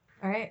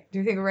right. Do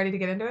you think we're ready to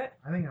get into it?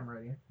 I think I'm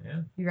ready.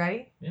 Yeah. You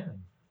ready? Yeah.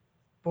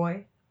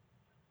 Boy.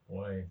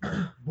 Boy.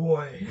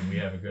 Boy. We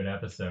have a good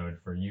episode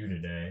for you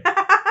today.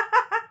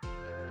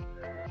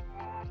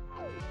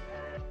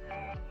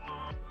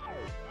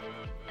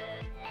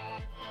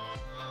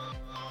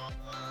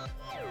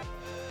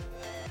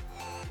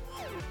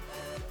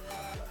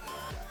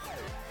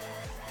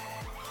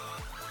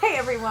 Hey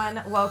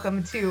everyone,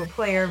 welcome to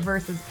Player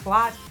vs.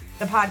 Plot,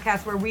 the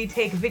podcast where we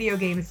take video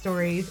game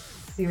stories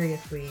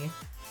seriously.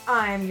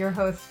 I'm your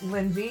host,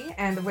 Lindsay,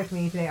 and with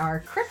me today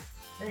are Chris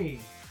Hey.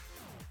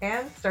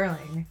 and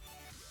Sterling.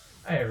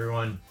 Hi,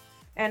 everyone.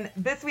 And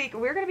this week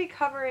we're going to be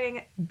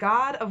covering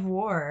God of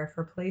War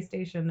for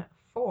PlayStation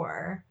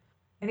 4.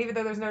 And even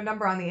though there's no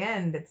number on the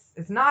end,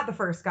 it's not the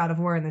first God of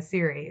War in the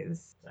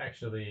series. It's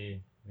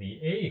actually the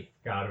 8th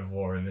God of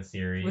War in the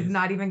series. It was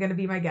not even going to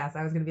be my guess.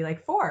 I was going to be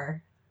like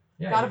 4.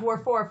 Yeah, God of War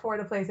 4 for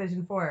the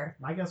PlayStation 4.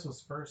 My guess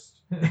was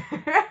first.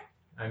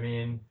 I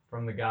mean,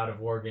 from the God of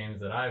War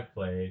games that I've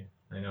played,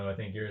 I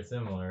think you're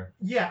similar.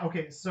 Yeah,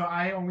 okay, so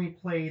I only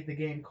played the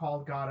game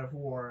called God of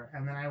War,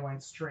 and then I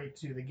went straight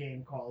to the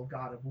game called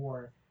God of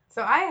War.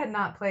 So I had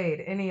not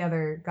played any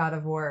other God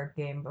of War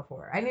game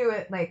before. I knew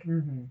it like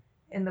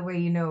in the way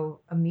you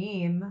know a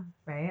meme,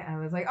 right? I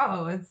was like,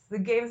 oh, it's the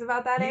game's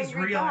about that He's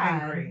angry real god.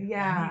 angry.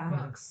 Yeah. And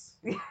he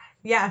fucks.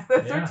 Yes,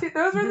 those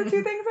were the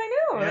two things I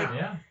knew. Yeah. Like,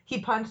 Yeah. he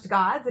punched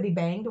gods and he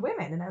banged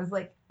women, and I was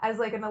like, as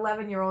like an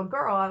 11-year-old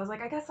girl, I was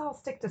like, I guess I'll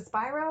stick to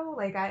Spyro.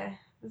 Like,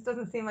 this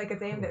doesn't seem like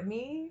it's aimed at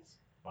me.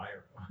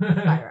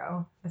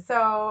 Spyro.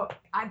 So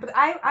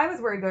I was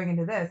worried going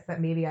into this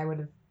that maybe I would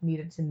have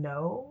needed to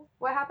know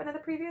what happened in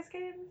the previous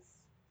games.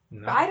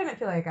 No. But I didn't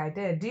feel like I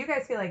did. Do you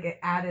guys feel like it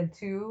added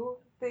to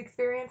the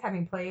experience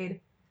having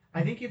played?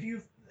 I think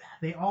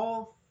they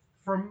all,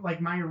 from like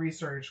my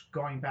research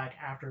going back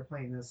after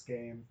playing this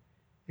game,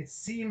 it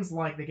seems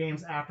like the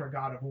games after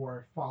God of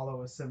War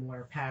follow a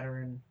similar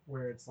pattern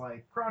where it's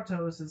like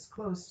Kratos is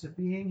close to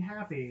being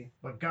happy,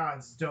 but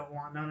gods don't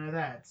want none of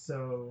that.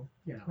 So,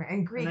 Right,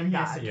 and Greek and then he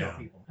has gods. to kill Yeah.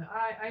 people.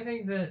 I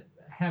think that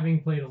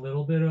having played a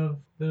little bit of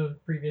the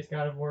previous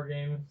God of War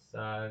games,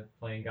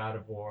 playing God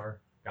of War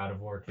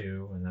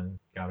 2, and then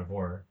God of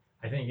War,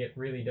 I think it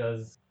really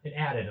does, it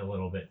added a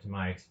little bit to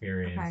my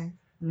experience. Okay.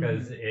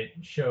 Because it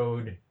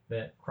showed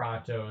that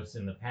Kratos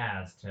in the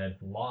past had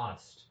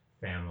lost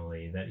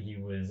family, that he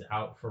was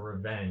out for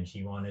revenge.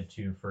 He wanted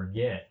to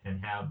forget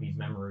and have these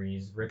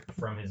memories ripped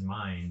from his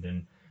mind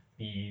and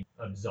be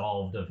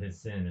absolved of his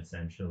sin,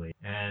 essentially.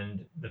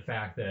 And the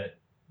fact that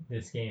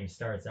this game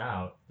starts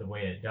out the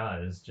way it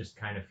does just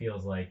kind of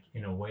feels like,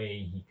 in a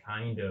way, he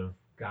kind of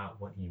got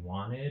what he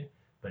wanted,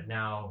 but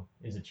now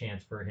is a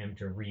chance for him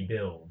to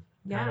rebuild.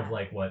 Yeah. Kind of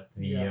like what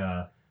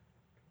the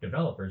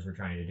developers were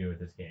trying to do with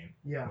this game.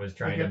 Yeah. Was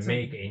trying to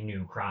make a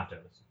new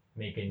Kratos,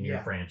 make a new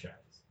franchise.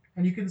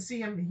 And you can see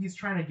him, he's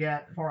trying to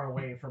get far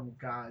away from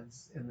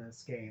gods in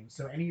this game.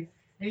 So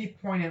any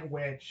point at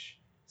which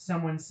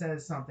someone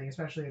says something,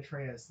 especially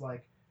Atreus,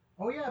 like,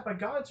 oh yeah, but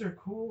gods are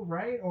cool,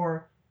 right?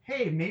 Or,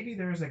 hey, maybe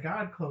there's a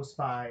god close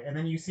by, and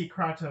then you see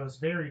Kratos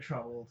very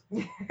troubled.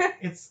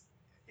 It's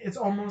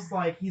almost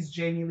like he's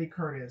Jamie Lee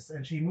Curtis,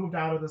 and she moved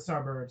out of the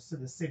suburbs to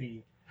the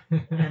city.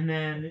 And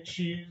then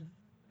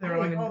they're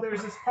like, oh,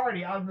 there's this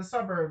party out in the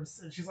suburbs.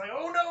 And she's like,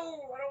 oh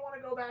no, I don't want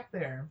to go back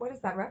there. What is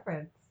that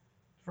reference?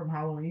 From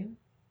Halloween?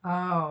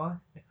 Oh.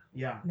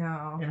 Yeah.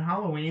 No. In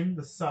Halloween,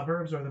 the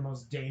suburbs are the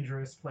most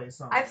dangerous place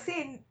on I've earth.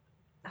 seen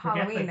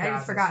Forget Halloween. the I gods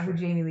just forgot who is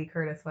Jamie Lee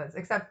Curtis was.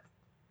 Except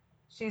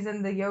she's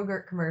in the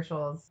yogurt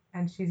commercials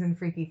and she's in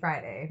Freaky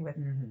Friday with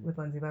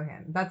Lindsay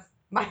Lohan. That's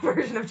my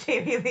version of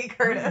Jamie Lee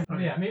Curtis. Oh,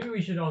 yeah, maybe we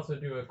should also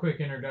do a quick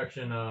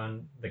introduction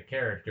on the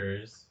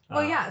characters.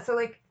 Well, yeah. So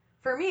like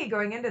for me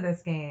going into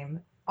this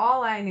game,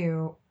 all I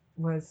knew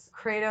was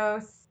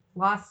Kratos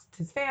lost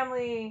his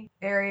family.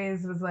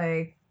 Ares was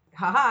like,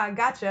 haha,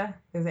 gotcha.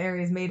 Because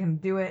Ares made him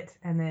do it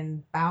and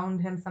then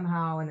bound him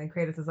somehow. And then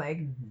Kratos is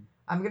like,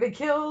 I'm going to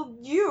kill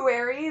you,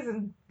 Ares,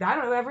 and I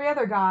don't know, every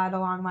other god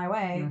along my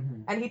way.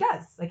 And he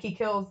does. Like, he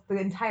kills the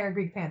entire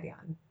Greek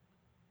pantheon.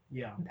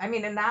 Yeah. I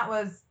mean, and that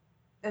was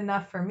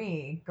enough for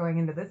me going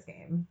into this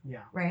game.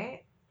 Yeah.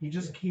 Right? He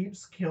just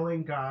keeps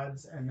killing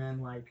gods, and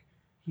then, like,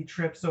 he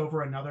trips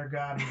over another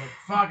god, and he's like,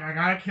 fuck, I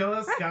gotta kill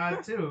this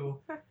god, too.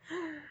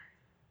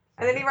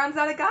 And then he runs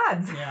out of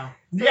gods.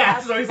 Yeah.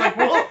 So so he's like,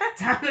 well,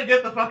 time to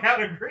get the fuck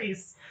out of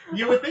Greece.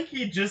 You would think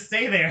he'd just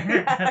stay there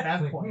at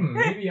that Like, point.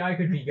 maybe I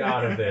could be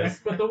god of this,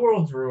 but the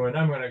world's ruined.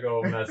 I'm gonna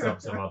go mess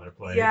up some other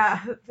place.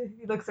 Yeah.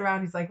 He looks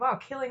around, he's like, wow,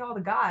 killing all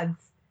the gods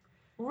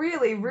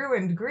really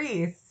ruined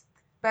Greece.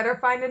 Better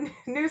find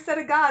a new set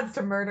of gods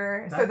to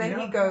murder. So then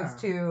he goes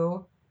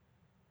to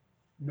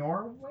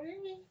Norway?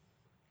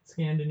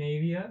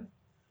 Scandinavia.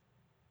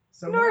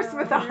 Somewhere Norse around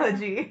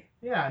mythology. here?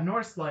 Yeah,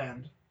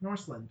 Norseland.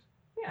 Norseland.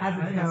 Yeah, as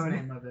it's That's known. the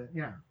name of it,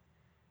 yeah.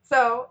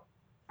 So,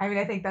 I mean,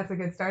 I think that's a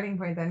good starting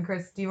point then.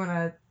 Chris, do you want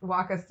to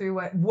walk us through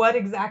what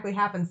exactly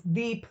happens,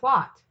 the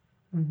plot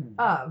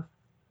of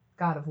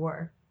God of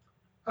War?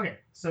 Okay,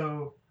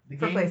 so the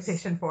For games...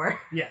 PlayStation 4.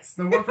 Yes,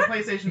 the one for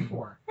PlayStation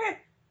 4.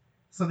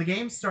 So the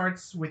game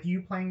starts with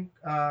you playing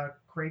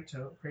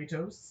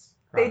Kratos.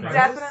 They Kratos.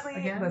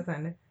 definitely Again?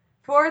 listen.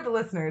 For the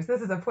listeners,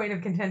 this is a point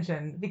of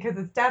contention because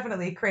it's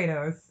definitely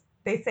Kratos.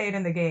 They say it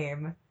in the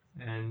game.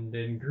 And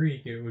in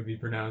Greek, it would be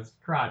pronounced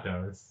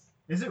Kratos.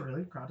 Is it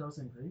really Kratos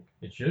in Greek?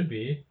 It should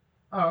be.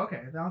 Oh,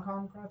 okay. Then I'll call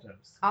him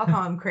Kratos. I'll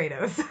call him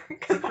Kratos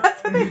because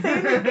that's what they say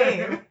in the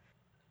game.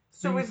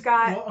 So we've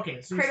got so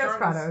Kratos, you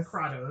start Kratos. with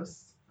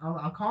Kratos.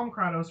 I'll call him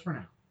Kratos for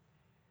now.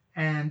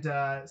 And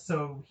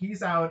so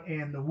he's out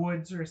in the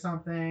woods or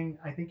something.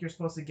 I think you're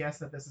supposed to guess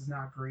that this is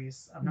not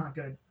Greece. I'm not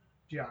good at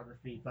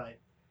geography, but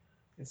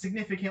it's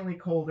significantly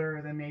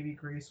colder than maybe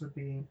Greece would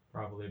be.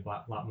 Probably a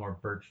lot more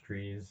birch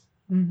trees.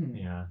 Mm-hmm.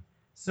 Yeah.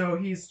 So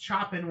he's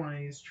chopping one of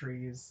these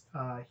trees.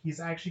 He's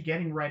actually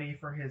getting ready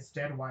for his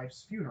dead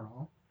wife's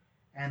funeral.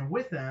 And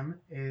with him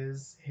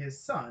is his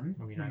son,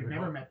 I mean, who I you've would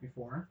never hope- met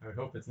before. I would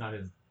hope it's not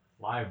his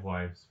live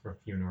wife's for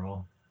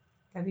funeral.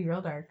 That'd be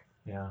real dark.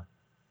 Yeah.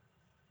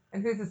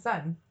 And who's his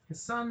son?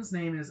 His son's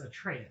name is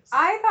Atreus.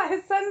 I thought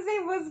his son's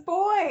name was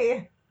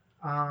Boy.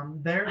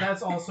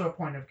 That's also a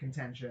point of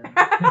contention.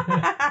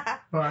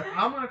 But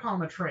I'm going to call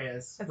him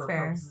Atreus That's for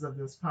fair. purposes of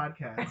this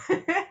podcast.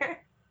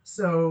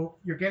 So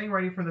you're getting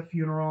ready for the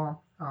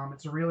funeral.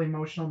 It's a really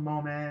emotional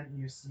moment.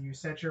 You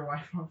set your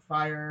wife on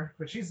fire,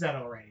 but she's dead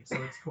already,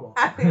 so it's cool.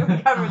 I think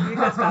we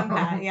touched on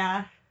that,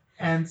 yeah.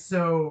 And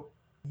so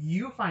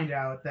you find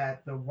out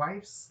that the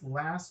wife's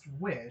last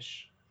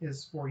wish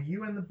is for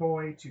you and the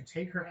boy to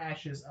take her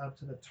ashes up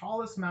to the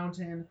tallest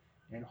mountain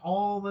in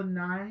all the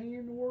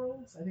 9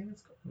 worlds, I think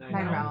it's called.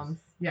 9 realms.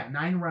 Yeah,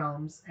 9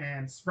 realms,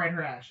 and spread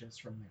her ashes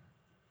from there.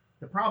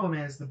 The problem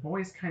is the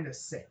boy's kind of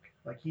sick.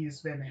 Like, he's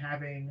been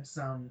having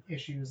some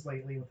issues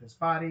lately with his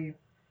body,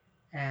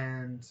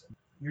 and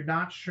you're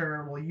not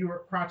sure. Well,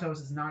 Kratos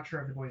is not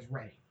sure if the boy's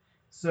ready.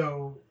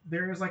 So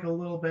there is like a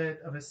little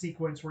bit of a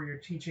sequence where you're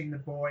teaching the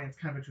boy, and it's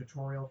kind of a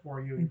tutorial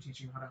for you. You're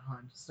teaching him how to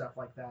hunt, stuff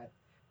like that.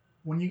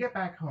 When you get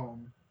back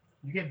home,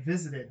 you get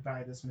visited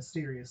by this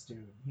mysterious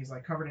dude. He's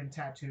like covered in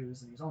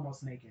tattoos, and he's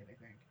almost naked, I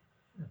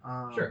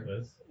think. Sure it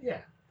was. Yeah.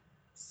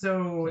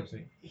 So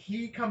Essentially.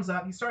 he comes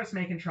up, he starts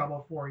making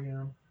trouble for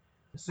you.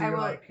 So I you're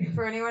will, like,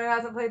 for anyone who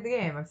hasn't played the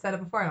game, I've said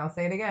it before and I'll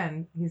say it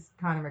again. He's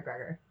Conor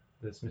McGregor.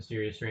 This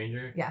mysterious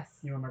stranger. Yes.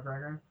 Ewan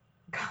McGregor?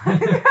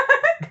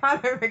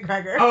 Conor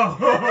McGregor.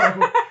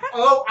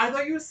 Oh, I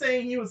thought you were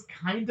saying he was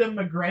kind of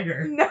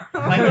McGregor. No.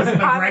 Like it was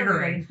Conor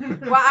McGregoring.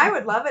 McGregor. Well, I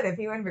would love it if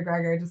Ewan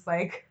McGregor just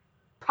like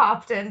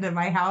popped into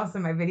my house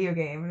in my video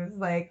game and was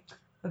like,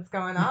 what's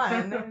going on?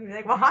 And I'd be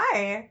like, well,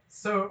 hi.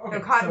 So, okay.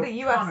 The so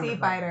UFC Conor McGregor.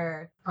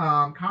 fighter.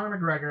 Conor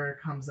McGregor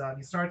comes up,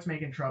 he starts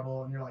making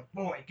trouble, and you're like,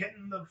 boy, get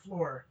in the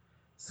floor.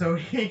 So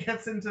he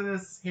gets into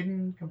this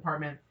hidden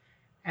compartment,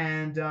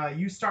 and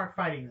you start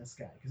fighting this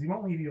guy, because he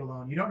won't leave you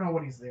alone. You don't know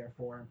what he's there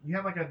for. You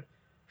have like a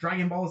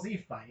Dragon Ball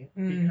Z fight,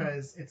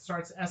 because it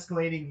starts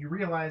escalating. You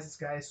realize this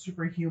guy is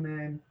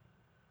superhuman.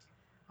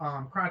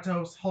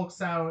 Kratos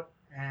hulks out,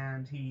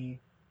 and he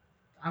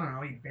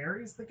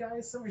buries the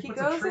guy somewhere. He puts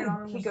a goes tree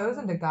on him or he goes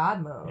something. into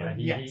God mode. Yeah,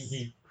 Yes.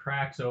 he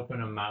cracks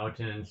open a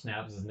mountain,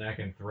 snaps his neck,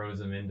 and throws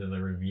him into the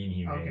ravine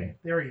he made. Okay,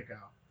 there you go.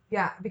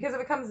 Yeah, because it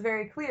becomes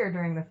very clear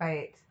during the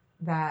fight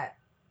that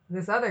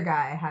this other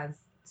guy has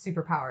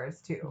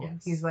superpowers too.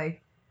 Yes. He's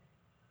like,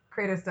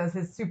 Kratos does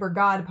his super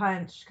God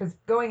punch, because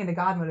going into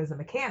God mode is a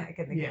mechanic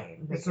in the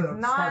game. Like, It's a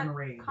not Spartan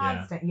Rage.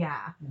 constant. Yeah.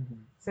 Mhm.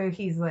 So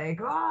he's like,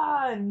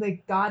 and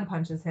like God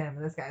punches him,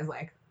 and this guy's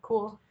like,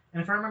 cool.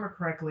 And if I remember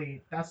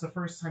correctly, that's the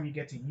first time you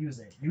get to use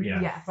it. You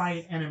even Yes.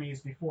 fight enemies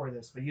before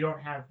this, but you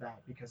don't have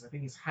that because I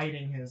think he's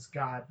hiding his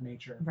god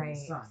nature from his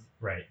Right. son.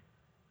 Right.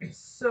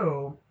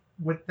 So,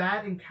 with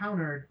that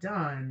encounter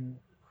done,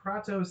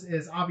 Kratos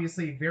is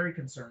obviously very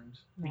concerned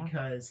Yeah.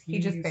 because He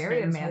just spent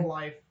buried a his man. whole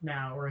life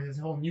now, or his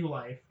whole new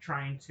life,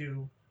 trying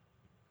to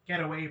get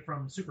away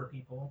from super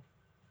people.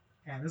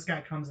 And this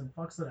guy comes and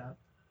fucks it up.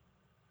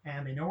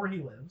 And they know where he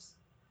lives.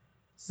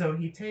 So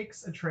he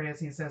takes Atreus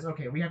and he says,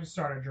 okay, we have to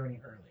start our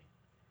journey early.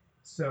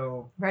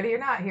 So Ready or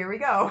not, here we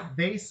go.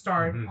 they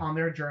start Mhm. on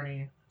their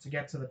journey to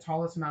get to the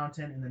tallest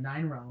mountain in the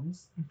 9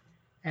 realms.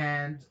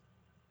 And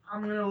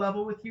I'm going to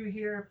level with you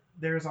here.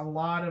 There's a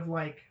lot of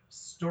like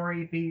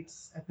story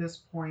beats at this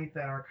point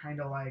that are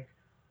kind of like,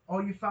 oh,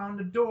 you found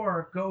a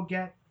door, go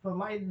get the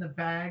light in the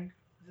bag.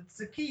 It's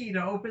the key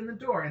to open the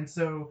door. And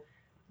so,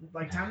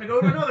 like, time to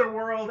go to another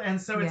world.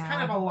 And so it's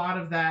kind of a lot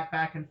of that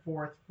back and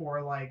forth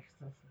for like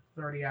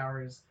 30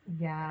 hours.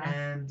 Yeah.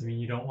 And I mean,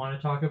 you don't want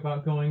to talk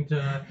about going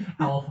to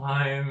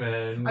Alfheim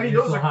and I mean,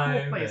 those are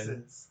Niflheim cool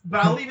places.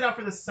 But I'll leave it out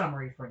for the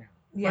summary for now.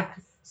 Yes.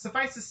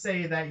 Suffice to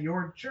say that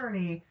your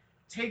journey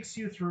takes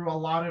you through a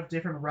lot of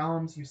different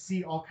realms. You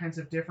see all kinds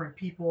of different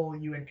people.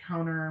 You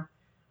encounter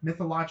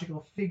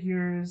mythological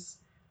figures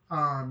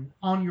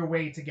on your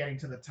way to getting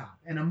to the top.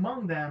 And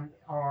among them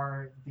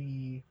are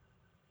the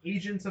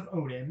agents of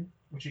Odin,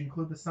 which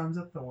include the sons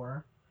of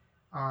Thor.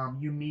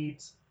 You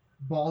meet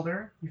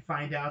Balder. You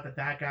find out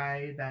that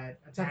guy that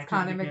attacked That's you at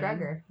Conor the beginning,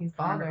 McGregor. He's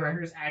Conor Balder.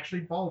 McGregor is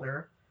actually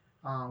Balder.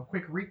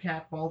 Quick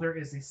recap, Balder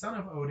is the son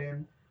of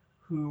Odin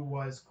who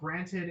was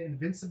granted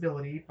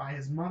invincibility by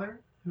his mother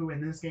who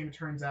in this game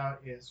turns out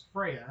is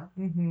Freya.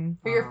 Who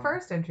you're Um,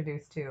 first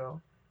introduced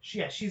to.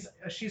 She's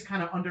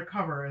kind of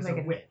undercover as Like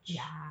a witch.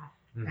 Yeah.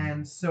 Mhm.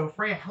 And so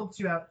Freya helps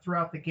you out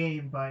throughout the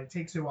game, but it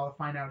takes you a while to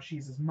find out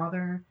she's his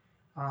mother.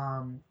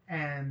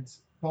 And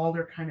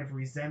Baldur kind of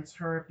resents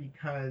her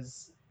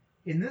because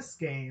in this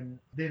game,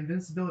 the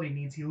invincibility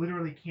means he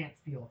literally can't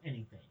feel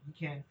anything. He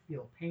can't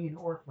feel pain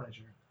or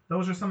pleasure.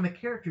 Those are some of the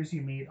characters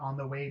you meet on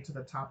the way to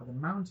the top of the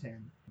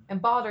mountain.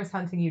 And Baldur's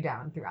hunting you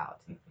down throughout.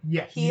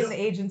 Yes. He and the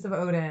agents of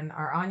Odin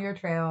are on your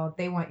trail.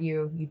 They want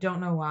you. You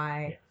don't know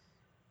why.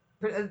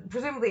 Yes.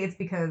 Presumably it's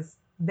because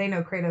they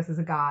know Kratos is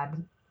a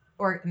god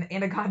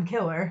and a god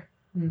killer.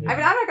 Mhm. I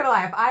mean, I'm not gonna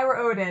lie. If I were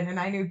Odin and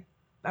I knew,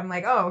 I'm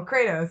like, oh,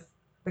 Kratos,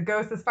 the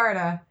ghost of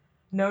Sparta,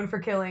 known for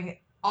killing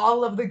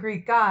all of the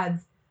Greek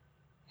gods.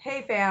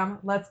 Hey, fam,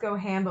 let's go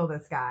handle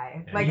this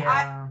guy. Yeah. Like,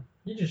 yeah.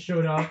 He just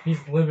showed up. He's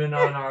living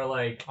on our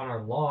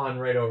lawn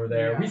right over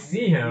there. Yeah. We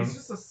see him. He's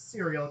just a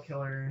serial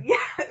killer, yeah,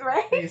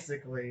 right?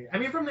 basically. I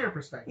mean, from their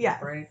perspective,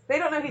 Yes. right? They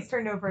don't know he's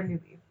turned over a new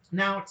leaf.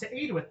 Now, to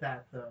aid with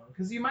that, though,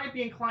 because you might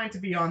be inclined to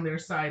be on their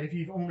side if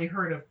you've only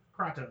heard of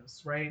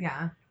Kratos, right?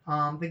 Yeah.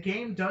 The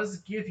game does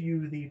give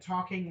you the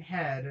talking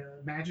head,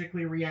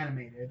 magically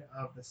reanimated,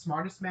 of the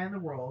smartest man in the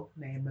world,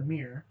 named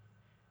Mimir.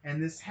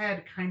 And this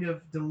head kind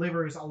of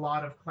delivers a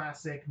lot of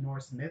classic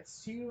Norse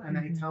myths to you, and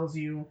then he Mhm. tells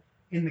you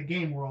in the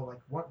game world, like,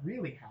 what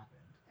really happened.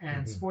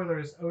 And Mhm.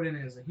 spoilers, Odin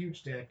is a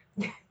huge dick.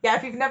 Yeah,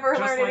 if you've never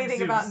Just learned like anything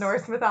Zeus. about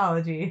Norse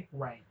mythology,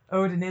 Right.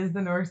 Odin is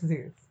the Norse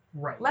Zeus.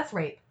 Right. Less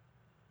rape.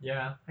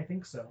 Yeah, I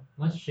think so.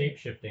 less shape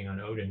shifting on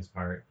Odin's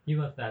part. He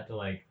left that to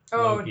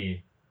Oh,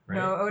 Loki, right?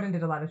 No, Odin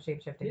did a lot of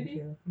shapeshifting Did he?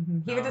 too.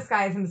 He would Oh.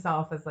 disguise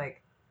himself as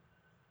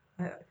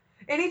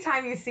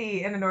anytime you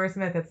see in a Norse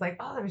myth, it's like,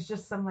 oh, there's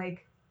just some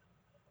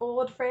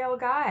old frail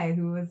guy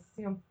who was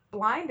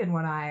blind in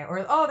one eye,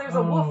 or oh, there's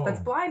a wolf that's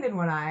Oh. blind in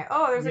one eye.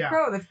 Oh, there's Yeah. a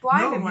crow that's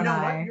blind No, in you one know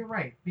eye. what? You're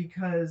right.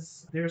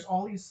 Because there's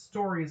all these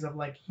stories of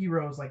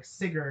heroes like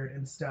Sigurd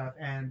and stuff,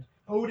 and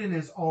Odin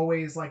is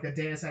always like the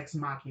Deus Ex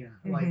Machina.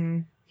 Like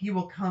Mhm. he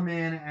will come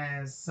in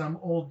as some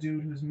old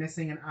dude who's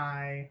missing an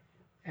eye,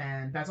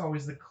 and that's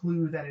always the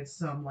clue that it's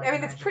some I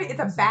mean, magical it's a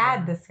messenger.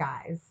 bad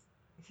disguise.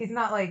 He's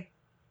not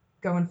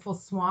going full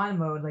swan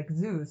mode like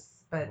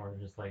Zeus, but Or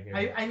just like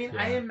I mean,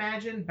 I yeah.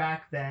 imagine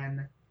back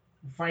then,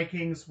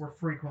 Vikings were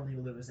frequently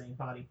losing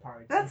body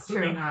parts, That's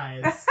including true.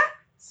 eyes.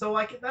 So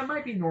that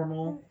might be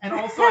normal. And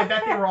also, I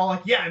bet they were all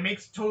like, "Yeah,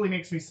 totally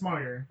makes me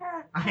smarter.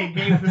 I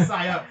gave this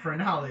eye up for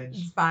knowledge."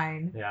 it's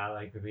fine. Yeah,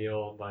 like the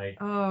old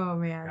Oh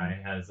man.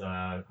 guy has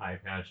a eye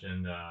patch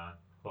and a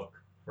hook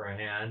for a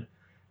hand,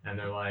 and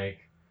they're like,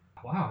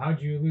 "Wow,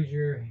 how'd you lose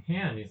your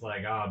hand?" He's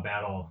like, "Oh,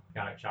 battle,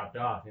 got it chopped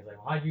off." He's like,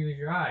 "Well, how'd you lose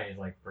your eye?" He's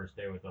like, "First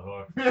day with the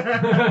hook."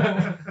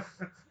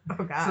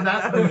 Oh god. So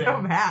that's that was so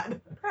Odin.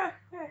 bad.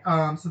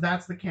 So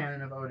that's the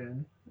canon of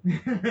Odin.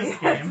 This game.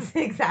 Yes,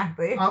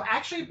 exactly.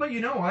 Actually, but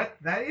you know what?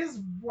 That is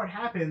what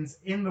happens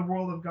in the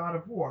world of God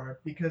of War,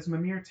 because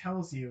Mimir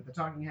tells you, the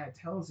talking head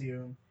tells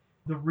you,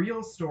 the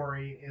real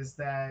story is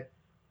that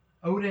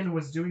Odin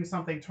was doing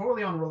something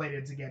totally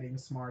unrelated to getting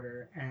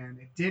smarter, and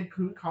it did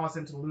cause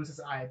him to lose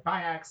his eye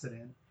by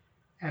accident.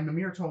 And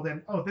Mimir told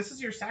him, "Oh, this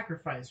is your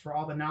sacrifice for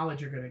all the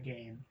knowledge you're going to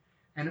gain."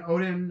 And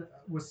Odin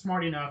was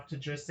smart enough to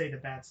just say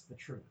that that's the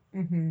truth.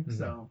 hmm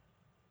Mhm.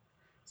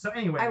 So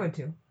anyway, I would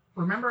too.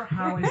 remember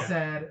how I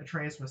said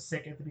Atreus was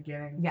sick at the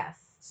beginning? Yes.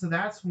 So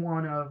that's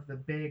one of the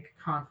big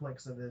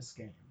conflicts of this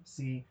game.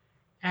 See,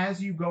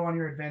 as you go on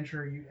your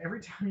adventure, every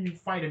time you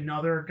fight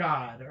another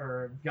god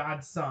or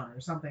god's son or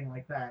something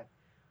like that,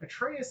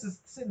 Atreus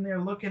is sitting there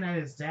looking at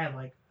his dad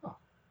like, "Oh,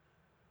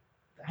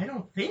 I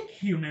don't think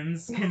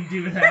humans can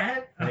do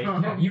that." Like,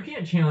 "No, you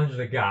can't challenge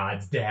the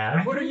gods,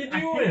 Dad. What are you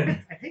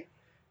doing?" I think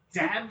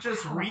Dad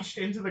just reached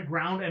into the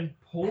ground and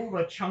pulled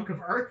a chunk of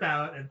earth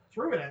out and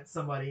threw it at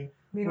somebody.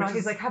 Meanwhile, Which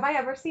he's is- like, "Have I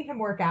ever seen him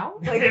work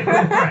out?"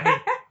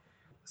 Right.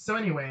 So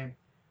anyway,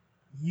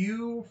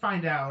 you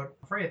find out,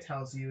 Freya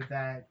tells you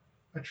that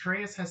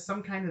Atreus has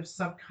some kind of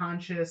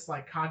subconscious,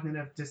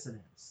 cognitive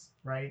dissonance,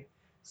 right?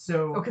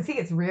 So Oh, because he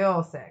gets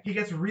real sick. he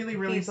gets really,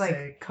 really He's,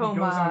 sick. coma. He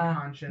goes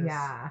unconscious.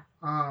 Yeah.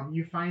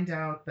 You find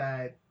out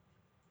that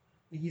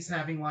he's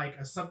having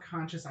a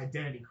subconscious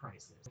identity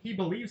crisis. He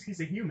believes he's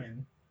a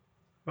human,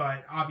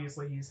 but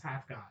obviously he's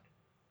half god,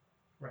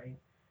 right?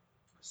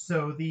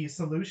 So the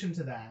solution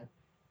to that,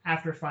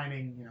 after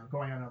finding,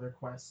 going on other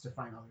quests to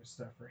find other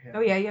stuff for him. Oh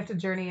yeah, you have to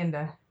journey into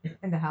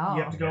hell.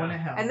 You have to go Yeah. into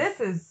hell. And this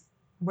is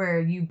where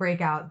you break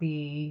out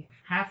the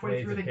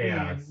halfway Blades through the of game,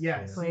 Chaos, yes, yeah.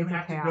 you Blades of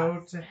have to go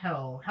Chaos. to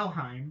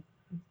Helheim,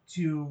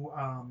 to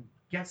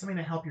get something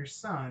to help your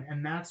son,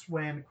 and that's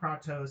when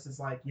Kratos is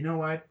like, "You know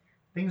what?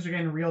 Things are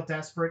getting real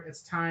desperate.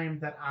 It's time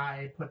that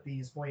I put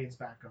these blades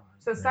back on."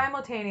 So Yeah.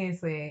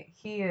 simultaneously,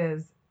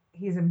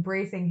 he's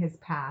embracing his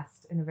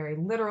past in a very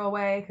literal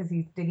way because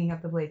he's digging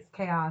up the blades of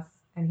chaos,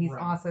 and he's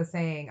Right. also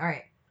saying, "All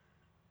right,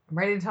 I'm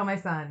ready to tell my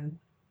son."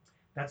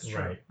 That's true.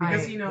 Right.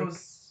 Because I- he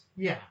knows,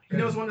 he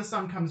knows when the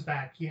son comes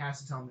back, he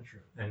has to tell him the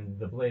truth. And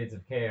the Blades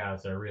of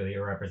Chaos are really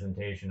a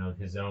representation of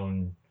his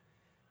own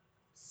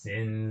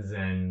sins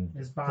and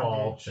His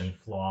faults bondage. and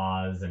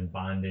flaws and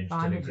bondage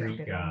Bondage to the is a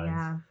Greek good one, gods.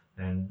 yeah.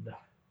 And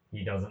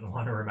he doesn't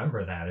want to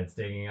remember that. It's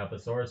digging up a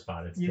sore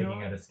spot. It's You know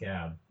picking at a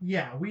scab.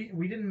 Yeah, we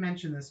didn't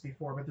mention this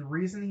before, but the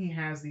reason he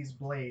has these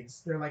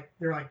blades, they're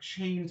like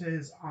chained to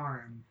his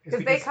arm, is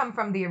Because they come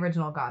from the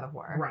original God of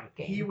War right.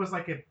 game. He was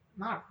like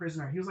not a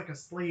prisoner. He was like a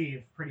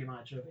slave, pretty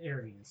much, of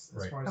Ares,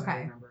 as Right. far as I Okay.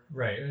 remember.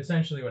 Right.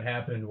 Essentially, what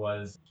happened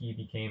was he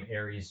became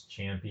Ares'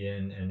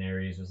 champion, and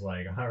Ares was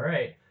like, "All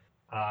right,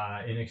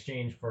 in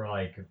exchange for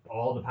like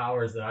all the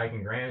powers that I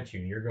can grant you,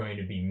 you're going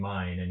to be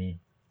mine." And he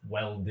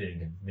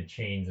welded the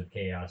chains of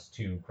chaos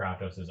to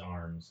Kratos'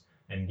 arms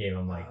and gave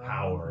him like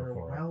power They're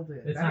for it. welded.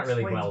 It's that not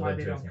really explains why welded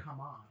they to don't his- come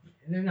off.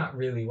 They're not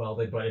really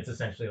welded, but it's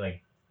essentially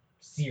like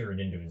seared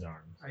into his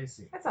arms. I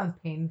see. That sounds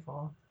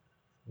painful.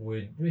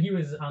 He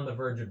was on the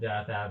verge of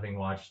death, having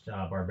watched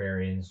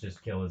barbarians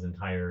just kill his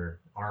entire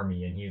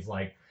army, and he's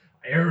like,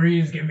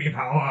 "Ares, give me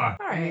power!"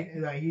 All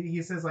right.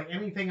 He says like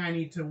anything I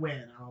need to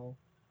win,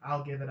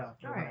 I'll give it up.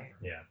 Or All right. whatever.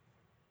 Yeah.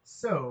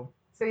 So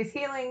So he's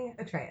healing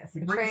Atreus. He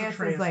brings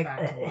Atreus is like,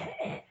 back to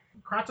life.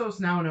 Kratos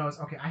now knows.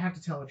 Okay, I have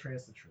to tell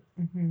Atreus the truth.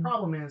 Mhm.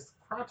 Problem is,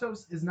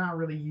 Kratos is not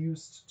really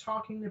used to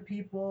talking to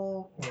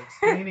people or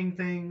explaining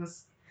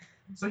things.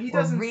 So he Or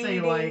doesn't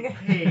reading. say like,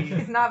 "Hey."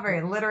 He's not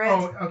very literate.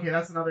 Oh, okay,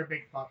 that's another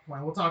big plot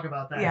point. We'll talk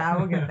about that. Yeah,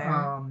 we'll get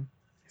there.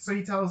 So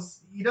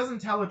he doesn't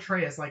tell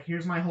Atreus like,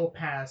 "Here's my whole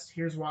past.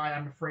 Here's why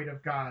I'm afraid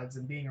of gods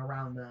and being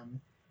around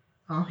them."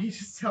 He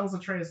just tells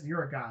Atreus,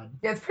 "You're a god."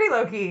 Yeah, it's pretty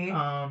low key.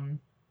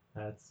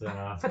 That's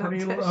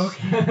Pretty But- low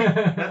key.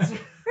 That's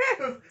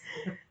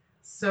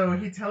so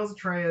he tells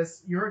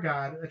Atreus, "You're a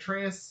god."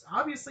 Atreus,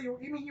 obviously,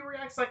 he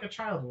reacts like a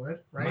child would,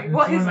 right? It's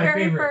well, one his of my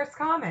very favorite. first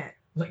comment.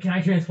 Like, can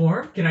I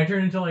transform? Can I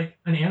turn into like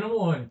an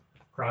animal? And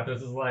Kratos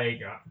is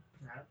like,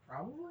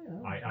 Probably.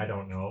 I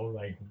don't know.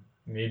 Like,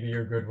 maybe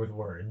you're good with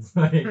words.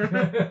 Like,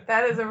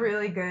 That is a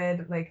really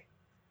good, like,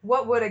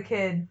 what would a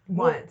kid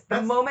Well, want? The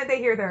that's- moment they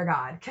hear they're a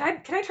god. Can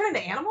I turn into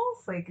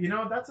animals? Like, You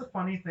know, that's a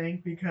funny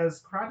thing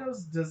because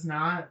Kratos does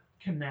not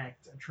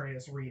connect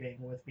Atreus reading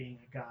with being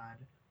a god.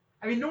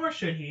 I mean, nor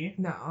should he.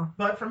 no.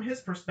 But from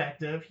his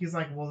perspective, he's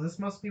like, well, this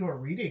must be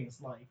what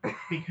reading's like.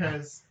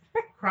 Because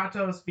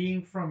Kratos,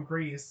 being from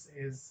Greece,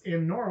 is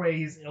in Norway,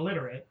 he's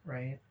illiterate,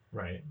 right?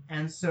 right.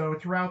 And so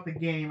throughout the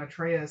game,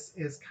 Atreus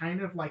is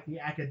kind of like the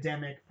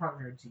academic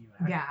partner to you.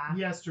 Yeah.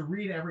 He has to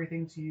read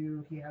everything to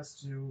you. He has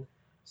to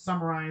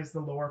summarize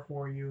the lore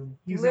for you.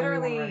 He's Literally-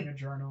 the only one writing a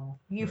journal.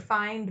 You Right.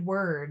 find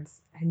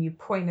words and you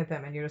point at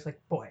them and you're just like,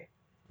 boy.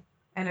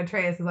 And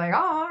Atreus is like, oh,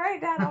 all right,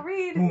 Dad, I'll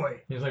read.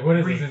 Boy. He's like, what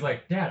is this? He's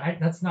like, Dad,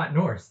 that's not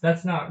Norse.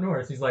 That's not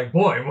Norse. He's like,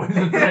 boy, what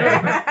does it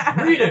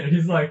say? Read it.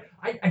 He's like,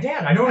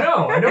 Dad, I don't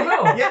know. I don't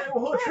know. Yeah,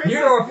 well, Atreus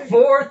Here are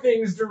 4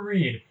 things to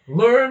read.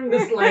 Learn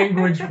this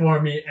language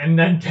for me, and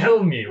then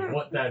tell me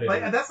what that is.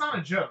 Like, that's not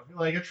a joke.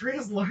 Like,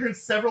 Atreus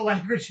learns several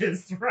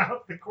languages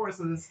throughout the course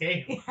of this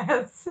game.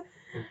 Yes.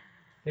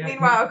 Dad,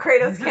 Meanwhile,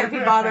 Kratos can't be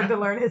bothered to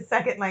learn his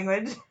second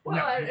language.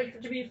 well,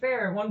 to be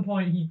fair, at one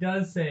point he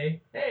does say,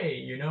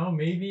 hey,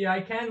 maybe I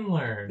can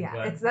learn. Yeah,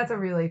 but that's a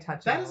really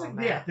touching That is,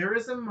 moment. yeah, there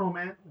is a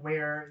moment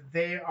where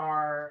they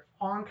are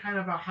on kind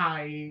of a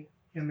high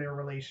in their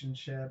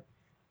relationship,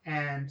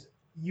 and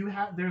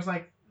there's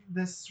like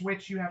this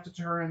switch you have to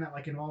turn that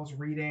like involves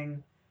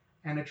reading,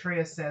 and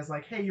Atreus says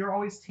like, hey, you're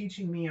always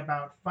teaching me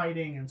about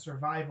fighting and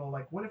survival.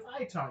 Like, what if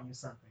I taught you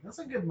something? That's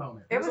a good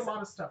moment. There's was- a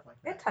lot of stuff like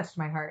that. It touched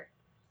my heart.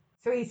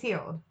 So he's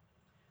healed.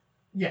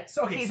 Yes.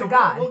 Okay. He's so a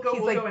god. We'll go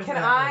He's into like, can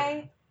that I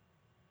later.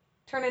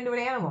 turn into an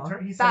animal?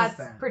 He says That's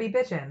that. pretty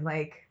bitchin'.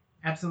 Like,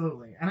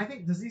 Absolutely. And I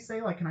think, does he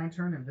say like, can I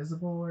turn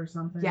invisible or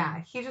something?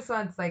 yeah, he just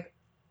wants like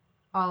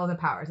all of the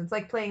powers. It's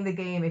like playing the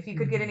game. If you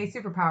could get any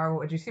superpower, what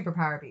would your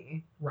superpower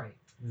be? Right.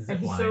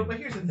 zip line. So, but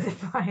here's the thing.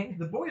 Zipline.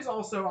 The boy's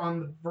also on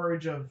the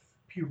verge of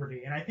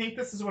puberty, and I think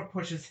this is what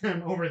pushes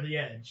him over the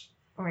edge.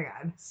 Oh my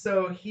god.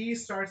 So he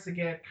starts to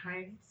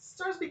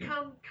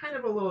become kind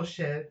of a little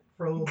shit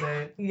for a little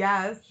bit.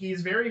 Yes.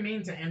 He's very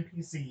mean to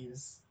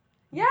NPCs.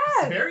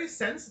 Yes.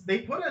 They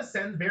put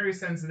a very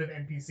sensitive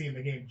NPC in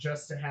the game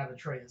just to have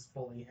Atreus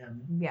bully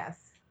him. Yes.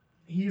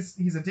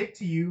 He's a dick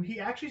to you.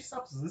 He actually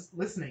stops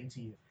listening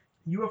to you.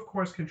 You of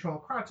course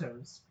control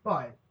Kratos,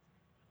 but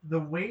the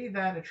way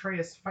that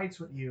Atreus fights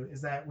with you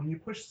is that when you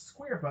push the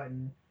square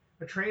button,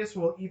 Atreus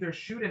will either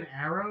shoot an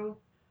arrow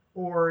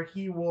or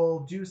he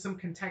will do some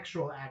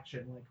contextual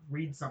action, like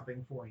read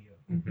something for you.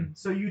 Mhm.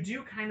 So you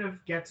do kind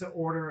of get to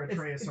order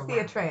Atreus It's around. the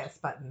Atreus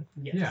button.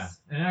 Yes. Yeah,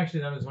 and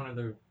actually that was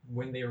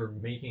when they were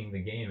making the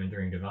game and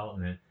during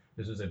development,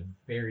 this was a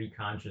very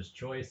conscious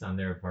choice on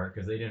their part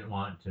because they didn't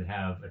want to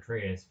have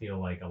Atreus feel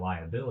like a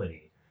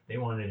liability. They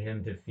wanted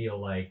him to feel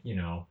like,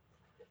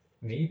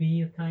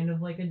 maybe kind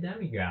of like a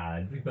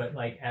demigod, but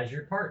like as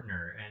your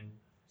partner and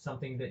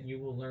something that you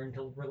will learn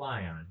to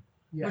rely on.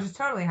 Yeah. Which is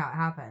totally how it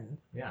happened.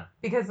 Yeah.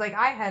 Because like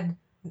I had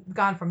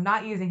gone from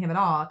not using him at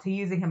all to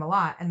using him a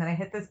lot, and then I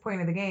hit this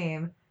point of the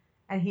game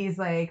and he's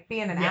like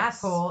being an Yes.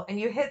 asshole, and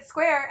you hit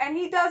square and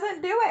he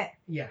doesn't do it.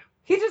 Yeah.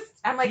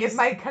 I'm like, is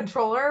my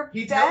controller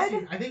He dead? tells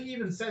you. I think he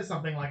even says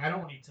something like, "I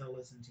don't need to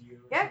listen to you."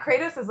 or Yeah, something.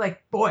 Kratos is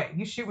like, boy,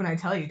 you shoot when I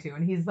tell you to.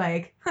 And he's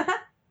like,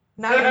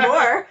 not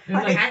anymore. And,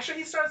 Like, like, Actually,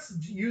 he starts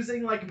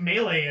using like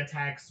melee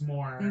attacks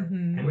more. mhm.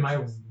 And which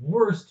my is-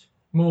 worst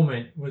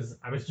moment was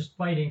I was just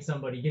fighting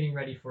somebody, getting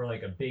ready for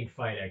like a big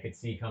fight I could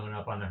see coming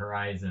up on the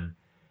horizon.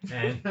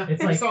 And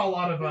it's I like, saw a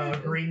lot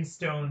of green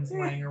stones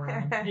laying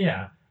around.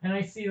 yeah. And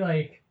I see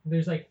like,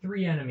 there's like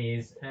 3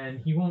 enemies, and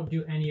he won't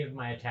do any of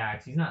my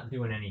attacks. He's not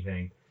doing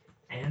anything.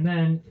 And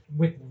then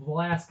with the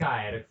last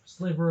guy at a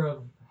sliver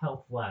of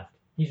health left,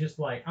 he's just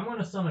like, I'm going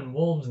to summon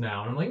wolves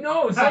now. And I'm like,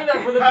 no, save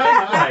that for the big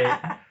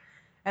fight.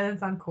 And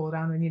it's on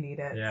cooldown when you need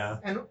it. Yeah.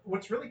 And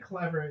what's really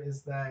clever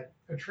is that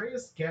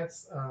Atreus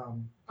gets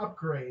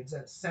upgrades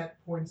at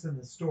set points in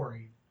the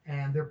story,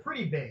 and they're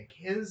pretty big.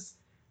 His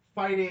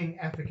fighting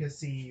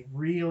efficacy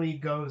really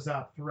goes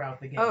up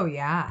throughout the game. Oh,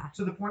 yeah.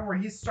 To the point where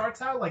he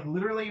starts out, like,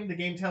 literally the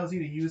game tells you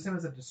to use him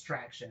as a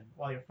distraction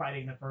while you're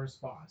fighting the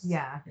first boss.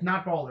 Yeah.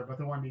 Not Baldur, but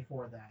the one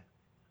before that.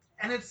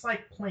 And it's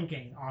like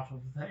plinking off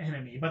of the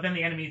enemy, but then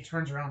the enemy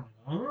turns around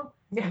like, huh?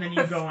 And then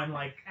you go and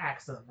like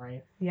axe them,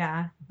 right?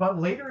 Yeah. But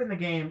later in the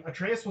game,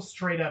 Atreus will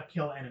straight up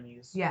kill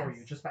enemies Yes. for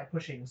you just by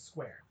pushing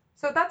square.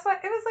 So that's what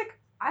it was like.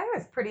 I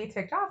was pretty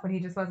ticked off when he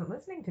just wasn't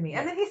listening to me.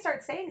 And then he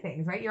starts saying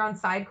things, right? You're on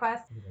side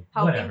quests,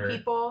 helping Whatever.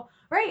 people.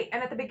 Right.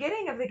 And at the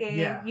beginning of the game,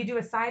 Yeah. you do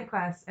a side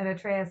quest, and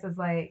Atreus is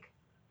like,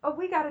 oh,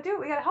 we got to do it.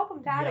 We got to help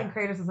him, Dad. Yeah. And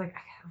Kratos is like,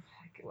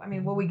 I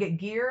mean, will we get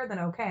gear? Then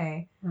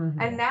okay. Mm-hmm.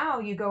 And now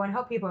you go and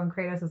help people, and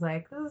Kratos is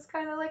like, this is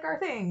kind of like our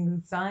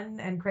thing, son.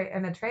 And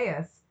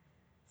Atreus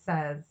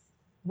says,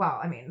 well,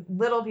 I mean,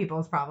 little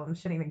people's problems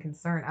shouldn't even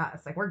concern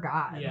us. Like, we're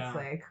gods. Yeah.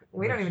 Like,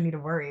 we don't even need to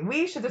worry.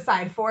 We should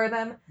decide for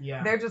them.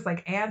 Yeah. They're just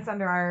like ants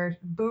under our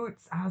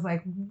boots. I was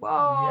like,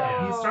 whoa.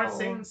 Yeah. He starts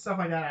saying stuff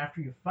like that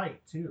after you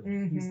fight, too.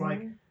 He's Mhm.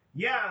 like,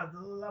 yeah,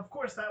 of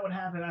course that would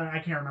happen. I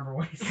can't remember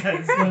what he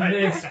says. What but- do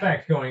they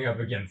expect going up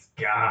against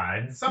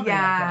gods? Something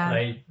Yeah. like that.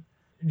 Like,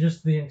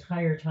 just the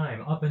entire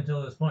time up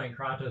until this point,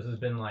 Kratos has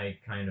been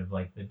like kind of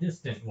like the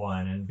distant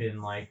one and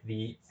been like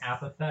the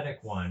apathetic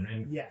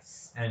one,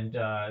 Yes. and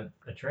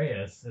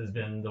Atreus has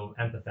been the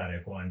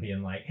empathetic one,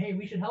 being like, hey,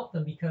 we should help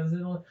them because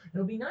it'll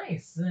be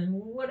nice and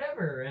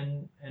whatever,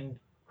 and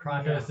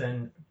Kratos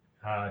and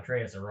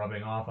Atreus are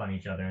rubbing off on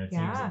each other, and it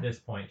seems Yeah. at this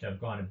point to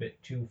have gone a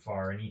bit too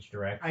far in each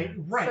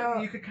direction. Right.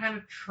 So- You could kind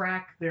of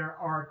track their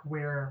arc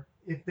where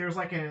if there's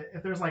like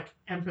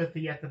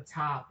empathy at the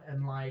top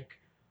and like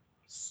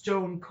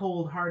stone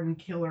cold hardened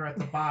killer at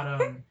the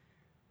bottom,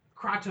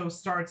 Kratos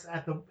starts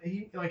at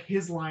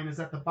his line is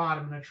at the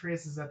bottom and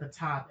Atreus is at the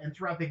top, and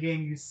throughout the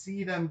game you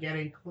see them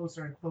getting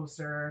closer and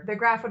closer. The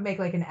graph would make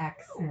like an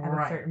X at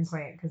Right. a certain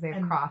point because they've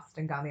And- crossed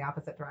and gone the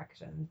opposite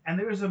direction. And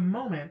there was a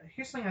moment,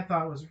 here's something I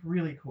thought was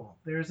really cool.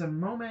 There's a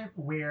moment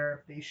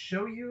where they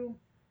show you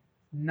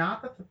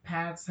not that the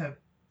paths have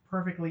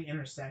perfectly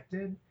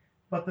intersected,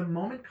 but the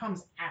moment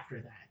comes after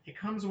that. It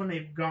comes when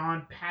they've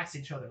gone past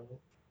each other.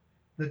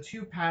 The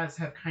two paths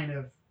have kind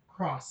of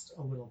crossed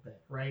a little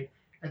bit, right?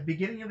 At the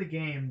beginning of the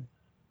game,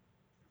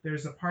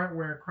 there's a part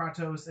where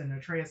Kratos and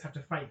Atreus have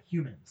to fight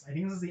humans. I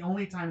think this is the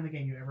only time in the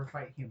game you ever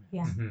fight humans.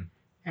 Yeah. Mhm.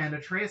 And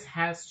Atreus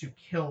has to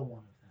kill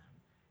one of them.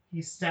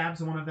 He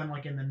stabs one of them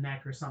like in the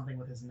neck or something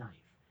with his knife,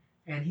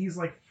 and he's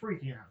like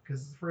freaking out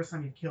because it's the first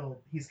time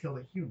he's killed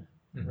a human,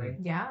 Mhm. right?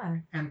 Yeah.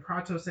 And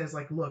Kratos says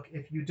like, look,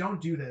 if you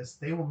don't do this,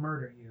 they will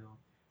murder you.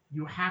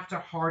 You have to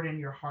harden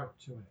your heart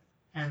to it.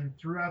 And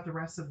throughout the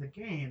rest of the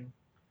game,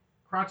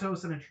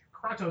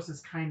 Kratos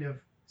is kind of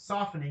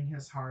softening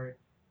his heart,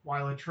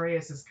 while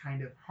Atreus is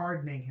kind of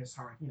hardening his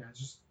heart. You know, it's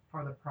just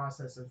part of the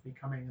process of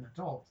becoming an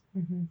adult.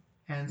 Hmm.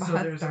 And Wow, so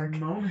that's there's dark. a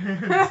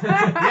moment.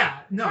 Yeah,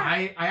 no,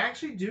 I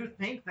actually do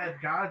think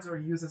that gods are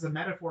used as a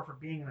metaphor for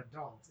being an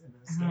adult in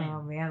this Oh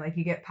game. man, like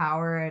you get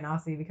power and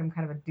also you become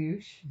kind of a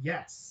douche.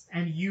 Yes,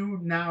 and you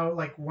now,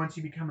 like, once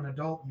you become an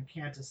adult, you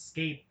can't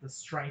escape the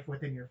strife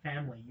within your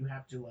family. You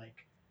have to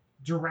like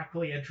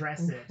directly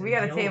address it. We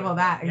and gotta deal table with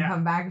that it. and Yeah.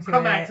 come back to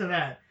Come it. back to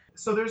that.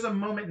 So there's a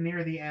moment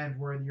near the end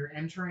where you're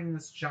entering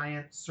this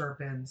giant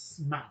serpent's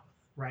mouth,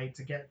 right,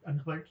 to get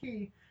another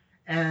key,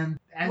 and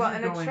as Well,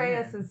 you're and going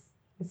Atreus in,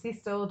 is he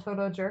still a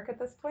total jerk at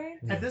this point?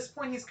 at this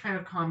point he's kind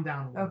of calmed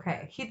down a little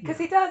Okay, bit. because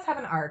he does have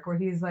an arc where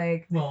he's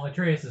like, Well,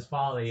 Atreus'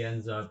 folly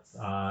ends up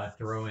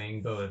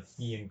throwing both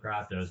he and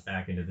Kratos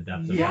back into the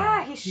depths of yeah,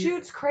 hell. he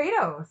shoots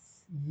Kratos.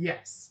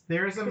 Yes,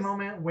 there's a Because-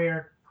 moment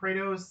where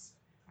Kratos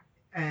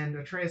and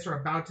Atreus are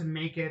about to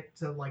make it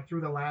to like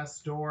through the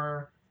last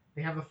door.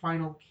 They have the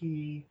final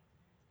key,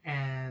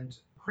 and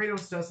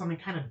Kratos does something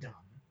kind of dumb,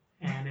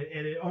 and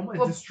it almost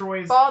Well,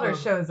 destroys Baldur the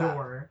shows up.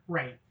 door.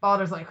 Right,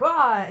 Baldur's like,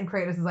 ah, and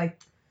Kratos is like,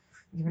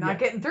 you're not Yeah.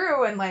 getting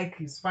through, and like,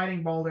 he's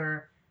fighting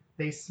Baldur.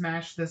 They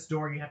smash this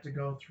door you have to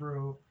go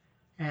through,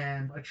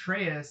 and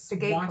Atreus The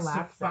gate wants to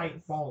collapses.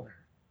 fight Baldur.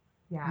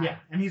 yeah. Yeah,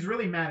 and he's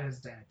really mad at his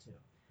dad too.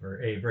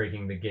 For A,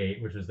 breaking the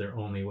gate, which was their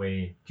only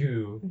way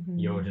to Mhm.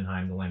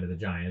 Jotunheim, the land of the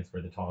giants,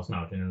 where the tallest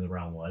mountain in the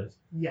realm was.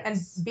 Yes.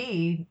 And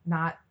B,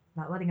 not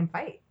letting him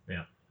fight.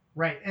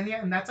 Right,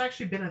 and that's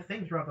actually been a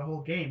thing throughout the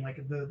whole game. Like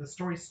the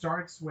story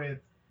starts with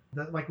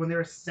like when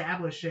they're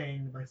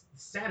establishing like the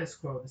status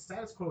quo. The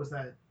status quo is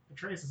that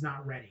Atreus is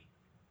not ready,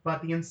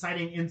 but the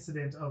inciting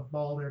incident of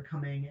Balder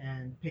coming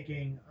and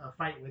picking a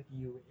fight with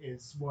you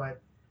is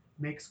what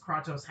makes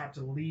Kratos have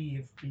to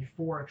leave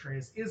before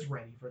Atreus is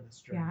ready for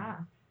this journey. Yeah.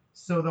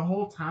 So the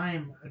whole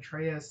time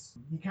Atreus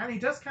he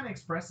does kind of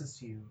express this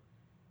to you.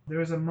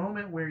 There's a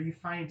moment where you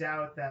find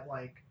out that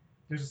like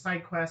there's a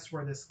side quest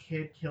where this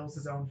kid kills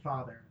his own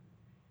father.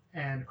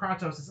 And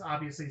Kratos is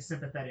obviously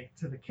sympathetic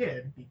to the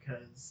kid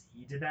because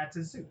he did that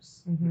to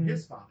Zeus, Mhm.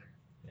 his father.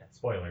 Yeah,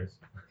 spoilers.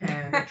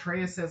 And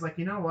Atreus says, like,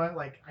 you know what?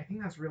 Like, I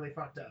think that's really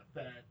fucked up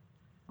that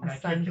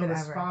that son kid killed could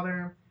his ever.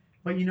 father.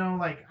 But, you know,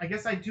 like, I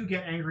guess I do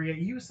get angry at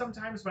you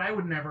sometimes, but I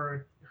would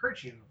never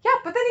hurt you. Yeah,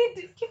 but then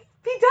he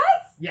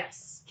does.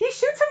 Yes. He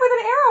shoots him with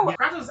an arrow. Yeah,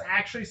 Kratos is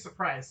actually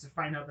surprised to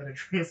find out that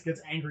Atreus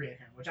gets angry at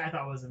him, which I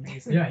thought was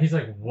amazing. Yeah, he's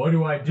like, what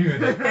do I do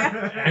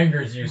that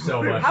angers you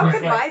so much? How He's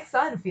could like, my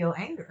son feel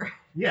anger?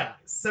 Yeah,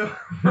 so,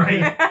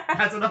 right.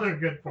 That's another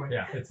good point.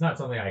 Yeah, it's not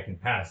something I can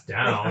pass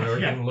down or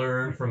Yeah. can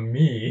learn from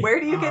me. Where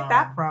do you get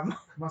that from?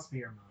 Must be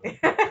your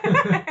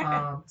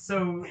mom.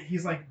 So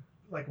he's like,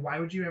 why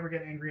would you ever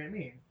get angry at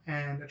me?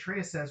 And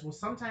Atreus says, well,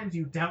 sometimes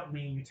you doubt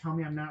me, you tell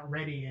me I'm not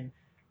ready, and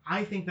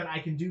I think that I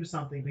can do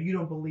something, but you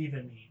don't believe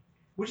in me.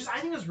 Which is, I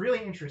think, is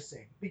really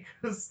interesting,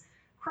 because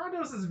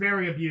Kratos is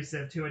very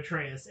abusive to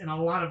Atreus in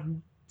a lot of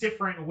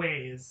different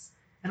ways,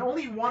 and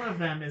only one of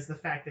them is the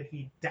fact that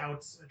he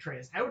doubts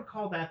Atreus. I would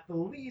call that the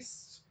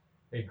least,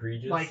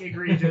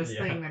 egregious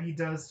Yeah. thing that he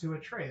does to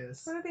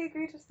Atreus. What are the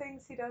egregious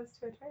things he does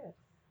to Atreus?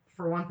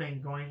 For one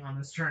thing, going on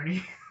this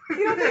journey.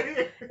 You don't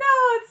think- No,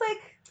 it's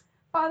like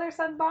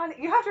father-son bond.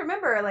 You have to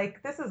remember,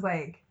 like, this is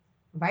like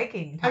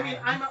Viking I times.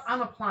 mean,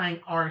 I'm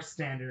applying our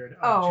standard of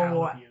Oh,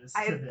 child abuse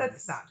to this.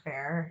 that's not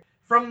fair.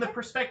 From the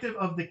perspective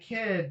of the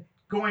kid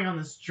going on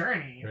this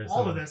journey, There's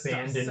all some of this stuff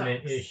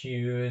abandonment sucks.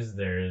 issues.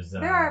 There's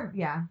There are,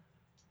 yeah.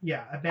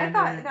 Yeah, I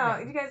abandonment. thought, no, yeah.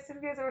 have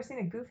you guys ever seen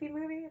a Goofy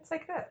movie? It's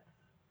like that.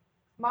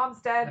 Mom's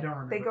I dead. don't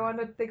remember.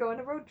 They go on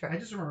a road trip. I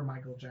just remember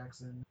Michael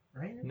Jackson,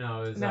 right?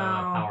 No, it's No.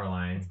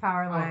 Powerline. It's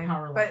Powerline.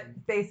 Powerline.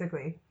 But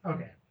basically.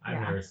 Okay. I've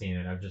Yeah. never seen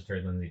it. I've just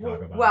heard Lindsay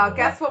talk about Well, it.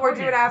 guess what we're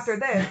doing Yes. after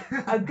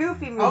this? A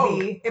Goofy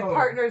movie. It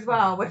partners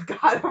well with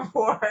God of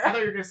War. I thought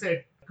you were gonna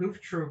say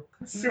Goof Troop,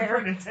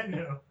 Super There.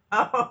 Nintendo.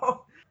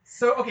 Oh.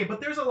 So okay,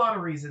 but there's a lot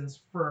of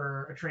reasons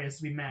for Atreus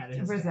to be mad at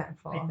his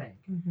Resentful. dad, I think.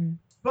 Mm-hmm.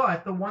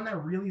 But the one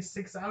that really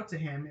sticks out to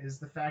him is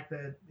the fact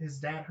that his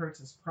dad hurts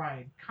his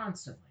pride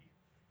constantly.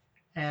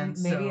 And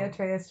Maybe so,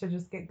 Atreus should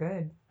just get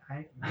good.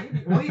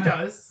 well, he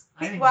does.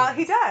 I think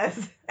He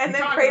does. And We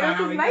then talked about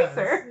how Kratos is he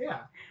nicer. does, yeah.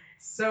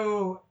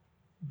 So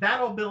that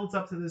all builds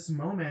up to this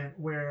moment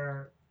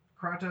where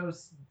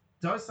Kratos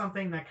does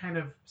something that kind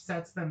of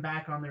sets them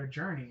back on their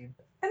journey.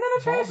 And then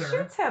Atreus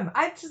Balder. shoots him.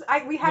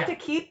 We have to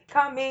keep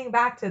coming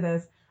back to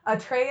this.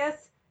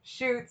 Atreus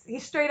he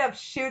straight up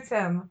shoots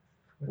him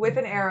with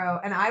an arrow.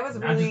 And I was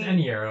Not really. just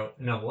any arrow,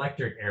 an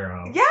electric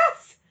arrow.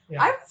 Yes!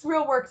 Yeah. I was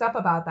real worked up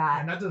about that.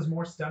 And that does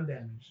more stun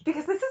damage.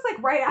 Because this is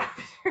like right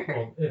after.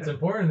 Well, it's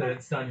important that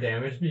it's stun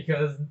damage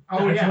because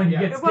Oh, that's yeah, when he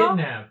yeah. gets Well,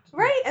 kidnapped.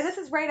 Right, and this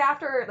is right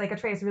after like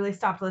Atreus really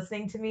stopped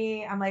listening to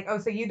me. I'm like, oh,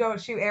 so you don't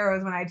shoot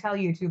arrows when I tell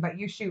you to, but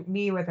you shoot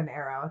me with an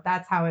arrow.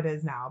 That's how it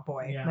is now,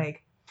 boy. Yeah.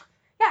 Like,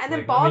 yeah, and then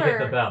Like, let me Balder.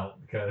 get the belt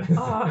because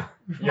Oh,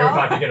 you're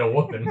about to get a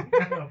whooping.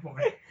 Oh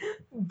boy.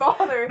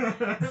 Balder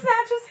snatches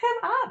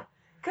him up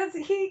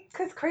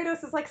because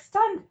Kratos is like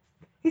stunned.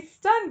 He's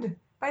stunned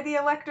by the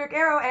electric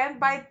arrow and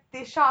by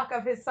the shock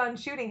of his son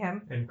shooting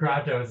him. And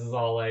Kratos is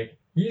all like,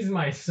 he's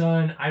my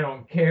son. I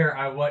don't care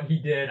what he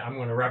did. I'm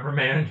going to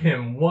reprimand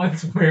him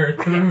once we're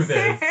through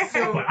this.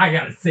 So- But I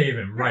got to save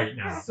him right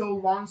now. So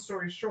long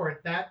story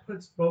short, that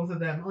puts both of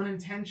them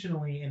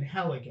unintentionally in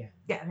hell again.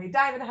 Yeah, they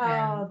dive in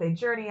hell. And- They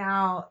journey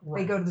out.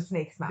 They go to Right. the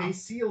snake's mouth. They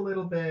see a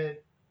little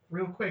bit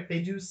real quick.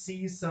 They do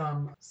see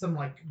some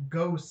like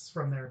ghosts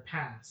from their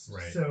past.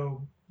 Right.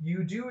 So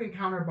you do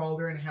encounter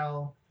Balder in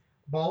hell.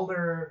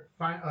 Balder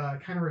kind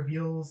of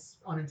reveals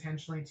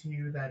unintentionally to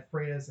you that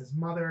Freya is his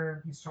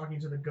mother. He's talking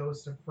to the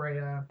ghost of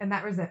Freya. And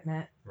that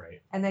resentment.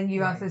 Right. And then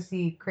you Right. also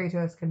see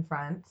Kratos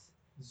confront.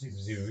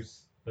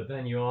 Zeus. But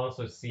then you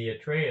also see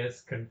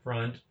Atreus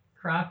confront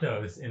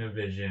Kratos in a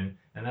vision.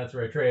 And that's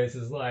where Atreus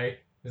is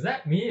like, is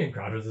that me? And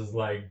Kratos is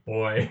like,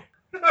 boy,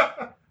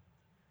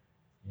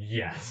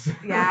 yes.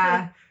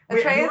 Yeah.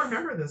 Wait, I Atreus. don't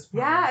remember this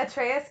part. Yeah,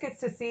 Atreus gets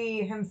to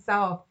see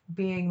himself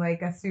being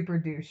like a super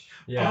douche.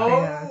 Yeah.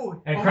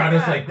 Oh! And oh Kratos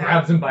yeah, like that-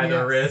 grabs him by the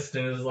yes. wrist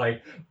and is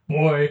like,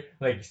 boy,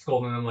 like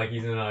scolding him like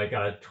he's in like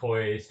a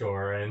toy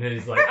store. And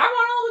he's like, I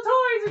want all the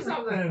toys or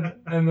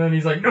something. And then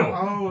he's like, no,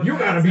 Oh, you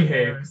gotta that's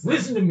behave. embarrassing.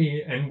 Listen to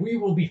me and we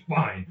will be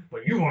fine.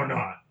 But you are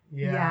not.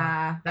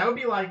 Yeah. That would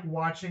be like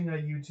watching a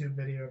YouTube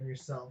video of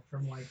yourself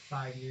from like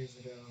 5 years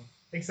ago.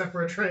 Except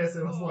for Atreus,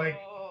 it was like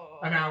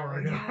an hour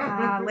ago.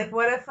 Yeah, like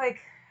what if like,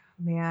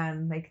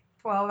 man, like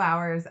 12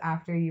 hours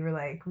after you were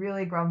like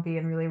really grumpy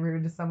and really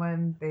rude to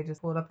someone, they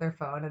just pulled up their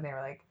phone and they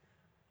were like,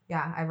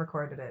 yeah, I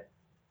recorded it.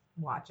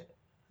 Watch it.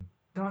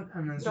 Don't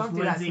And then it's Don't just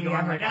do that Lindsay to me going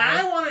ever, like, and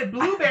guys. I wanted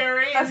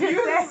blueberry I and was you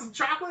gonna this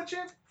chocolate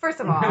chip. First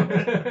of all,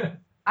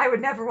 I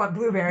would never want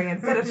blueberry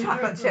instead of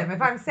chocolate chip.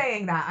 If I'm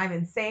saying that, I'm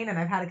insane and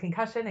I've had a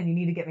concussion and you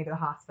need to get me to the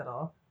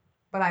hospital.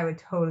 But I would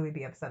totally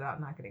be upset about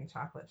not getting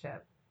chocolate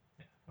chip.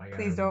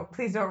 Please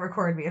don't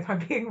record me if I'm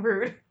being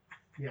rude.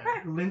 Yeah,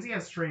 Lindsay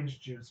has strange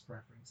juice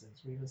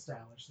preferences. We've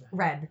established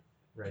that.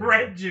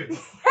 Red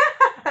juice.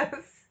 Yes.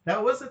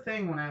 That was the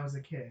thing when I was a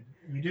kid.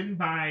 You didn't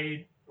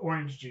buy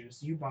orange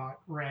juice. You bought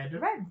red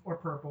or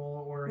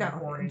purple or No,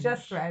 orange.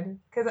 just red.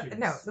 Because juice.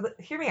 no,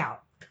 hear me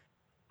out.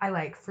 I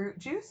like fruit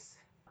juice.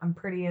 I'm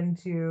pretty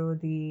into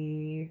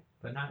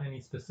But not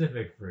any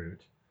specific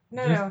fruit.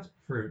 no Just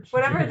fruit.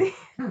 whatever juice.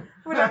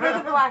 whatever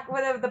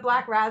the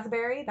black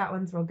raspberry. That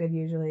one's real good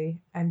usually,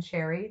 and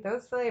cherry.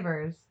 Those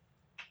flavors.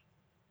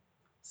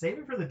 Save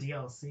it for the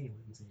DLC,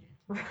 Lindsay.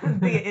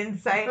 The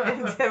insight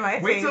into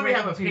my Wait till we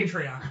have a juice.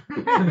 Patreon.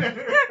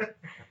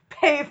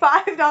 Pay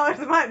 $5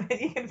 a month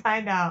and you can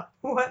find out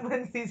what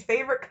Lindsay's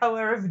favorite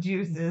color of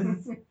juice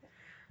is.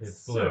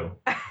 It's blue.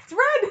 It's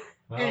red.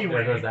 Well, Anyway.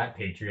 there goes that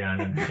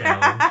Patreon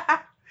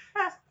challenge.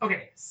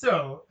 Okay,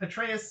 so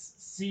Atreus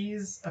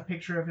sees a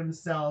picture of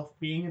himself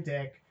being a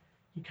dick.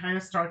 He kind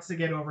of starts to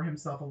get over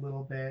himself a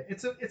little bit.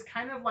 It's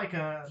kind of like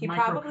a He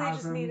microcosm. probably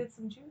just needed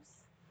some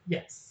juice.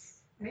 Yes,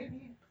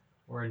 maybe.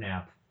 Or a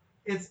nap.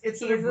 It's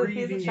He's an a-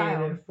 he's a child.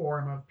 abbreviated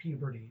form of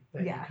puberty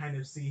that Yes. you kind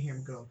of see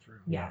him go through.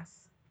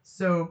 Yes.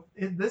 So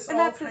this And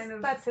all that's kind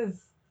of that's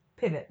his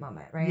pivot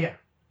moment, right? yeah,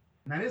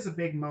 and that is a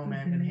big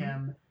moment in Mhm.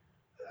 him.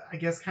 I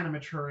guess kind of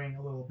maturing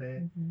a little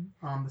bit.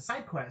 Mhm. The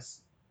side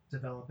quests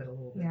develop it a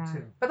little bit Yeah.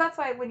 too. But that's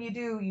why when you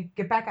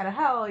get back out of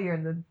hell, you're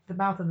in the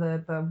mouth of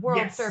the world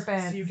Yes.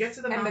 serpent. So you get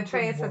to the mouth and of the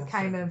Atreus is world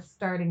kind serpent. of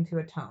starting to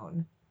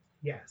atone.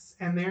 Yes,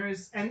 and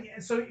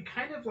so it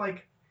kind of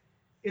like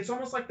it's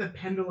almost like the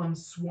pendulum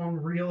swung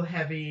real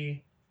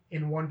heavy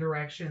in one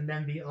direction,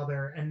 then the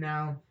other, and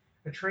now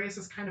Atreus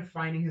is kind of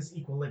finding his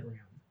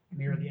equilibrium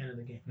near the end of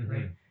the game,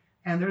 right?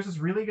 And there's this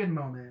really good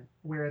moment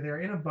where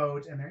they're in a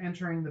boat and they're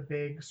entering the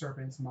big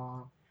serpent's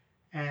maw,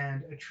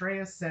 and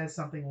Atreus says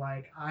something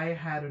like, "I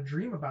had a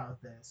dream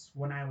about this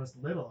when I was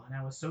little, and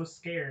I was so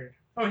scared."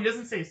 Oh, he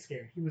doesn't say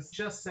scared.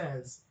 Just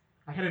says,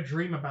 "I had a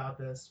dream about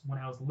this when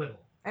I was little."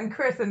 And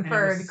Chris it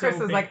inferred. was Chris so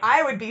was big. like,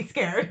 I would be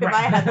scared if Right.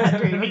 I had that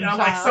dream. as a I'm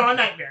like, child." saw a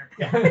nightmare.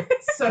 Yeah.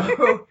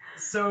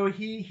 So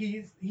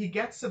he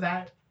gets to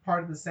that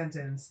part of the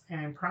sentence,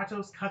 and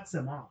Kratos cuts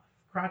him off.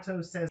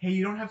 Kratos says, "Hey,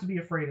 you don't have to be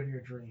afraid of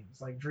your dreams.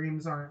 Like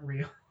dreams aren't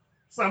real."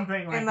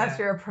 Something like Unless that.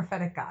 you're a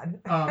prophetic god.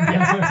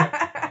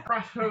 Yeah.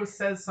 Kratos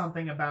says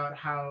something about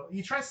how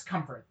he tries to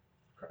comfort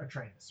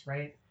Atreus,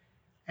 right?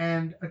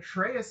 And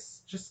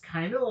Atreus just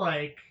kind of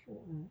like,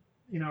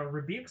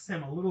 rebukes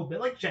him a little bit,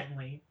 like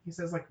gently. He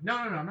says like, no,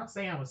 I'm not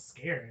saying I was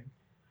scared.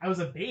 I was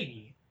a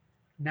baby.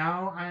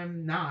 Now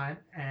I'm not,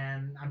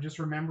 and I'm just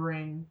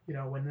remembering,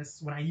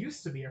 when I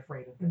used to be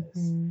afraid of this.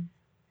 Mhm.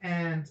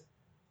 And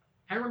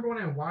I remember when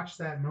I watched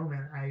that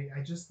moment,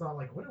 I just thought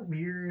like, what a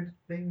weird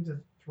thing to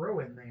throw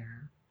in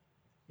there.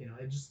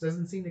 It just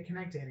doesn't seem to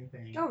connect to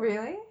anything. Oh,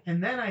 really?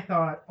 And then I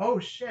thought, oh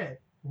shit,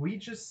 we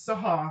just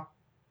saw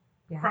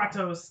Yeah.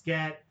 Kratos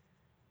get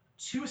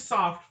too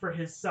soft for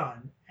his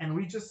son, and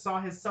we just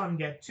saw his son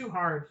get too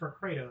hard for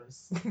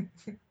Kratos.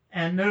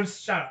 And no,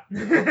 shut up.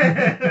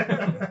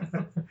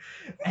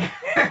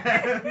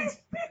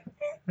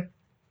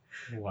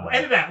 And Wow.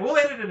 we'll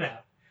edit it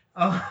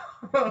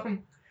out.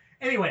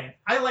 Anyway,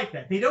 I like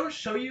that. They don't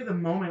show you the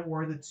moment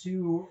where the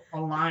two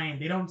align.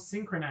 They don't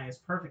synchronize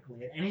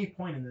perfectly at any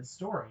point in this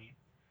story.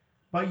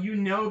 But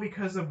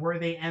because of where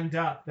they end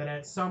up, that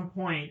at some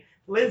point,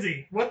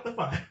 Lindsay, what the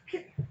fuck?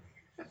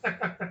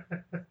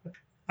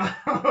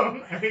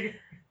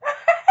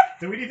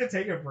 Do we need to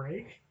take a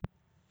break?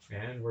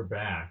 And we're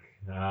back.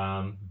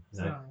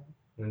 So,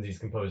 Lindsay's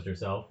composed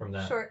herself from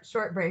that.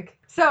 Short break.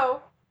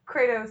 So,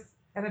 Kratos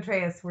and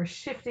Atreus were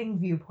shifting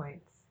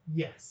viewpoints.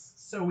 yes.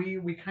 So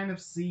we kind of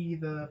see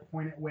the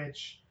point at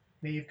which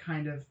they've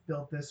kind of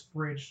built this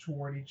bridge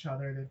toward each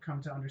other. They've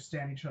come to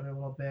understand each other a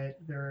little bit.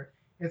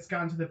 It's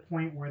gotten to the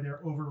point where they're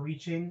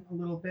overreaching a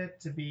little bit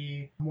to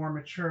be more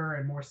mature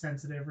and more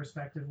sensitive,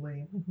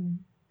 respectively. Mm-hmm.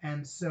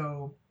 And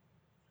so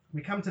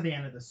we come to the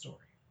end of the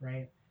story,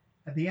 right?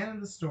 At the end of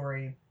the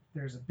story,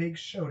 there's a big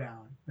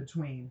showdown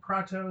between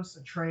Kratos,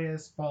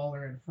 Atreus,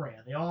 Balder, and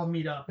Freya. They all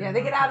meet up. Yeah, in they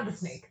one get out of the place.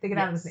 snake. They get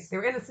out of the snake. They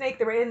were in the snake.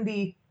 They were in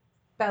the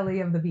belly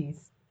of the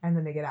beast. And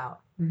then they get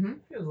out. Mm-hmm.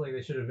 Feels like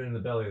they should have been in the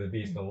belly of the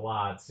beast a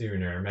lot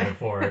sooner,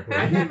 metaphorically.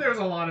 I think there's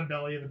a lot of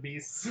belly of the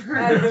beast.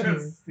 That is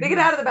true. They get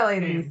out of the belly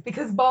of the Game. beast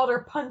because Balder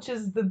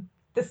punches the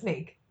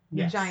snake. The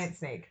Yes. giant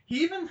snake.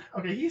 He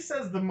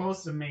says the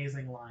most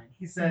amazing line.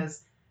 He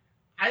says,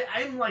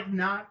 I'm like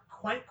not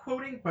quite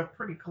quoting, but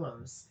pretty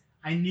close.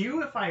 I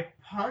knew if I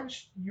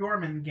punched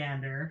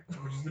Jormungandr,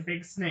 which is the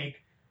big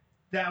snake,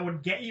 that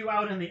would get you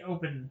out in the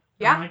open.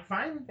 Yeah. I'm like,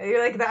 fine. You're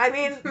like, I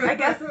mean, I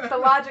guess the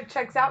logic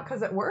checks out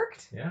because it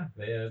worked. Yeah,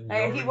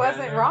 He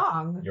wasn't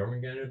wrong.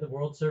 Jormungandr, the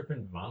world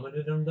serpent,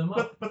 vomited them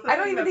up. But the I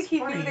don't thing even think that's he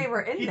funny, knew they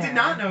were in he there. did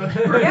not know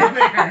they were in there.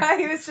 Yeah,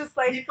 he was just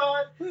like, He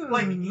thought,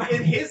 like, hmm.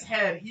 in his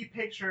head, he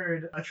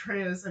pictured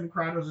Atreus and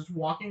Kratos just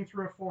walking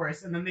through a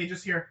forest, and then they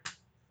just hear,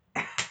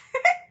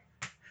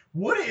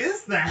 what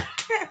is that?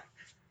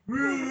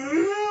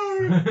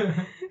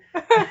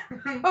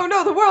 Oh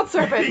no, the world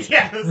serpent.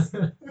 Yes.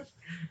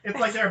 It's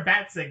like their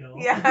bat signal.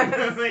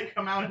 Yes. They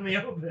come out in the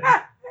open.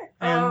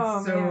 And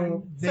Oh, so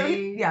man. they, So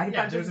he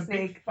punches there's the a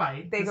snake. big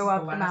fight. They This go is up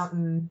the the last-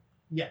 mountain.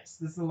 Yes,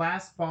 this is the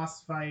last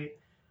boss fight.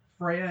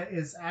 Freya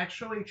is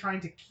actually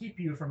trying to keep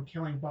you from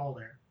killing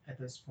Balder at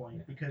this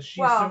point because she's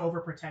Well, so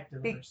overprotective of her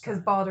Because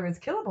son. Balder is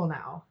killable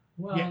now.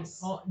 Well,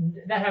 Yes.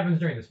 that happens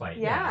during this fight.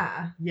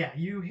 Yeah. Yeah,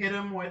 you hit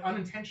him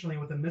unintentionally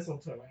with a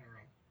mistletoe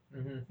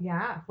arrow. Mm-hmm.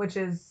 Yeah. Which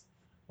is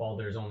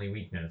Balder's only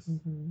weakness.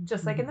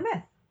 just like in the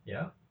myth.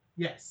 Yeah.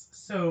 Yes.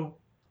 So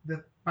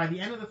by the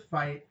end of the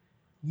fight,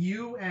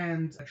 you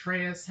and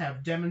Atreus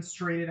have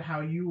demonstrated how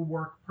you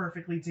work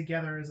perfectly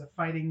together as a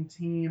fighting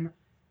team.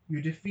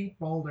 You defeat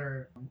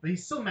Balder, but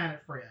he's still mad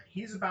at Freya.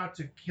 He's about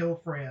to kill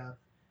Freya.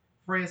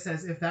 Freya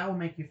says, if that will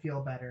make you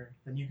feel better,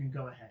 then you can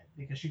go ahead,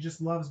 because she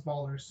just loves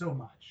Balder so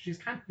much. She's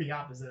kind of the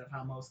opposite of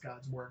how most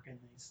gods work in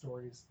these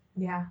stories.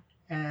 Yeah.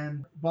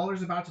 And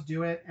Balder's about to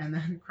do it, and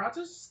then Kratos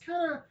just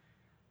kind of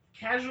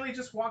casually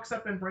just walks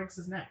up and breaks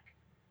his neck.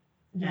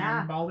 Yeah.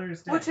 And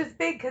Balder's dead. Which is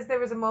big because there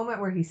was a moment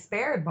where he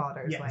spared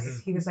Balder's Yes. life.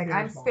 He He was like,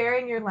 spares I'm Balder.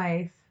 sparing your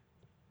life.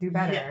 Do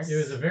better. Yes. It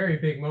was a very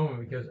big moment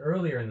because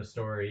earlier in the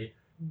story,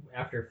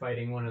 after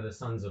fighting both of the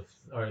sons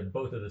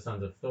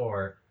of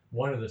Thor,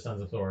 one of the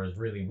sons of Thor is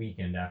really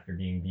weakened after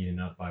being beaten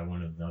up by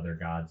one of the other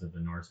gods of the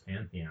Norse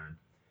pantheon.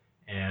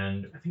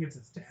 And I think it's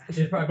his dad.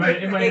 it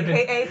might have been.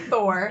 AKA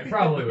Thor. It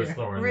probably was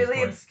Thor. in this Really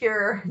point.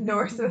 obscure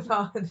Norse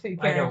mythology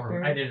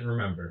character. I didn't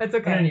remember. That's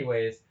okay. But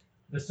anyways,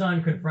 the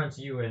son confronts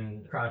you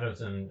and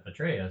Kratos and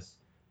Atreus,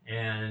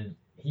 and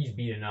he's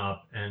beaten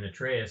up, and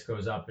Atreus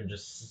goes up and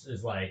just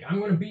is like, I'm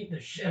gonna beat the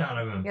shit out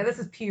of him. Yeah, this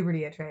is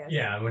puberty Atreus.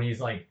 Yeah, when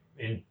he's like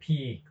in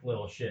peak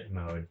little shit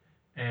mode.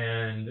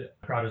 And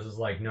Kratos is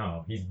like,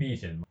 no, he's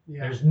beaten.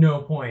 Yeah. There's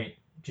no point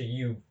to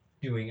you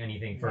doing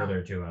anything Yeah.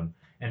 further to him.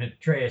 And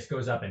Atreus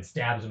goes up and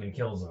stabs him and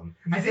kills him.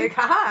 I He's think-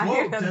 like, haha, Whoa,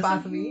 you're not the boss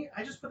doesn't of me. he?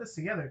 I just put this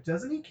together.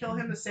 Doesn't he kill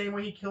him the same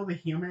way he killed the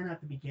human at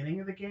the beginning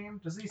of the game?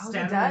 Doesn't he Oh, he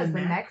stab does, him the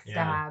in the neck? neck Yeah.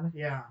 stab.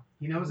 Yeah,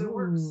 he knows it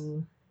works.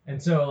 Ooh.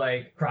 And so,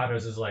 like,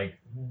 Kratos is like,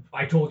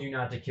 I told you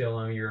not to kill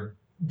him, you're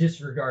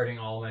disregarding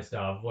all my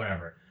stuff,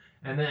 whatever.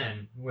 And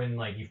then, when,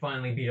 like, you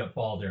finally beat up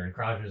Balder, and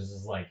Kratos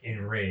is, like,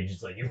 enraged,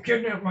 it's like, you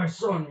kidnapped my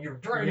son, you're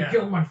trying Yeah. to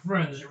kill my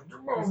friends, you're...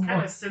 He's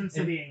kind of Sin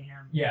Citying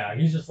him. Yeah,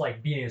 he's just,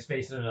 like, beating his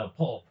face into a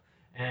pulp.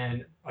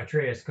 And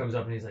Atreus comes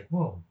up and he's like,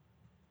 whoa,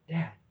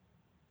 Dad,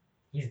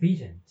 he's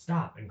beaten,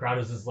 stop. And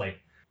Kratos is, like,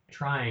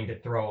 trying to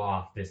throw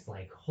off this,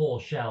 like, whole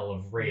shell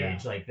of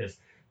rage, like,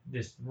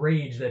 this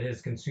rage that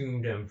has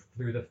consumed him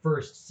through the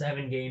first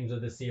 7 games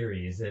of the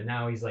series. And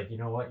now he's like, you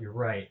know what, you're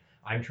right.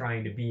 I'm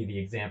trying to be the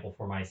example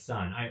for my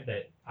son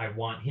that I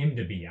want him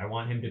to be. I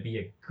want him to be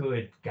a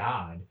good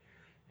god.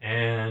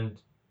 And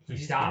he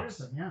stops.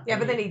 spares him, yeah. Yeah,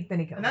 but then he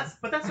kills And that's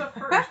a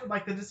first.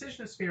 Like the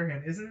decision to spear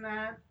him, isn't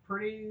that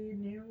pretty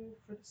new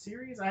for the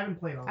series? I haven't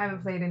played all. I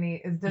haven't played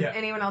any. Does Yeah.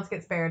 anyone else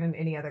get spared in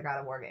any other God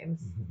of War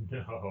games?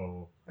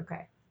 No,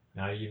 Okay.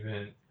 not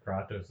even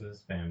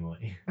Kratos'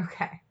 family.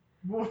 Okay.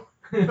 Well,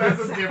 that's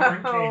a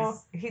different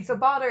case. So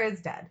Balder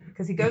is dead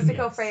because he goes to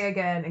kill Yes. Freya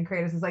again, and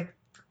Kratos is like,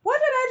 "What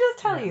did I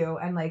just tell Yeah. you?"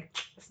 And like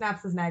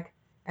snaps his neck,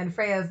 and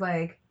Freya's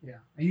like, Yeah,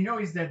 and you know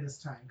he's dead this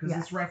time because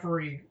Yes. this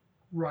referee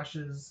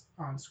rushes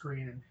on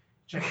screen and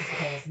checks his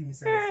pulse and he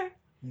says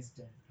he's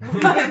dead.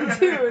 1,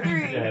 2,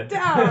 3, Dead.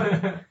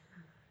 down.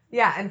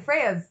 Yeah, and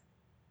Freya's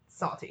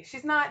salty.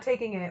 She's not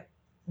taking it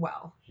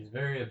well. She's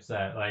very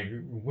upset, like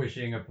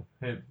wishing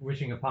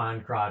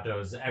upon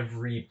Kratos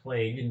every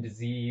plague and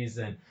disease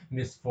and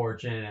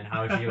misfortune, and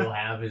how she will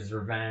have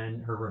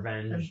her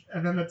revenge.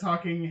 And then the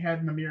talking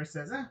head Mimir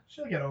says,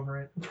 she'll get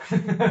over it.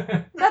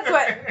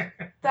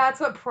 That's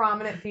what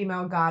prominent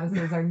female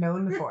goddesses are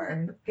known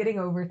for, getting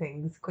over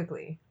things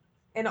quickly.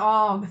 In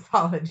all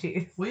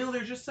mythologies. Well,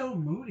 they're just so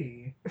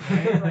moody,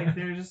 right? Like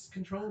they're just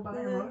controlled by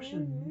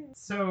emotion.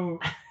 So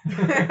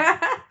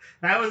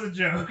that was a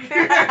joke.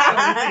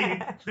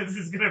 This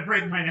is gonna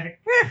break my neck.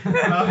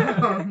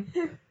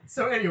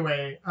 So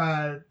anyway,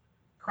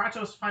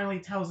 Kratos finally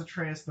tells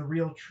Atreus the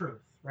real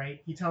truth,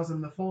 right? He tells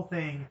him the full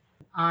thing.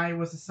 I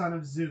was the son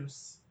of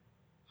Zeus.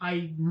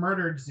 I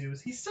murdered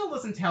Zeus. He still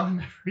doesn't tell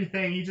him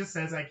everything. He just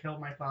says, I killed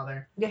my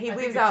father. Yeah, he I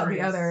leaves think out the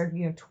Atreus-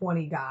 other,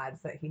 20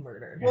 gods that he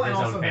murdered. Well, And and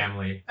his also own that-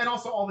 family. And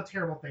also all the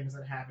terrible things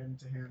that happened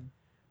to him.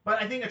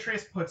 But I think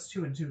Atreus puts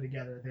 2 and 2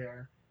 together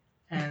there.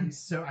 And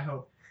so I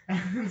hope.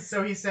 And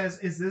so he says,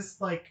 is this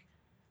The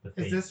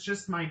fate.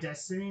 just my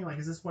destiny? Like,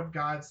 is this what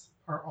gods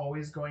are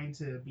always going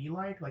to be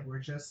like? Like, we're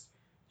just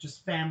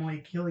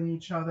family killing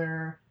each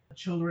other,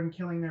 children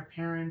killing their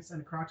parents?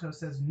 And Kratos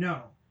says,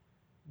 no,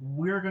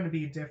 we're going to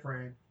be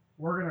different.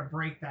 we're gonna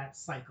break that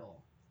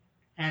cycle.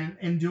 And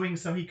in doing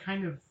so, he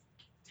kind of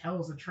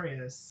tells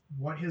Atreus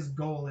what his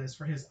goal is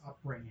for his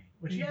upbringing,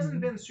 which he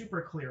hasn't been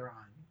super clear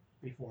on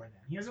before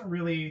then. He hasn't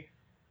really.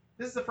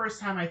 This is the first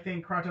time I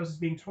think Kratos is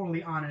being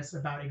totally honest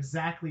about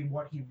exactly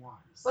what he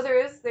wants. Well, there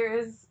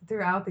is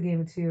throughout the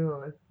game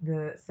too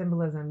the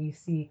symbolism. You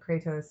see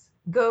Kratos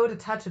go to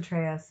touch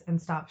Atreus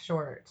and stop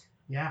short.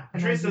 Yeah,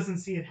 And Atreus as you- doesn't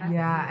see it happen.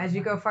 Yeah, as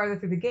you go farther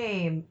through the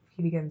game,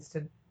 he begins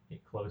to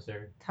Get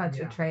closer. touch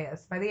Yeah.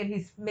 Atreus. By the end,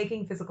 he's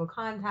making physical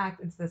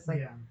contact. It's this like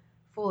yeah,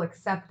 full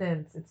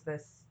acceptance. It's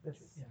this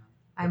yeah.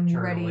 I'm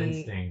Maternal ready.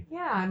 instinct.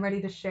 Yeah, I'm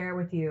ready to share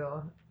with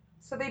you.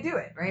 So they do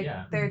it, right?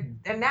 Yeah. They're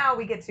and now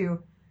we get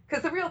to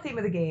because the real theme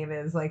of the game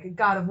is like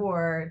God of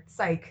War,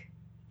 psych.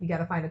 You got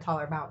to find a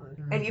taller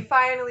mountain, and you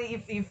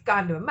finally you've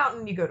gone to a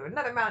mountain. You go to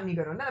another mountain. You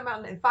go to another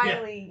mountain, and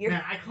finally you're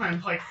Man, I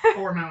climbed like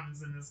 4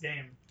 mountains in this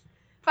game.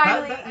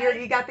 finally But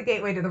you got the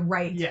gateway to the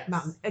right Yes.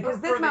 mountain because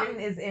For this the- mountain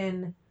is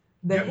in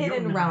the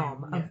hidden Jotunheim,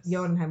 realm of yes.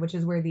 Jotunheim, which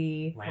is where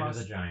the Land of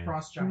the Giants.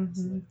 Frost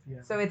giants Mhm. live.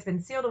 Yeah. so it's been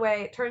sealed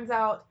away. It turns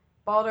out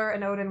Baldur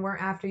and Odin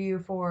weren't after you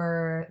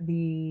for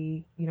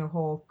the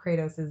whole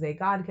Kratos is a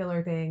god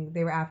killer thing.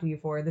 They were after you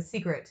for the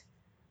secret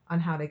on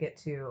how to get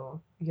to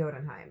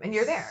Jotunheim, and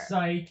you're there.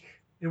 Psych.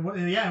 It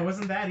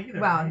wasn't that either.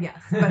 Well, right?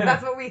 yes, but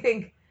that's what we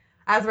think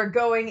as we're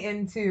going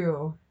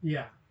into.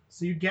 Yeah.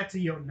 So you get to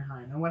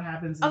Jotunheim, and what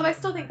happens? in Although I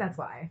still think Jotunheim? that's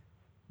why.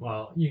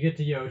 Well, you get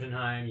to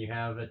Jotunheim, you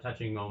have a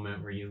touching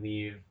moment where you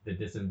leave the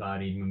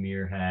disembodied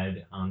Mimir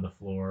head on the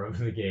floor of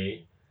the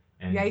gate.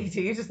 And Yeah, you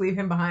do. You just leave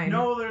him behind.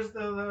 No, there's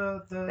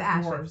the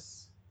ashes.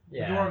 dwarves.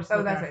 yeah, The dwarves Oh,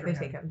 look that's after right. They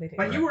take him. They take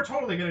But him. you were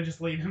totally gonna just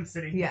leave him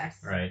sitting.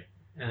 Yes. right.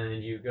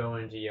 And you go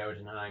into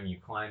Jotunheim, you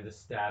climb the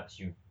steps,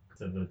 you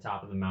to the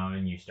top of the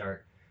mountain, you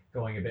start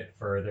going a bit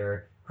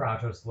further.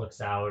 Kratos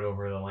looks out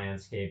over the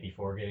landscape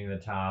before getting to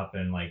the top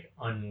and like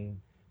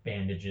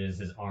unbandages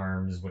his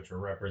arms, which were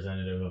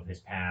representative of his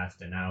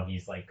past, and now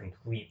he's like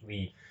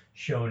completely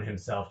shown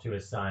himself to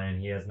his son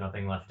and he has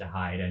nothing left to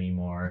hide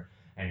anymore.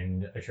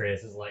 And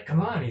Atreus is like, come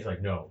on. He's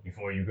like, no,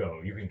 before you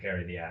go, you can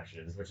carry the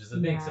ashes, which is a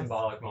big Yes.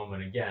 symbolic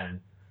moment again.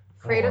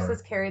 Kratos for-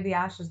 has carried the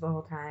ashes the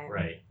whole time.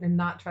 Right. And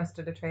not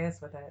trusted Atreus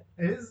with it.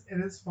 It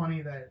is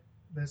funny that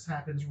this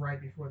happens right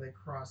before they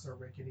cross a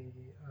rickety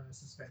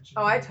suspension.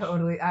 Oh, I bridge.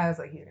 was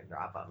like, you can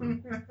drop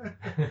him.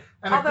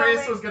 And Although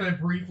Atreus they- was gonna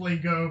briefly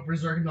go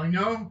berserk and be like,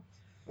 no,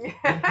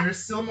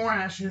 there's still more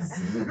ashes.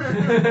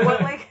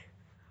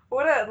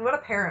 what a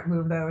parent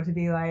move though to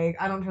be like,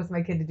 I don't trust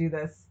my kid to do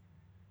this.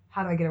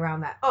 How do I get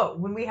around that? Oh,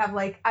 when we have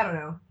like, I don't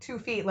know, 2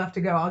 feet left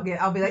to go, I'll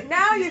be like,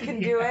 now you can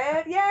do Yeah.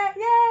 it. Yeah,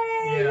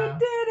 yay, Yeah. you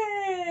did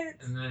it.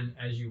 And then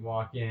as you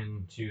walk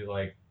into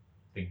like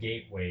the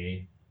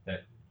gateway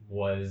that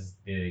was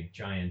the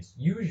giant's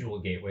usual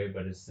gateway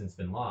but has since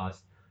been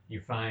lost, you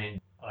find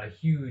a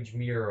huge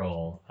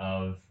mural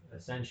of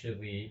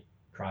essentially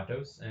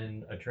Kratos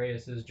and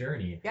Atreus'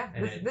 journey. Yeah,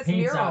 And this it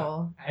paints out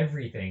mural.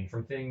 everything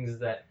from things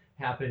that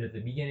happened at the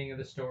beginning of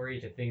the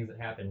story to things that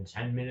happened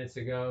 10 minutes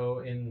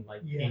ago in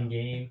Yeah. in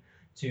game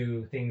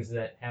to things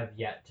that have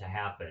yet to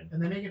happen.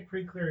 And they make it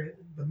pretty clear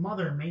the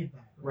mother made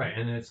that. Right,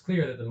 and it's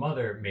clear that the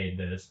mother made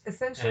this.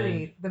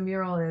 Essentially, the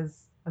mural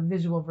is a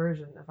visual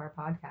version of our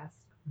podcast.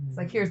 It's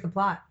like, here's the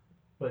plot.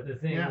 But the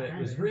thing Yeah, that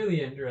was kinda.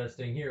 really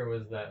interesting here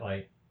was that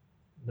like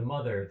the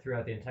mother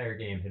throughout the entire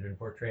game had been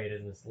portrayed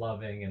as this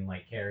loving and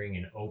like caring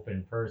and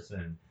open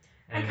person,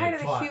 And it kind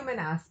of the taught- human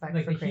aspect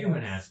like for the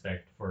human Kratos.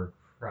 aspect for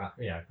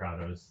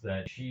Kratos,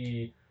 that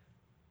she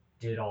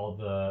did all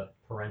the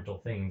parental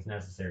things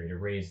necessary to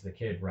raise the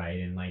kid right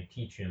and like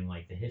teach him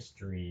like the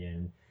history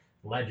and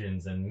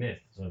legends and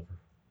myths of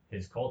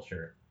his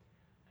culture.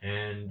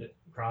 And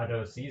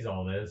Kratos sees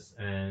all this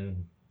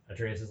and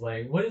Atreus is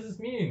like, what does this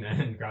mean?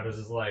 And Kratos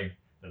is like,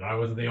 that I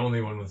wasn't the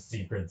only one with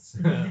secrets.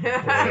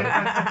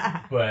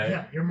 But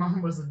Yeah, your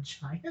mom was a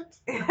giant?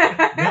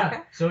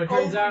 yeah, so it Oh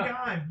turns my out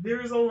god,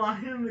 there's a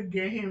line in the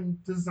game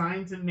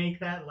designed to make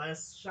that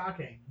less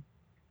shocking.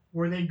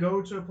 Where they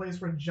go to a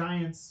place where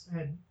giants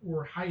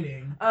were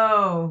hiding,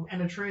 Oh,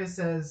 and Atreus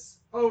says,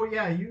 "Oh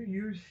yeah,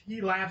 he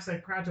laughs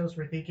at Kratos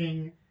for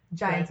thinking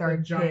giants that are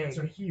the giants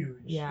big. are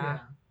huge." Yeah.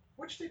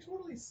 Which they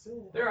totally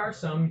still there are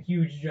some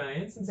huge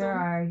giants and There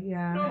some are,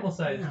 yeah. normal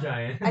sized Yeah.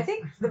 giants. I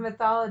think the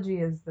mythology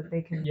is that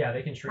they can yeah,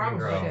 they can shrink and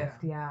Probably. grow.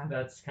 shift, yeah.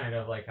 That's kind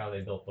of like how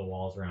they built the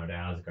walls around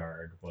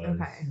Asgard. Was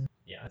Okay.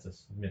 yeah, it's a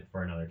myth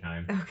for another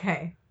time.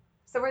 Okay.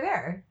 So we're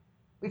there.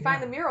 We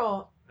find Yeah. the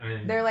mural.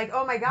 And They're like,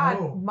 oh my god,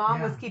 Oh, mom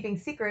was yeah. keeping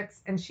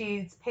secrets and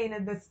she's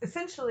painted this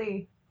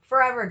essentially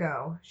forever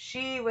ago.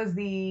 She was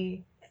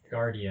the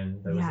guardian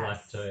that was Yes.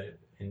 left to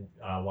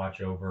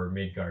watch over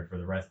Midgard for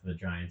the rest of the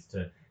giants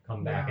to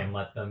come back Yeah. and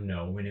let them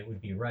know when it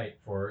would be right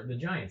for the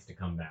giants to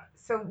come back.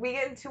 so we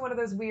get into one of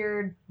those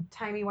weird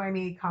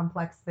timey-wimey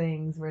complex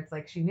things where it's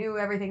like she knew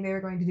everything they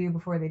were going to do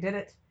before they did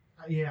it.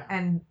 Yeah.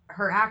 And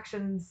her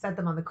actions set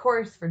them on the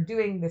course for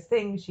doing this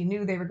thing she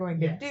knew they were going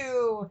to Yes.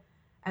 do.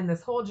 And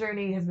this whole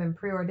journey has been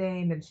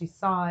preordained and she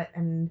saw it.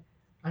 And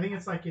I think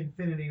it's like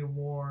Infinity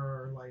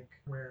War, like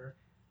where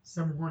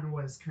someone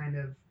was kind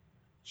of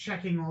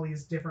checking all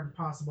these different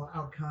possible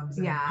outcomes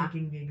and Yeah.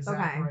 picking the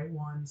exact Okay. right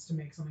ones to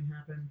make something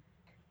happen.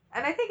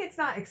 And I think it's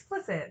not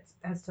explicit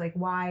as to like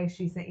why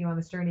she sent you on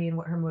this journey and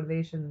what her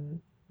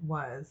motivation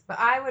was. But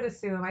I would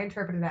assume I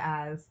interpreted it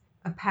as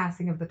a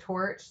passing of the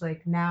torch.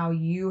 Like now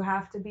you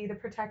have to be the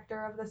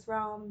protector of this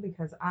realm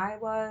because I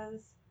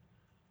was.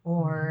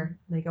 Or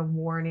like a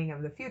warning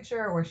of the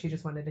future, or she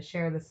just wanted to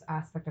share this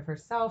aspect of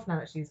herself now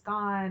that she's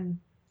gone.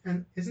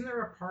 And isn't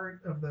there a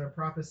part of the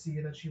prophecy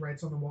that she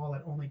writes on the wall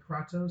that only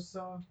Kratos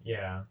saw?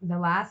 Yeah. The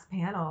last The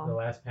panel,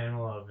 last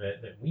panel of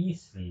it that we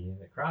see,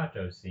 that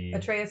Kratos sees,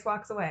 Atreus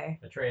walks away.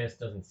 Atreus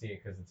doesn't see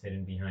it because it's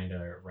hidden behind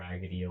a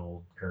raggedy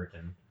old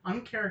curtain.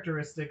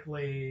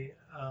 Uncharacteristically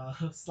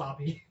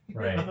sloppy.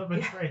 Right. Of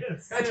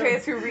Atreus.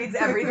 Atreus who reads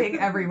everything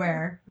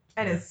everywhere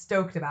and Yeah. is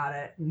stoked about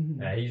it. Mhm.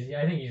 Yeah,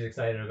 I think he's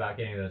excited about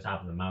getting to the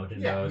top of the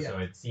mountain Yeah, though. yeah. So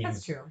it seems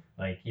That's true.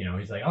 like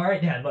he's like, all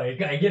right, Dad,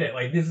 like I get it.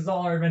 Like this is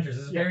all our adventures.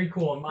 This is Yeah. very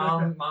cool.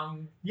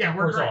 Mom, Yeah,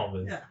 we're Where's great. all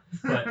this? Yeah.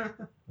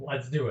 But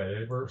let's do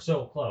it. We're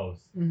so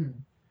close. Mhm.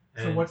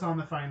 So And what's on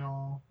the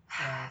final?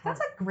 That's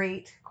a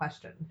great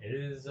question. It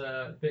is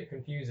a bit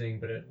confusing,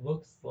 but it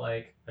looks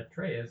like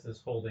Atreus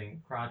is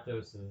holding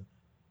Kratos'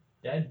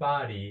 dead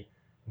body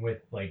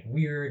with like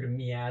weird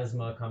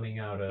miasma coming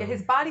out of. Yeah,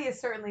 his body is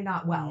certainly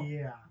not well.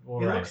 Yeah.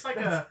 Well, It right. looks like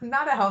That's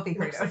not a healthy It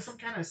looks like Kratos. some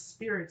kind of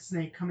spirit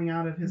snake coming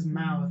out of his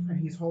mouth, and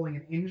he's holding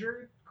an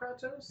injured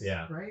Kratos.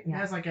 Yeah. Right. Yeah. It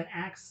has like an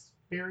axe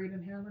buried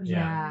in him. Or something.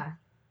 Yeah.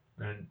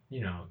 And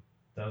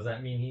does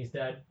that mean he's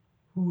dead?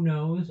 Who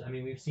knows? I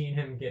mean, we've seen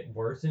him get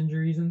worse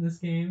injuries in this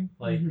game,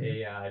 like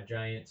Mhm. a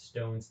giant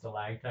stone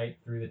stalactite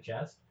through the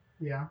chest.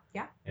 Yeah.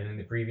 And in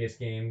the previous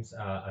games,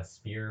 a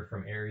spear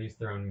from Ares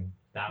thrown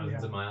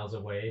thousands Yeah. of miles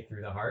away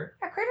through the heart.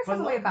 Yeah, Kratos But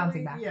has a way of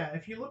bouncing luckily, back. yeah,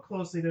 if you look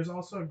closely, there's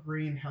also a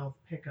green health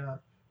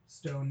pickup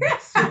stone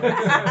next to it. So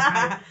it's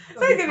kind of-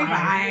 So he's gonna be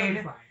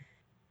He'll fine.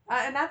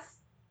 And that's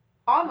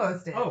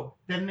almost it. Oh,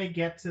 then they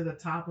get to the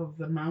top of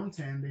the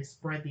mountain. They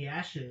spread the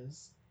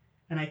ashes,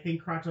 and I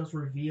think Kratos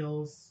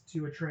reveals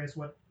to Atreus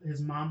what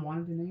his mom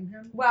wanted to name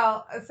him.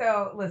 Well,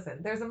 so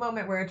listen, there's a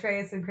moment where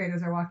Atreus and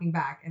Kratos are walking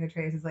back, and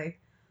Atreus is like,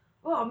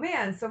 "Oh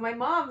man, so my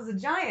mom's a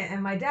giant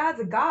and my dad's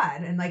a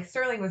god." And like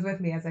Sterling was with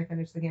me as I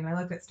finished the game. I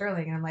looked at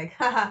Sterling and I'm like,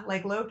 "Haha,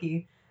 like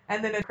Loki."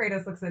 And then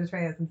Kratos looks at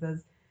Atreus and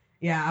says,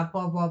 "Yeah,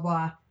 blah blah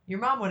blah. Your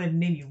mom wanted to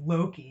name you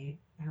Loki."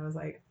 And I was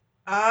like,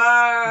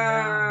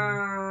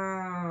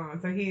 "Oh,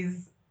 so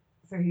he's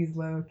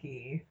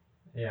Loki."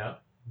 Yeah,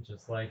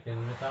 just like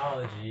in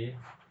mythology, 'Cause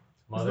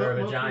mother of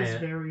a Loki is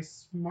giant. very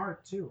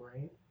smart too,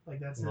 right? Like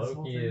that's his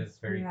whole Loki thing. is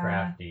very Yeah.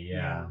 crafty.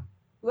 Yeah.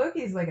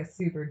 Loki's like a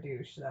super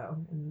douche though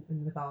in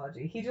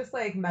mythology. He just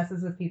like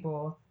messes with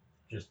people.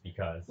 Just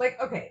because. Like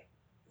okay,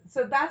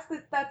 so that's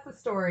the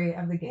story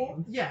of the Well,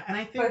 game. yeah, and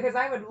I think. Because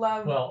I would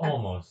love. Well,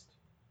 almost.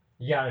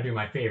 You gotta do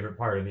my favorite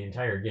part of the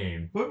entire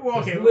game. Well,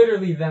 It's okay.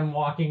 literally them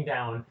walking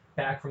down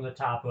back from the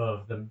top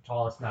of the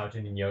tallest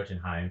mountain in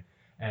Jotunheim,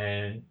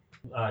 and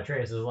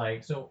Atreus is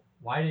like, "So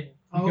why did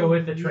you go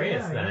with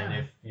Atreus yeah, then? yeah.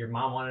 If your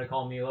mom wanted to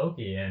call me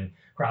Loki?" And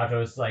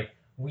Kratos like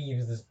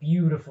weaves this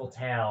beautiful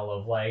tale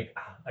of like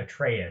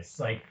Atreus,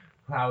 like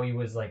how he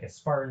was like a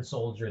Spartan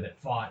soldier that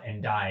fought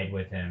and died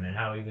with him, and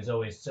how he was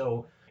always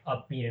so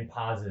upbeat and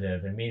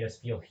positive and made us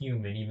feel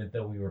human even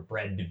though we were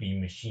bred to be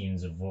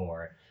machines of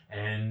war.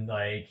 And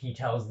like he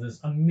tells this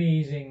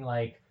amazing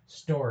like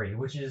story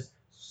which is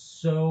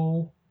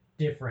so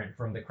different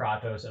from the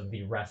Kratos of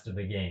the rest of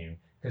the game,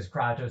 because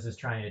Kratos is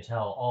trying to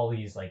tell all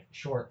these like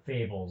short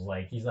fables.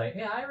 Like he's like,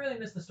 "Yeah, I really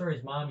miss the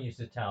stories Mom used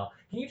to tell.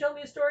 Can you tell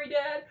me a story,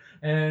 Dad?"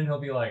 And he'll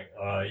be like,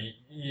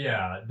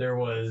 yeah, there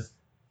was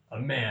a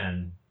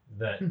man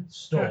that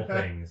stole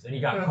things and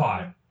he got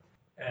caught,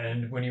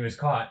 and when he was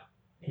caught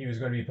he was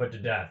going to be put to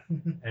death,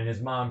 and his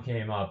mom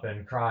came up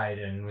and cried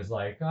and was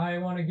like, "I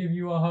want to give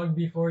you a hug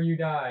before you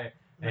die,"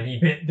 and he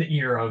bit the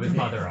ear of his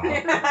mother off.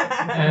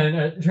 And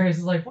Atreus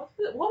is like, what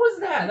was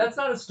that? That's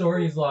not a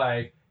story. He's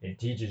like, "It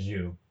teaches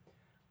you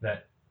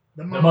that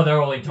the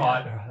mother only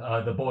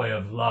taught the boy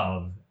of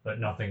love, but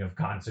nothing of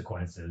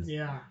consequences."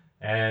 Yeah.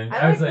 And I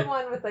I like was the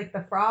one with like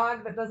the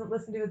frog that doesn't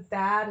listen to its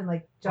dad and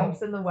like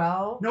jumps in the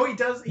well. No, he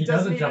does. He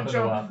doesn't doesn't even jump in the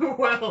jump in the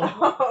well.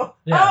 Oh,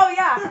 Yeah. oh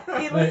yeah,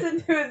 he Like-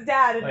 listened to his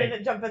dad and like-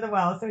 didn't jump in the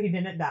well, so he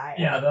didn't die.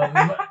 yeah,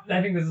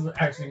 I think this is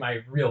actually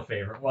my real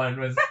favorite one,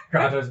 was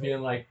Kratos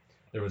being like,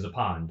 "There was a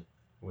pond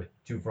with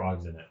 2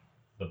 frogs in it.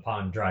 The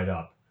pond dried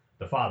up.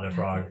 The father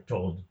frog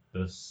told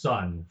the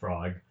son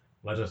frog,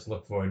 'Let us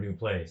look for a new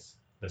place.'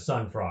 The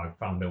son frog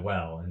found a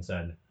well and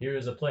said, 'Here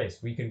is a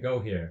place. We can go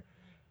here.'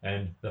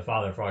 And the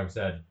father frog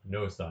said,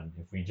 'No, son.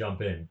 If we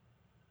jump in,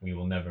 we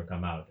will never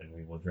come out and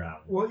we will drown.'"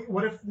 Well,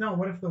 what if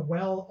the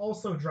well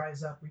also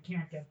dries up? We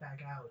can't get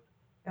back out.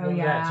 Oh Well,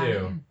 yeah. that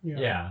too.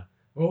 Yeah.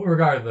 Well,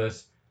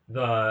 regardless,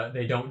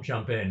 they don't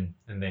jump in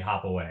and they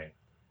hop away.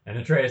 And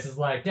Atreus is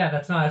like, "Dad,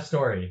 that's not a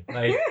story.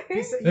 Like,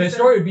 He the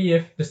story would be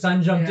if the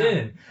sun jumped Yeah.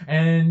 in,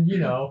 and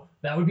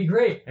that would be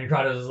great." And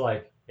Kratos is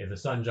like, if the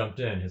son jumped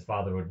in, his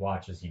father would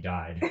watch as he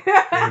died. It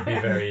would be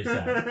very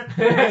sad.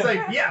 It's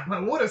like, yeah,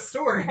 but what a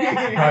story.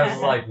 I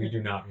was like, we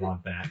do not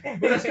want that.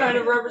 But it's kind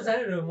of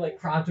representative of like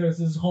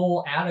Kratos'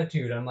 whole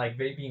attitude on like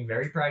being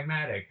very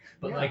pragmatic.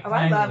 But Yeah. like Oh,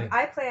 finally,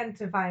 I plan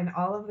to find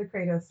all of the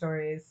Kratos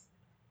stories,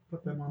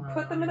 Put them on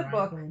Put them in your a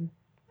book. iPhone.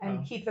 and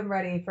Oh. keep them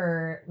ready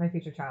for my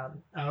future child.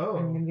 I'm Oh.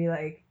 gonna be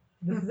like,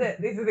 this is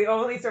it. These are the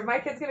only stories. My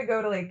kid's gonna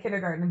go to like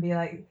kindergarten and be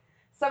like,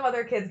 some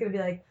other kid's gonna be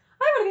like,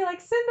 I want to be like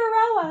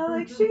Cinderella.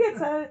 Like she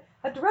gets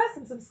a dress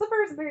and some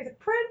slippers and marries a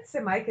prince.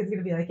 And my kid's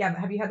gonna be like, yeah, but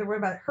have you heard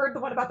the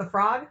one about the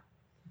frog?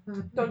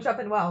 Don't jump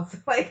in wells.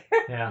 Like,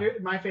 yeah.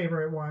 My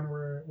favorite one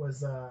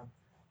was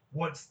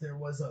once there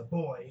was a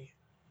boy.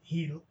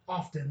 He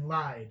often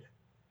lied.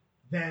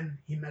 Then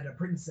he met a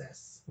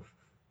princess.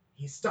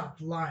 He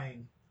stopped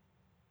lying.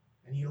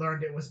 And he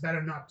learned it was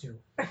better not to.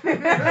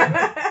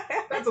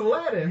 That's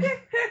Aladdin.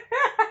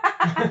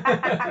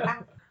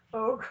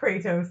 Oh,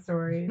 Kratos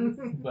stories.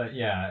 But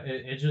yeah,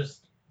 it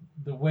just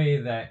the way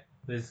that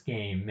this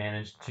game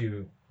managed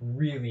to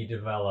really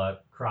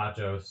develop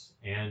Kratos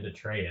and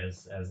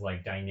Atreus as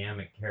like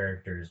dynamic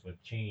characters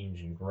with change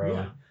and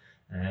growth,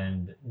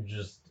 and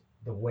just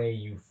the way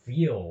you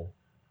feel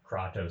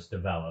Kratos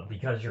develop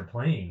because you're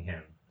playing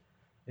him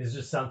is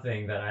just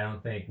something that I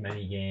don't think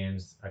many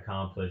games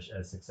accomplish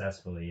as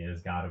successfully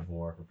as God of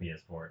War for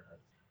PS4 does.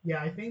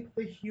 Yeah, I think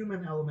the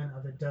human element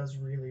of it does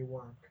really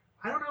work.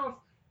 I don't know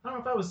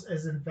if I was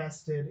as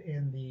invested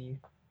in the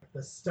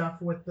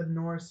stuff with the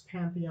Norse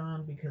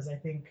pantheon, because I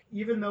think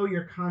even though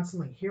you're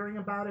constantly hearing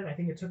about it, I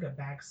think it took a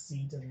back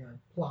seat in the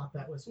plot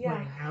that was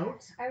playing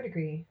out. I would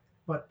agree.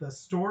 But the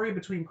story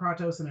between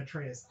Kratos and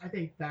Atreus, I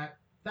think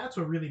that's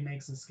what really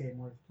makes this game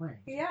worth playing.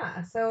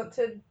 Yeah, so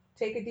to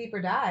take a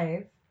deeper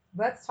dive,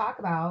 let's talk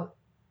about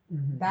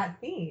Mm-hmm. that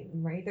theme,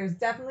 right? There's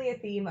definitely a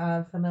theme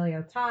of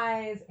familial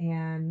ties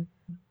and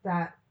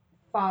that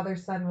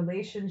father-son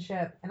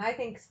relationship, and I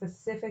think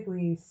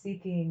specifically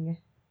seeking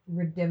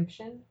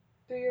redemption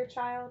through your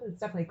child. It's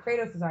definitely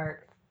Kratos'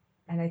 arc,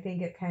 and I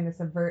think it kind of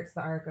subverts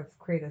the arc of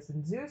Kratos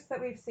and Zeus that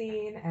we've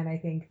seen, and I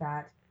think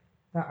that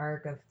the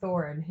arc of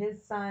Thor and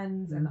his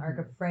sons and the arc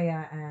of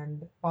Freya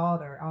and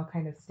Balder all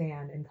kind of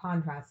stand in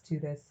contrast to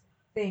this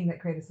thing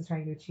that Kratos is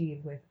trying to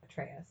achieve with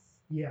Atreus.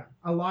 Yeah,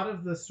 a lot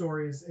of the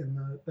stories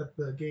that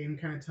the game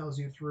kind of tells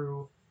you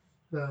through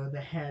the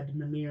head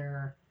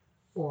Mimir,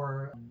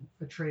 or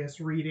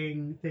Atreus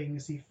reading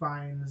things he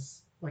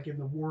finds like in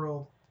the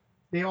world,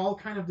 they all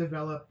kind of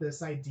develop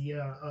this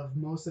idea of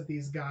most of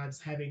these gods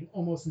having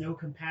almost no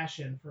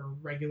compassion for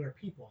regular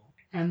people.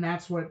 And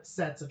that's what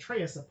sets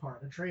Atreus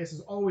apart. Atreus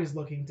is always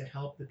looking to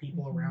help the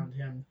people around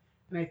him.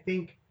 And I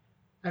think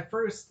at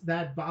first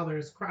that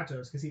bothers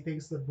Kratos because he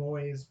thinks the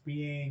boy is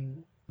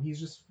he's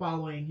just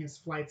following his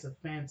flights of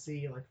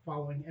fancy, like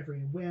following every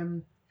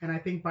whim. And I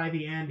think by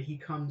the end, he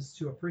comes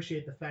to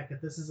appreciate the fact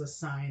that this is a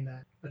sign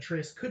that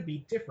Atreus could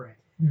be different.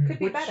 Could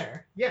be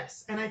better.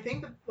 Yes, and I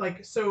think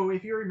that, so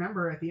if you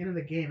remember at the end of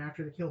the game,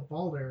 after they kill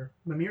Balder,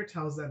 Mimir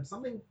tells them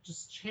something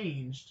just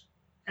changed.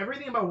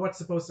 Everything about what's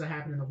supposed to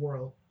happen in the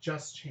world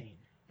just changed.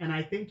 And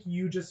I think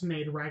you just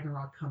made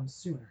Ragnarok come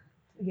sooner.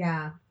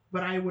 Yeah.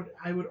 But I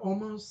would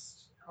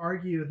almost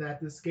argue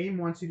that this game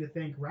wants you to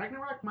think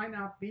Ragnarok might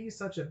not be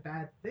such a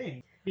bad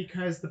thing,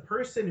 because the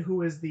person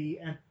who is the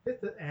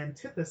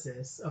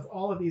antithesis of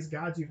all of these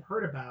gods you've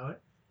heard about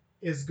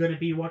is going to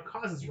be what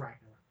causes Ragnarok,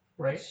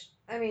 right? Which,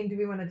 I mean, do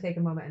we want to take a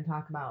moment and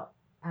talk about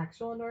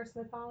actual Norse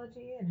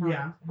mythology and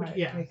how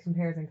it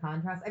compares and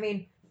contrasts? I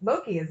mean,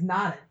 Loki is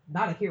not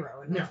a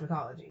hero in Norse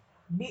mythology.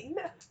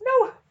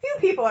 No, few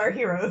people are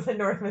heroes in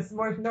Norse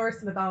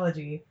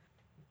mythology.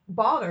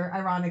 Balder,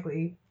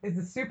 ironically, is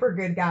a super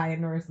good guy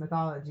in Norse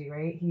mythology,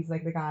 right? He's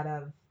like the god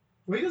of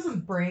he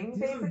doesn't spring,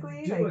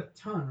 basically. Do a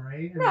ton,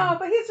 right? No,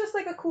 but he's just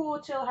like a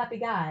cool, chill, happy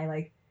guy.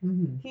 Like,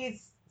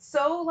 he's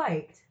so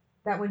liked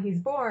that when he's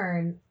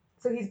born,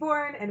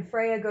 and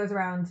Freya goes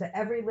around to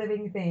every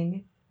living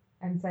thing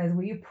and says,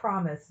 will you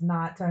promise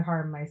not to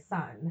harm my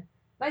son?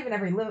 Not even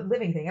every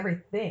living thing,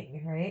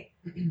 everything, right?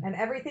 And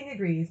everything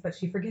agrees, but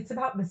she forgets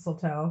about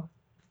mistletoe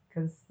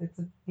because it's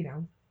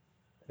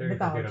very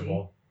mythology.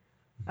 forgettable.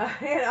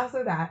 And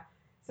also that.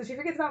 So she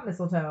forgets about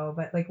mistletoe,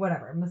 but like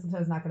whatever.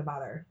 Mistletoe's not going to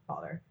bother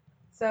Balder.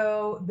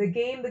 So the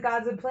game the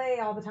gods would play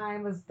all the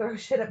time was throw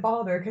shit at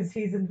Balder because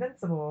he's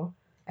invincible.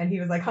 And he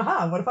was like,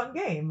 haha, what a fun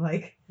game.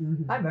 Like,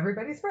 I'm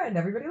everybody's friend.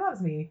 Everybody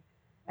loves me.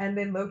 And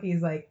then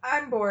Loki's like,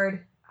 I'm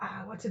bored.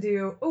 What to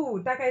do?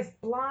 Ooh, that guy's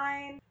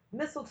blind.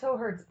 Mistletoe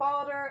hurts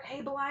Balder.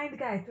 Hey, blind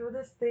guy, throw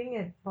this thing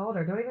at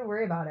Balder. Don't even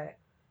worry about it.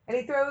 And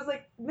he throws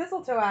like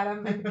mistletoe at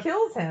him and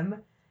kills him.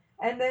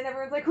 And then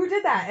everyone's like, who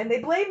did that? And they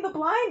blame the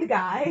blind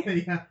guy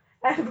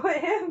and put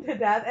him to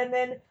death. And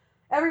then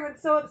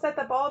everyone's so upset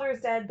that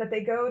Balder's dead that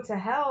they go to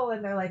hell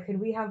and they're like, can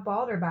we have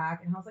Balder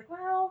back? And I was like,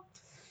 well,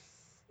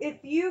 if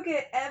you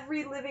get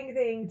every living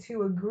thing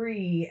to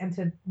agree and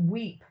to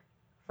weep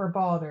for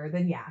Balder,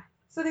 then yeah.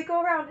 So they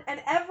go around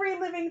and every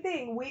living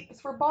thing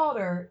weeps for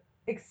Balder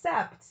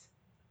except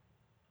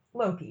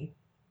Loki,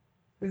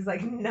 who's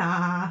like,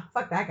 nah,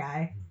 fuck that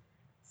guy.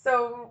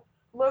 So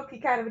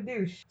low-key kind of a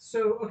douche.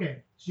 So,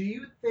 okay, do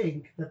you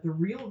think that the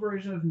real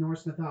version of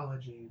Norse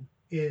mythology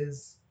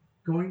is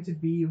going to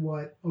be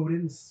what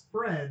Odin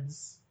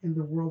spreads in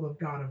the world of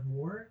God of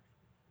War?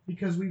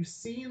 Because we've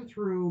seen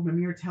through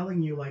Mimir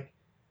telling you, like,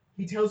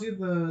 he tells you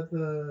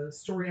the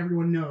story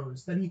everyone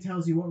knows, then he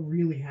tells you what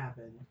really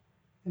happened.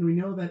 And we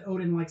know that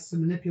Odin likes to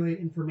manipulate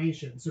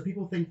information, so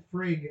people think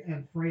Frigg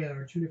and Freya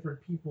are two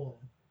different people.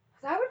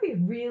 That would be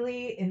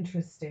really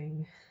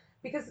interesting.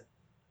 Because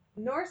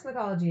Norse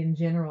mythology in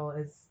general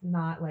is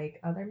not like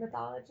other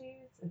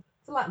mythologies.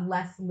 It's a lot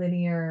less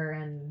linear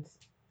and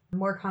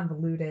more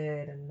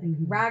convoluted. And like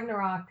Mhm.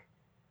 Ragnarok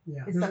Yeah,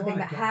 is there's a something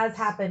lot that of has gaps.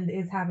 happened,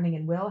 is happening,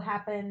 and will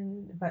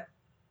happen. But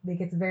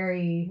like it's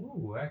very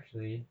Ooh,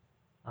 actually,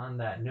 on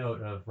that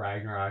note of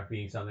Ragnarok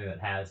being something that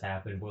has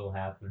happened, will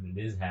happen, and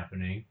is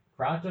happening,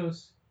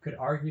 Kratos could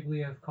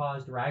arguably have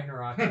caused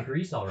Ragnarok in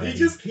Greece already. He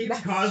just keeps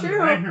That's causing true.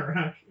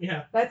 Ragnarok.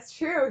 Yeah. that's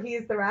true.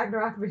 He's the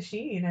Ragnarok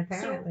machine,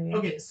 apparently. So,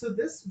 okay, so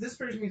this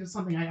brings me to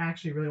something I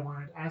actually really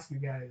wanted to ask you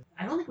guys.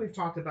 I don't think we've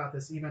talked about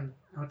this even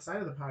outside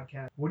of the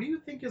podcast. What do you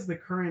think is the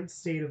current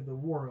state of the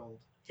world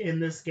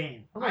in this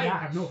game? Oh my I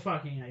gosh. have no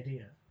fucking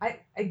idea.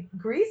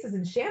 Greece is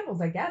in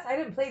shambles, I guess. I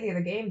didn't play the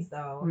other games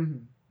though. Mm-hmm.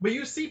 But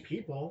you see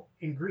people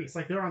in Greece,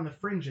 like they're on the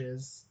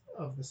fringes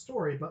of the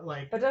story, but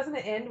like, But doesn't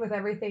it end with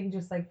everything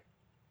just like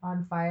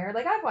on fire?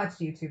 Like I've watched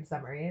YouTube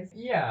summaries.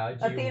 Yeah.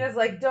 Athena's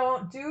like,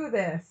 don't do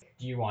this.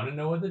 Do you want to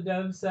know what the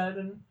devs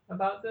said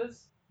about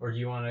this, or do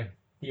you want to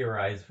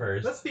theorize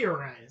first? let's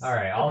theorize. All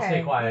right, I'll Okay,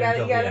 stay quiet you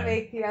gotta, until you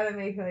the gotta end.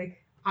 make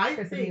like I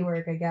electricity think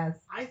work, I guess.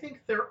 I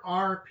think there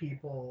are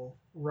people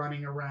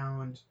running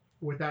around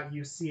without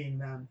you seeing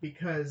them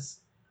because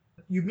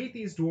you meet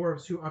these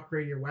dwarves who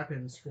upgrade your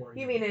weapons for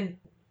you. You mean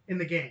in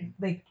the game?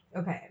 like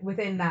okay,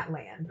 within that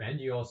land. And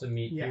you also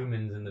meet Yeah.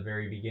 humans in the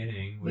very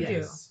beginning, which do.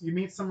 is You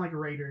meet some like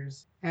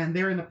raiders, and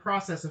they're in the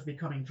process of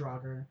becoming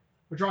Draugr.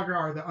 The Draugr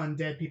are the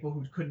undead people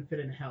who couldn't fit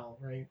in hell,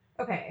 right?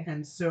 Okay.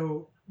 And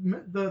so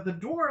the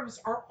dwarves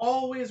are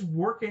always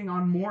working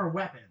on more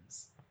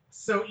weapons.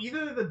 So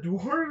either the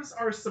dwarves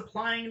are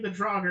supplying the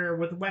Draugr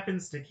with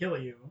weapons to kill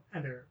you,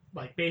 and they're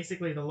like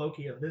basically the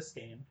Loki of this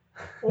game,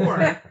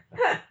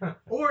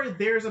 or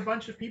there's a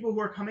bunch of people who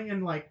are coming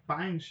and like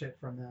buying shit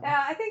from them.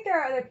 Yeah, I think there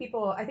are other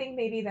people. I think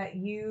maybe that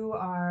you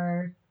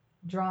are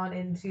drawn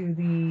into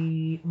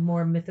the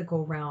more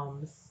mythical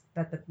realms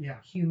that the Yeah.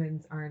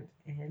 humans aren't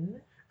in.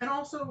 And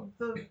also,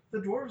 the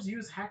dwarves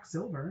use hack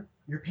silver.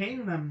 You're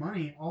paying them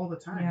money all the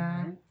time,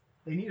 Yeah. right?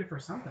 They need it for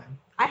something.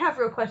 I have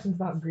real questions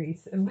about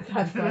Greece and what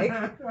that's like.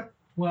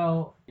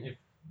 well, if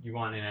you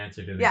want an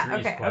answer to the Yeah,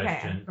 Greece okay,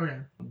 question, Okay.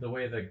 the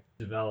way the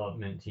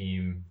development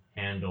team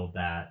handled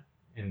that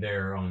in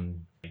their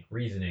own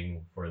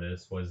reasoning for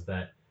this was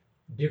that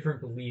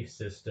different belief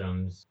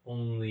systems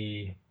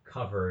only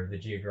cover the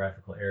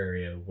geographical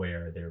area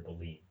where they're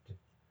believed.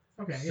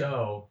 Okay.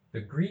 So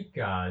the Greek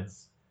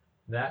gods,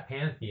 that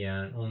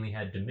pantheon only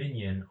had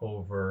dominion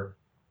over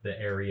the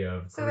area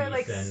of So Greece. they're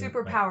like and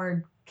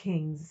superpowered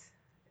kings.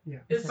 Yeah.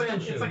 It's It's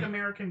essentially like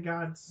American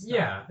Gods. style.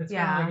 yeah, it's kind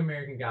Yeah. of like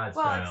American God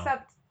Well, style.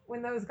 except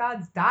when those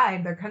gods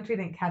died, their country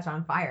didn't catch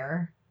on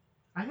fire.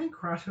 I think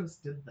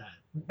Kratos did that.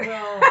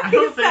 Well, I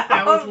don't He think set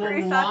that was all the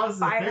Greece on laws of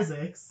fire.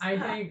 physics. I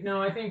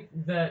think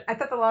that I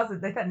thought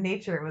I thought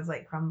nature was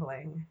like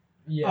crumbling.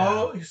 yeah.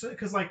 Oh,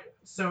 because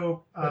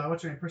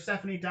what's her name?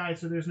 Persephone died,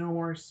 so there's no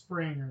more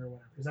spring or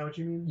whatever. Is that what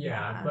you mean? Yeah,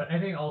 Yeah. but I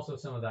think also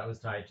some of that was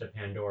tied to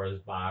Pandora's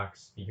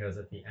box because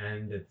at the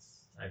end,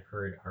 I've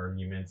heard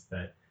arguments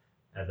that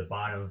at the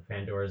bottom of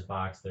Pandora's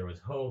box there was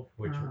hope,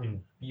 which Uh-huh.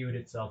 imbued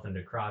itself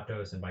into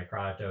Kratos, and by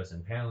Kratos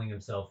impaling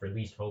himself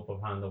released hope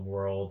upon the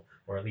world,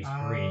 or at least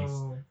Greece.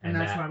 Oh, And and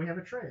that's that- why we have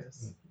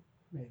Atreus.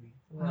 Maybe.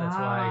 Well, that's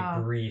why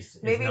Wow. Greece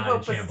is Maybe not hope in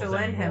was shambles still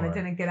in him. It anymore.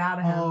 didn't get out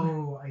of him.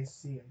 Oh, I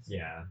see.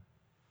 Yeah,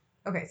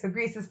 Okay, so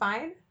Greece is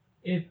fine.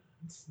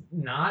 it's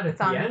not at It's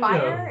the on end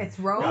fire. of It's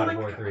Rome. God Well, of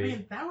War like, I 3.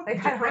 mean, that would They be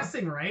kinda-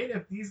 depressing, right?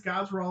 If these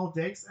gods were all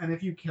dicks, and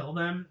if you kill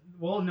them,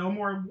 well, no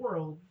more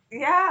world.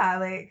 Yeah,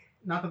 like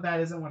Not that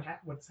isn't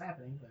what's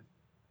happening, but it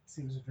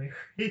seems very,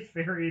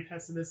 very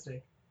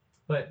pessimistic.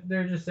 But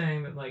they're just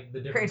saying that like the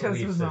different Kratos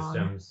belief was wrong.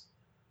 systems,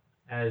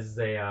 as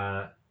they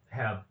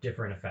have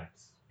different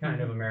effects,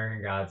 kind of Mhm.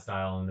 American God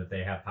style, in that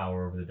they have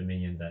power over the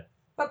dominion. That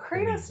but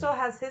Believe Kratos it. still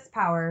has his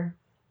power.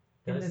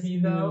 in does this he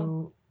though?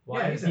 new- Why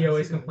Yeah, he is he does,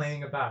 always he does.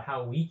 complaining about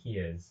how weak he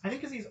is? I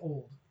think because he's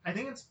old. I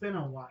think it's been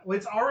a while. Well,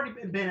 it's already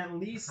been at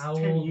least How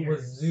 10 old years.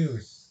 was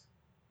Zeus?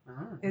 I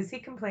don't know. Is he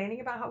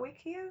complaining about how weak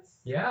he is?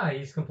 Yeah,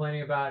 he's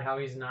complaining about how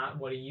he's not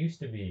what he used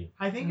to be.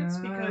 I think it's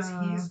because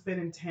Ah. he's been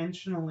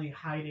intentionally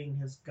hiding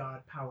his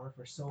god power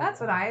for so long. That's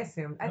what I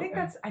assumed. I think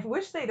Okay. I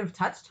wish they'd have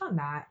touched on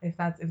that if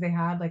they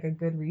had like a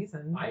good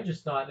reason. I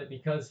just thought that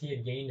because he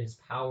had gained his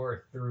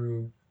power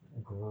through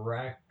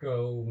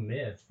Greco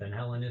myth and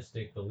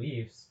Hellenistic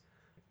beliefs,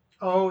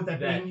 Oh, that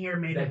That- being here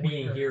made that him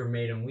being weaker. here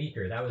made him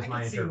weaker. That was I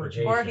my can see what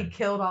interpretation. you- Or he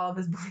killed all of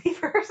his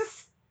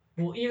believers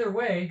Well, either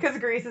way, because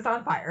Greece is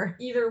on fire.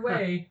 either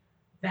way,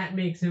 that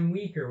makes him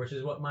weaker, which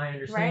is what my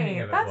understanding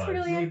Right. of it That's was.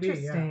 really Maybe, yeah.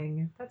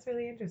 interesting. That's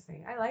really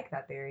interesting. I like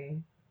that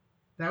theory.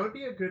 that would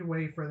be a good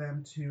way for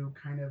them to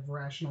kind of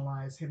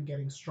rationalize him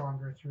getting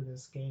stronger through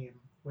this game.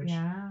 Which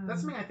Yeah.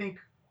 that's something I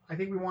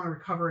think we want to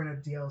recover in a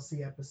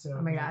DLC episode.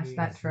 Oh my gosh, maybe,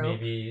 that trope.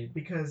 Maybe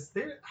because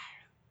there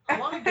a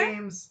lot of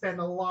games spend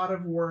a lot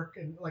of work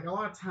and like a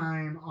lot of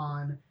time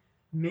on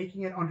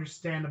making it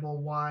understandable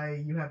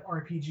why you have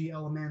RPG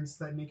elements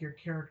that make your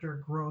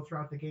character grow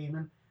throughout the game.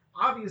 And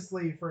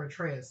obviously for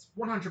Atreus,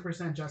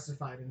 100%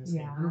 justified in this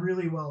game Yeah. and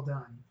really well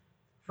done.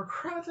 For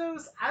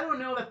Kratos, I don't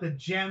know that the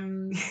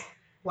gems,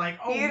 like,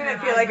 oh, You didn't man,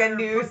 feel I like a better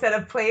new put- set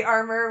of plate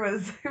armor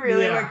was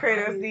really Yeah, what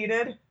Kratos I-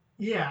 needed.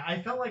 Yeah,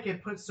 I felt like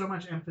it put so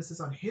much emphasis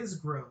on his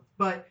growth.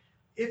 But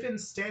if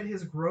instead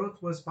his growth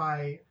was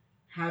by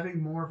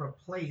having more of a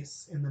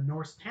place in the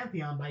Norse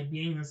pantheon by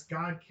being this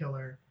god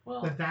killer,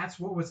 well, that's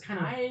what was kind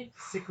of I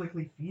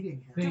cyclically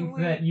feeding him. think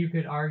we- that you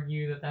could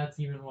argue that that's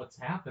even what's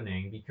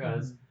happening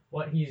because Mhm.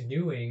 what he's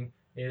doing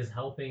is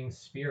helping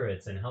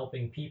spirits and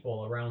helping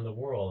people around the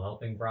world,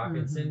 helping Brock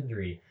and Mhm.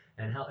 Sindri,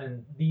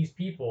 and these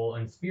people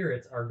and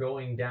spirits are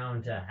going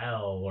down to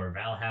hell or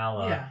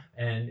Valhalla Yeah.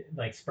 and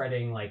like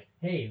spreading like,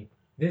 hey,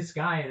 this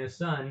guy and his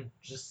son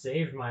just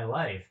saved my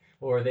life,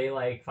 or they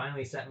like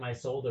finally set my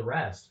soul to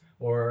rest,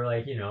 or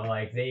like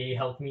like they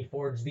helped me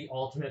forge the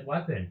ultimate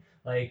weapon,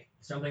 like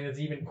something that's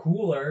even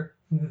cooler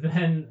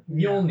than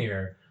Yeah.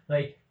 Mjolnir.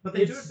 Like, But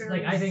they do it it's very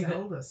like I think that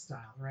Zelda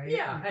style, right?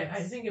 yeah, Like, I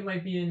it's- think it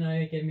might be in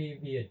like it may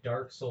be a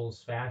Dark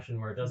Souls fashion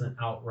where it doesn't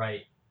Mhm.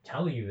 outright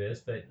tell you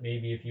this, but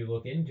maybe if you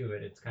look into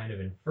it, it's kind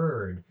of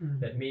inferred Mhm.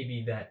 that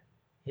maybe that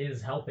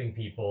his helping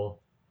people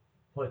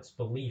puts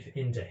belief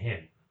into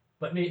him.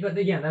 But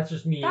again, that's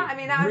just me. I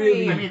mean, that would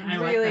really, be I mean, I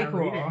like really that cool.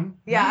 reading.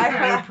 Yeah, I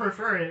I, would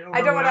prefer it. I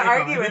don't over want what to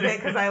argue thought. with it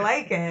because I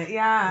like it.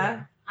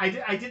 Yeah. I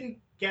didn't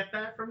get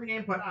that from the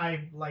game, but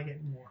I like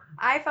it more.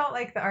 I felt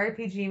like the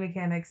RPG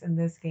mechanics in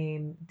this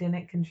game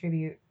didn't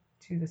contribute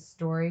to the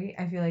story.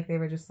 I feel like they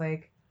were just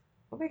like,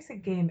 what makes a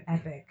game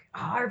epic? Oh,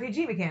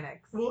 RPG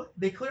mechanics. Well,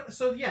 they clearly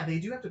they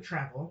do have to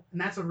travel, and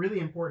that's a really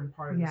important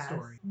part of Yes. the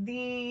story.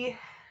 The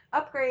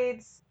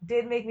upgrades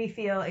did make me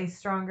feel a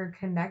stronger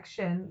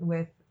connection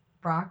with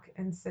Brock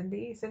and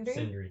Sindri,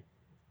 Sindri.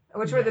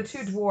 which were the Yes. two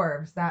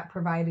dwarves that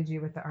provided you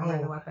with the armor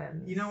and the Oh,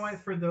 weapons. You know what?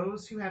 For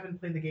those who haven't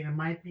played the game, it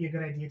might be a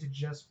good idea to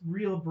just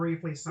real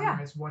briefly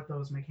summarize what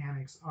those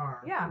mechanics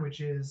are. Yeah.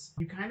 Which is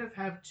you kind of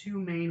have two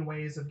main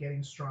ways of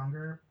getting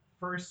stronger.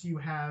 First, you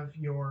have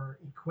your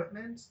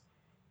equipment,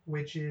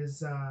 which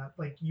is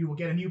like you will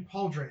get a new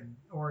pauldron,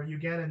 or you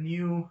get a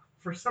new,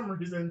 for some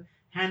reason,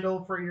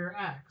 handle for your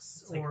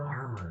axe, It's like or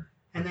armor.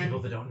 and For then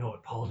people that don't know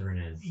what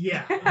pauldron is.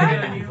 yeah, I you did get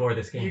it a new- before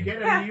this game. You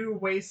get a new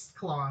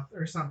waistcloth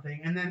or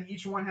something, and then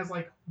each one has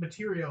like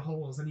materia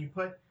holes, and you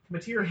put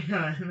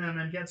materia in them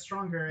and get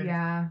stronger. And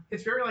Yeah.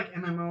 it's very like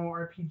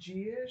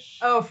MMORPG ish.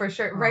 Oh, for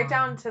sure. Right Um,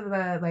 down to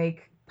the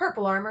like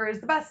purple armor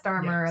is the best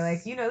armor.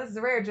 Yes. Like this is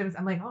a rare gems.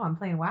 I'm like, oh, I'm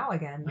playing WoW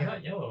again. I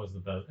thought yellow was the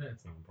best.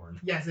 It's not important.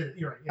 Yes,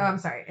 you're right. Oh, I'm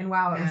sorry. In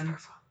WoW, it was And-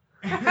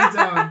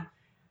 purple.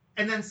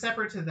 And then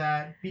separate to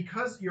that,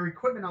 because your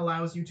equipment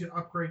allows you to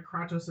upgrade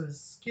Kratos'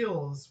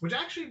 skills, which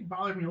actually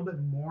bothered me a little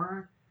bit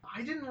more.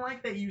 I didn't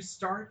like that you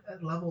start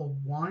at level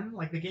 1.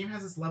 Like, the game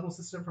has this level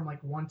system from,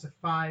 like, 1 to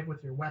 5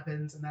 with your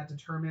weapons, and that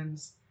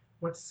determines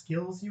what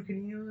skills you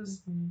can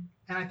use. Mhm.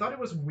 And I thought it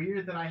was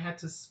weird that I had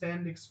to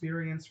spend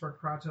experience for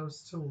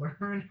Kratos to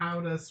learn how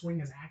to swing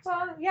his axe.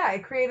 Well, yeah,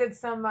 it created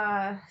some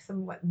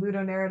what,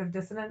 ludonarrative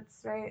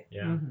dissonance, right?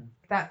 Yeah. Mhm.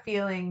 That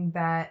feeling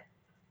that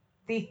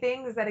the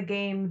things that a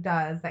game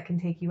does that can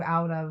take you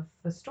out of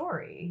the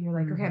story. You're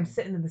like, okay, I'm Mhm.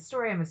 sitting in the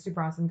story. I'm a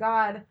super awesome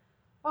god.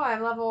 Oh, I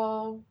got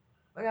level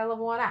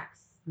 1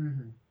 axe.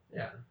 Mhm.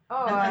 Yeah.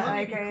 Oh, And let me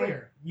like be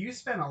clear, you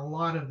spent a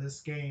lot of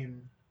this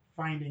game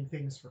finding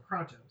things for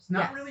Kratos.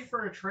 Not Yes. really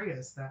for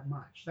Atreus that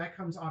much. That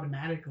comes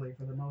automatically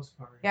for the most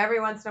part. Yeah, every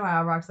once in a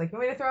while, Brock's like, you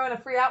want me to throw in a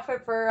free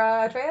outfit for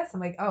Atreus? I'm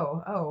like,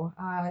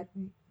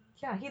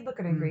 yeah, he'd look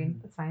good in green.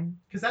 Mhm. That's fine.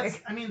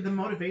 Because I mean, the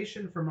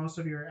motivation for most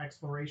of your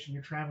exploration,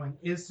 your traveling,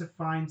 is to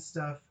find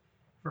stuff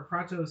for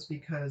Kratos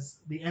because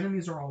the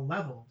enemies are all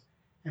leveled.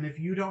 And if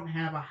you don't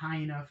have a high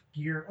enough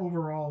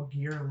overall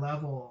gear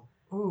level,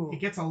 Ooh. it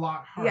gets a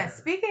lot harder. Yeah,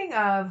 speaking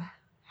of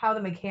how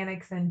the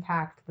mechanics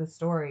impact the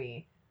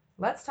story,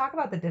 let's talk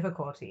about the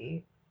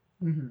difficulty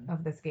Mhm.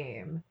 of this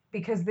game.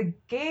 Because the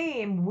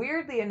game,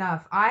 weirdly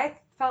enough, I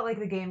felt like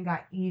the game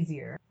got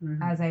easier Mhm.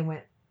 as I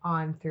went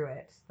on through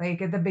it.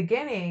 Like at the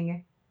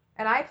beginning,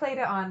 and I played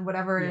it on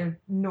whatever Yeah.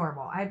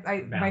 normal. I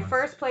my Balanced.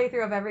 first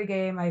playthrough of every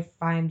game, I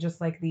find just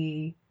like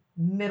the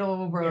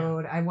middle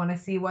road. I want to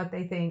see what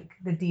they think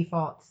the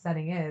default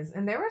setting is,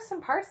 and there were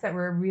some parts that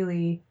were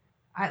really,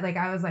 I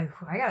was like,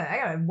 I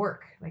gotta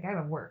work,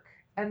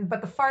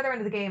 but the farther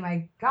into the game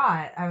I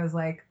got, I was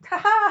like,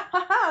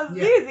 it's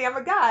Yeah. easy, I'm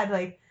a god,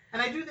 like.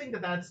 And I do think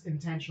that that's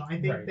intentional. I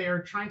think Right.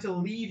 they're trying to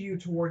lead you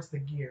towards the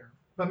gear.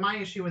 But my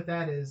issue with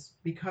that is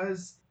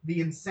because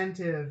the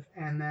incentive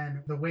and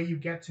then the way you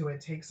get to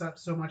it takes up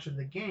so much of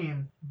the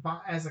game,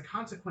 but as a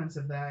consequence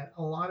of that,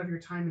 a lot of your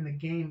time in the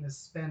game is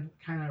spent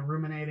kind of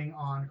ruminating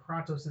on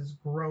Kratos'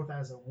 growth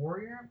as a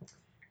warrior.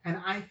 And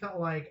I felt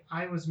like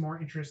I was more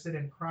interested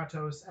in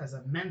Kratos as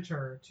a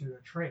mentor to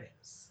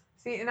Atreus.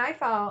 See, and I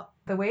felt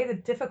the way the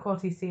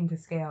difficulty seemed to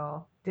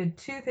scale did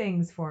two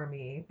things for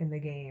me in the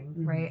game,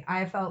 right?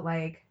 I felt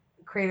like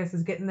Kratos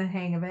was getting the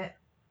hang of it.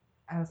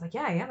 I was like,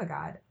 yeah, I am a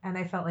god. And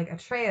I felt like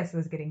Atreus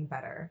was getting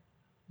better.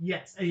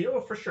 Yes,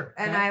 for sure.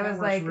 And That I was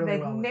works like, really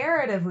well with it.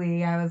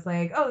 narratively, I was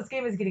like, oh, this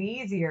game is getting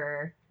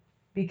easier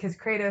because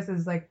Kratos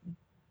is like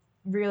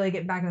really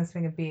getting back in the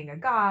swing of being a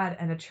god,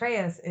 and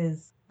Atreus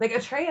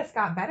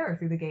got better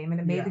through the game,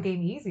 and it made the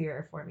game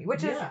easier for me,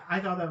 which is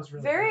I thought that was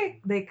really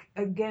very like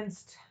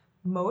against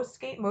most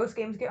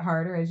games get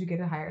harder as you get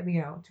to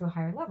a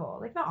higher level.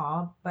 Like not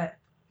all, but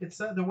it's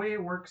the way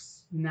it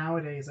works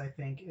nowadays. I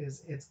think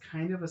it's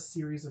kind of a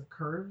series of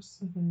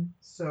curves.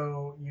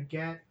 So you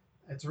get.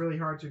 It's really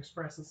hard to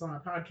express this on a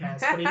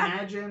podcast, but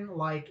imagine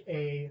like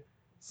a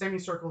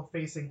semicircle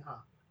facing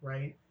up,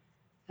 right?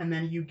 And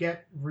then you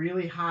get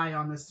really high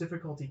on this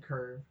difficulty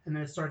curve, and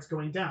then it starts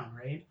going down,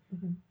 right?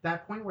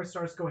 That point where it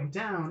starts going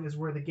down is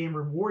where the game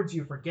rewards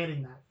you for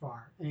getting that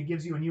far, and it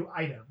gives you a new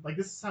item. Like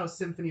this is how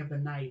Symphony of the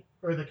Night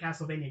or the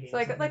Castlevania games.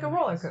 It's like a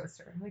roller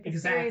coaster, like a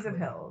series of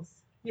hills.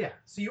 Yeah,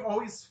 so you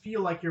always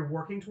feel like you're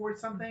working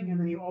towards something, and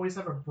then you always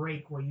have a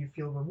break where you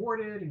feel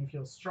rewarded and you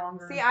feel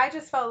stronger. See, I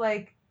just felt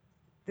like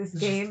this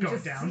game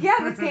just down.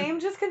 this game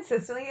just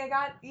consistently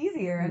got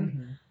easier,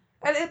 and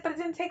but it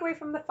didn't take away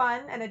from the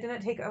fun, and it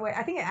didn't take away.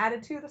 I think it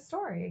added to the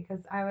story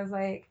because I was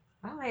like,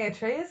 oh, my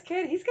Atreus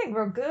kid, he's getting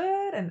real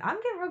good, and I'm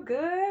getting real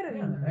good,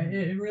 and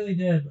it really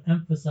did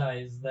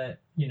emphasize that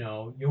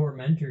your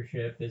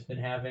mentorship has been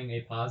having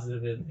a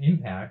positive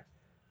impact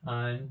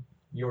on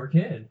your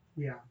kid.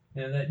 Yeah.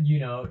 And that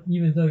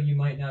even though you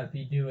might not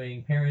be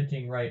doing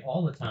parenting right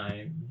all the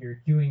time,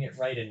 you're doing it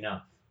right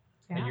enough,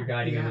 and you're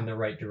guiding them in the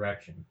right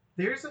direction.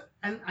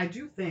 And I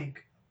do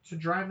think to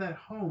drive that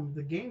home,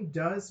 the game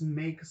does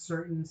make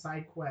certain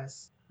side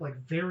quests like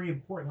very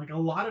important. Like a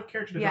lot of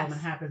character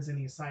development happens in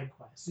these side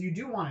quests, so you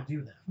do want to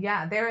do them.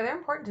 Yeah, they're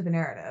important to the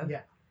narrative.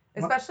 Yeah,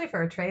 especially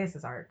for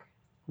Atreus' arc.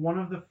 One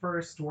of the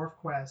first dwarf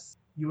quests,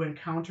 you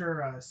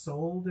encounter a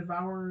soul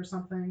devourer or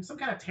something, some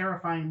kind of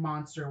terrifying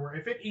monster where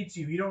if it eats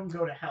you, you don't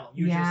go to hell.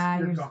 You're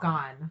just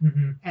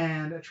gone.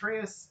 And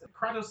Kratos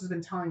has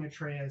been telling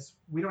Atreus,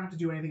 we don't have to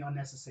do anything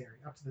unnecessary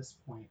up to this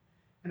point.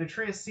 And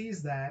Atreus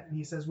sees that, and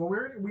he says, well,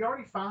 we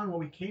already found what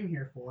we came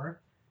here for.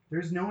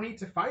 There's no need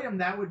to fight him.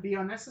 That would be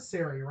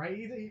unnecessary,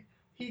 right?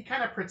 He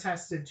kind of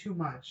protested too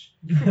much.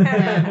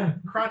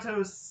 And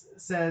Kratos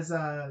says,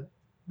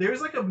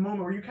 there's like a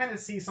moment where you kind of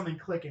see something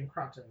click in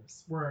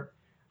Kratos, where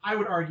I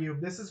would argue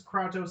this is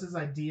Kratos'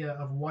 idea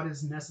of what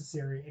is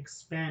necessary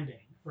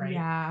expanding, right?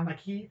 Yeah. Like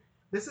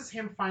this is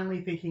him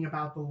finally thinking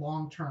about the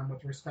long term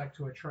with respect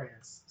to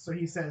Atreus. So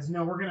he says,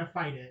 no, we're going to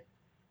fight it.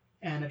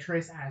 And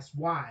Atreus asks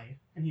why,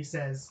 and he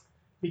says,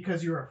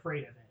 because you're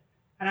afraid of it.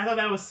 And I thought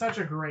that was such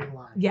a great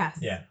line. Yes.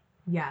 Yeah.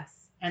 Yes.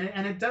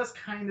 And it does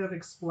kind of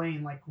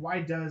explain, like,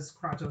 why does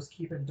Kratos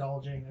keep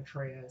indulging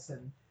Atreus,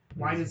 and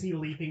why is he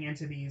leaping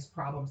into these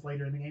problems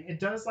later in the game? It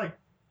does, like,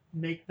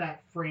 make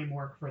that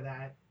framework for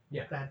that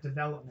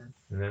development.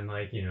 And then,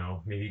 like,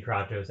 maybe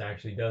Kratos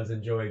actually does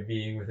enjoy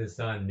being with his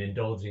son and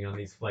indulging on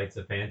these flights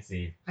of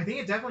fancy. I think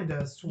it definitely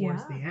does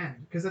towards the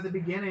end. Because at the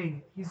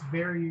beginning,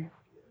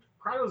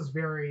 Kratos is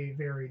very,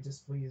 very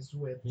displeased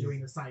with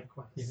doing the side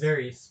quests. He's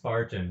very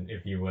Spartan,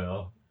 if you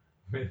will.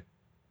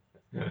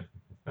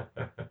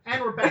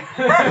 And we're back.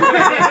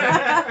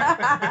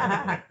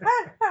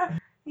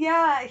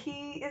 Yeah,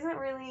 he isn't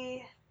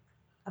really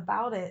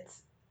about it,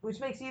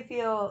 which makes you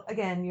feel,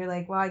 again, you're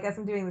like, well, I guess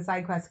I'm doing the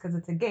side quest because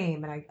it's a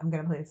game, and I'm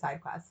going to play the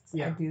side quests.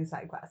 Yeah. I do the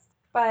side quests.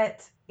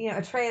 But,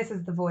 Atreus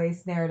is the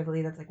voice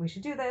narratively that's like, we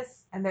should do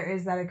this. And there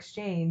is that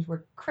exchange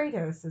where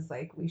Kratos is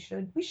like, we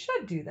should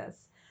do this.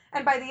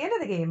 And by the end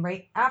of the game,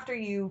 right, after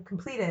you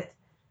complete it,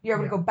 you're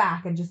able to go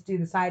back and just do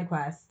the side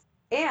quest.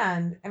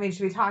 And, I mean,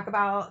 should we talk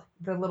about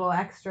the little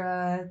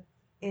extra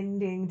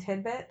ending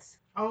tidbit?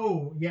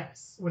 Oh,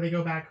 yes. Where they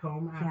go back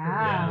home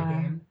after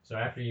the game. So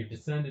after you've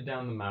descended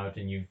down the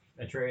mountain,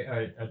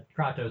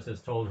 Kratos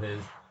has told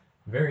his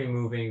very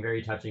moving,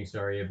 very touching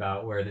story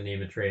about where the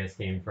name Atreus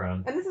came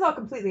from. And this is all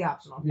completely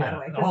optional, by the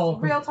way. Because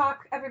real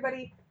talk,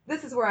 everybody,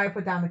 this is where I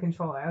put down the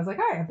controller. I was like,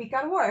 all right, I beat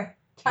God of War.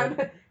 Time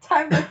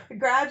to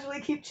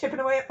gradually keep chipping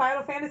away at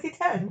Final Fantasy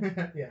X.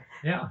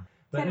 Yeah.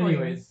 But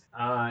anyways,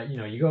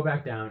 you go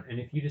back down, and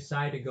if you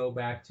decide to go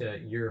back to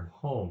your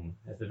home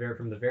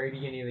from the very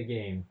beginning of the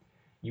game,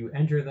 you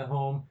enter the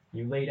home,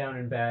 you lay down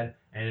in bed,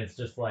 and it's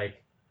just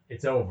like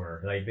it's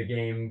over. Like the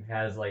game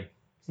has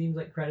seems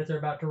like credits are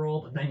about to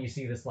roll, but then you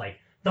see this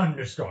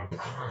thunderstorm,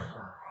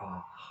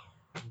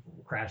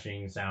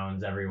 crashing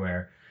sounds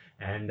everywhere.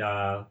 And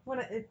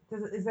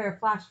is there a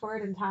flash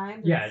forward in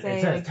time? It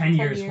says 10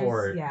 years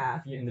forward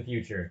in the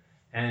future.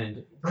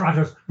 And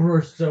Kratos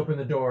bursts open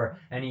the door,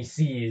 and he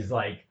sees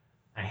a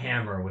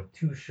hammer with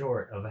too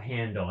short of a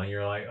handle, and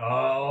you're like,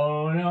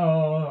 oh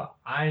no,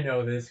 I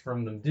know this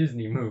from the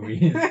Disney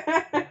movies.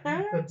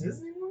 The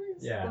Disney movies?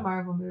 Yeah. The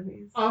Marvel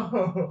movies.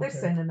 Oh, They're okay.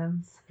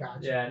 synonyms.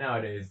 Gotcha. Yeah,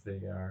 nowadays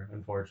they are,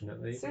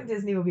 unfortunately. Soon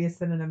Disney will be a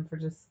synonym for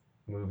just,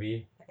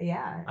 Movie.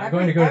 yeah. I'm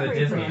going to go to the every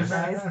Disney.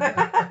 franchise.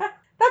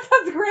 That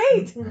sounds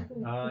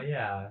great.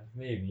 Yeah,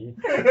 maybe.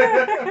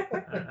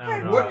 I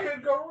don't know. What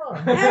could go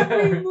wrong?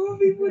 Every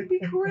movie would be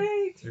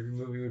great. Every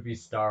movie would be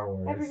Star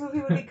Wars. Every movie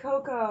would be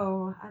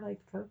Coco. I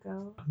liked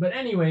Coco. But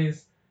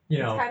anyways, you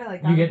It's know, kinda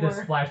like you God get of this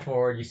War. flash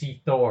forward, you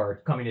see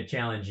Thor coming to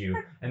challenge you,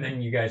 and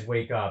then you guys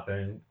wake up,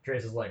 and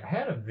Trace is like, I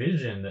had a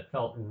vision that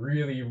felt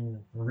really,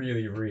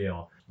 really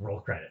real. Roll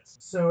credits.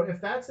 So if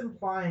that's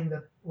implying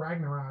that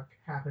Ragnarok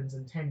happens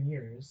in 10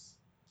 years,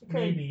 Okay.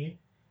 maybe,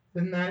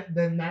 then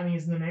that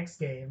means in the next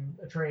game,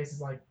 Atreus is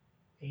like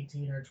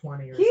 18 or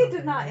 20 or He something.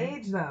 did not right?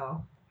 age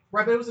though.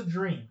 Right, but it was a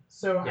dream.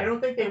 So I Yeah.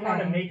 don't think they want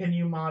to Okay. make a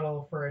new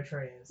model for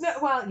Atreus. No,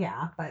 well,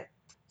 yeah, but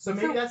So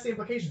maybe so- that's the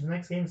implication. The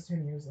next game is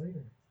 10 years later.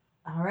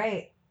 all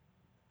right.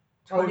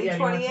 Oh, yeah,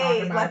 you wanna talk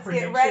 2028. about Let's get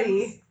predictions?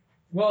 ready.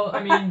 Well, I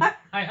mean,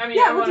 I mean,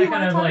 Yeah, I would want you to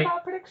want kind to of talk like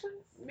about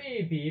predictions?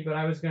 maybe, but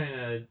I was going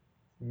to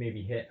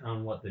maybe hit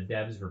on what the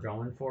devs were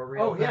going for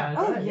real Oh, yeah.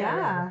 fast. Oh yeah,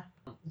 yeah.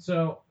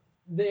 So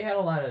they had a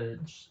lot of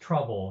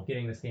trouble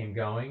getting this game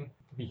going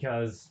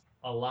because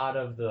a lot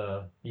of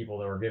the people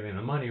that were giving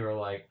the money were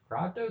like,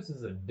 Kratos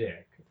is a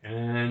dick,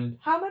 and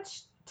How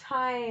much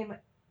time?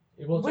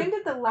 it will. When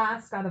did the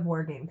last God of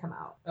War game come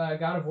out?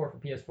 God of War for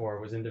PS4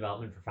 was in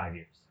development for 5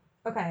 years.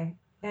 Okay,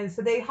 and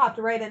so they hopped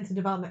right into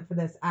development for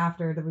this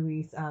after the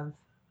release of.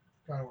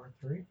 God of War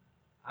 3.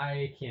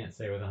 I can't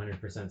say with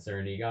 100%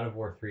 certainty. God of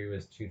War 3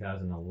 was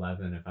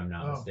 2011, if I'm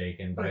not Oh.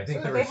 mistaken, but Okay, I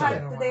think so there They were some.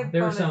 had. Did they have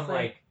There were bonus, some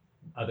like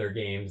other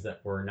games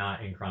that were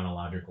not in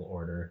chronological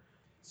order,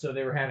 so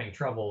they were having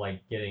trouble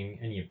like getting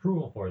any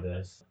approval for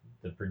this.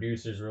 The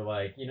producers were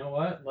like, you know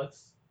what,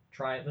 let's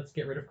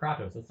get rid of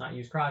Kratos, let's not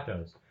use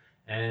Kratos,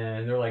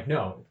 and they're like,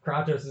 no,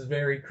 Kratos is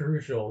very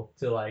crucial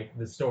to like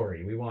the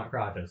story, we want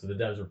Kratos. So the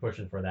devs were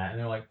pushing for that, and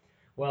they're like,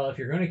 well, if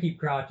you're going to keep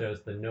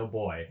Kratos, then no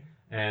boy.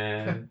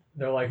 And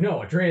they're like,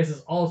 no, Atreus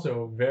is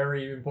also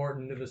very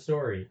important to the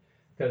story,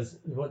 because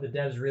what the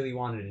devs really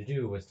wanted to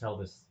do was tell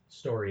this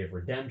story of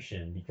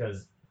redemption,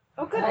 because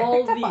Oh, good.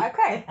 all I picked up.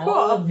 Okay, cool.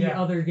 all of the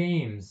Yeah. other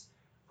games,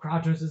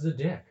 Kratos is a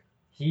dick.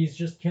 He's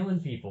just killing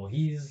people.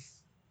 He's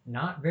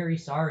not very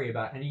sorry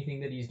about anything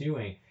that he's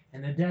doing.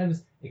 And the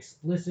devs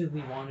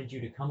explicitly wanted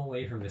you to come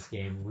away from this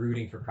game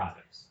rooting for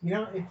Kratos. You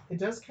know, it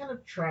does kind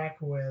of track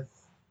with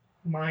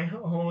my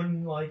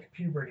own, like,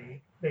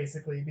 puberty,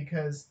 basically,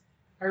 because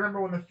I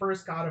remember when the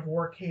first God of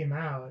War came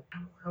out,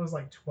 I was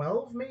like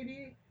 12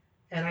 maybe,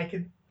 and I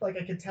could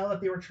tell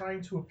that they were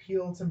trying to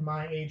appeal to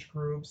my age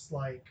groups,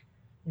 like,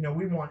 you know,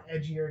 we want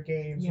edgier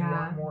games, we Yeah.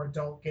 want more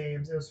adult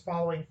games. It was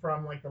following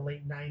from like the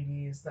late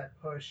 90s, that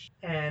push,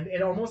 and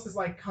it almost is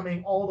like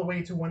coming all the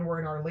way to when we're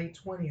in our late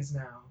 20s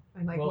now.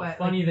 And like well, what?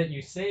 funny that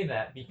you say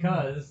that,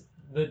 because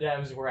the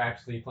devs were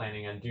actually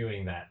planning on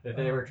doing that. That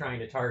they were trying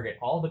to target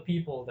all the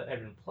people that had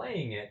been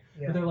playing it.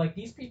 Yeah. But they're like,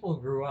 these people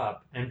grew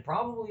up and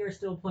probably are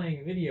still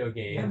playing video and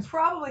games.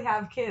 probably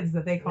have kids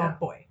that they call Yeah.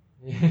 boy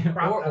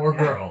or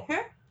girl.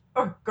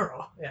 or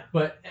girl.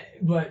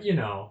 But you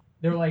know,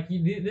 they're like,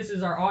 this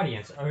is our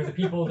audience, are the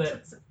people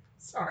that.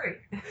 Sorry.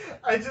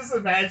 I just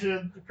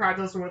imagine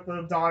Kratos with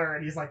the daughter,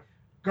 and he's like,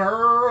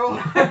 girl,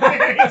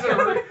 I need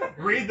to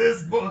read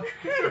this book.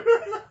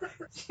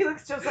 She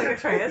looks just like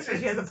Atreus, but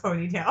she has a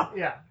ponytail.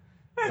 Yeah.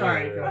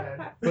 Sorry, go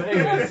ahead. But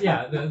anyways,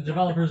 yeah, the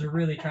developers are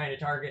really trying to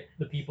target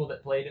the people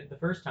that played it the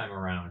first time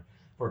around,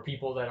 for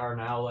people that are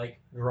now like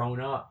grown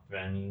up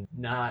and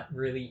not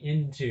really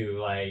into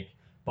like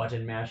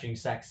button mashing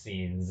sex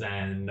scenes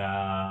and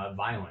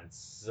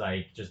violence,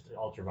 like just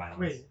ultra violence.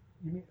 Wait,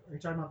 are you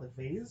talking about the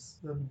vase?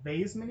 The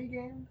vase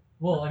minigame?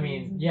 Well, I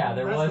mean, yeah,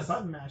 That's the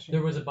button mashing.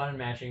 there was a button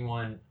mashing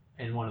one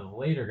in one of the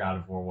later God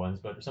of War ones,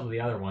 but some of the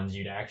other ones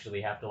you'd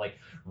actually have to like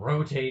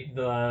rotate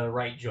the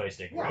right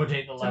joystick, Yeah,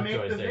 rotate the to left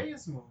make the joystick.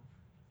 vase move.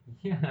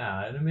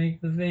 Yeah, to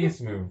make the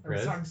vase move, I'm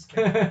Chris. sorry, I'm just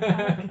kidding.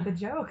 I don't get the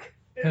joke.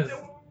 'Cause-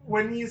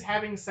 When he's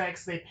having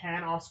sex, they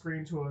pan off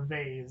screen to a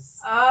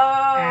vase.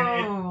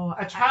 Oh,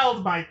 A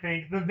child might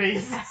think the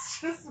vase is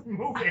just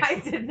moving. I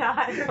did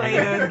not play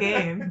those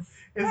games.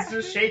 It's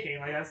just shaking.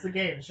 Like, that's the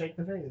game. Shake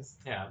the vase.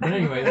 Yeah, but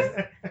anyways,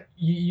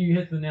 you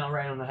hit the nail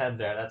right on the head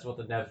there. That's what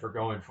the devs were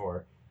going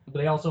for. But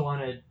they also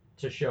wanted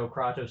to show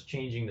Kratos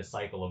changing the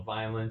cycle of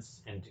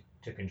violence and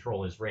to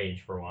control his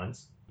rage for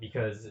once,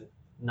 because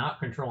not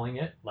controlling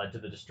it led to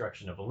the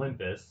destruction of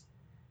Olympus.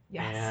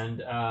 Yes.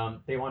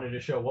 And they wanted to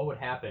show what would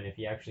happen if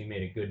he actually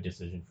made a good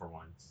decision for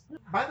once.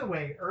 By the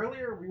way,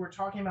 earlier we were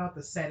talking about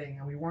the setting,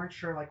 and we weren't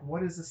sure, like,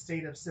 what is the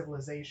state of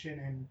civilization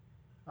in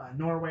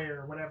Norway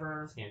or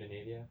whatever,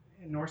 Scandinavia.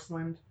 in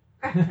Norseland.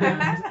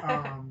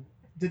 And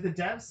did the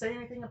devs say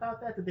anything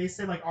about that? Did they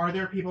say, like, are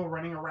there people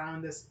running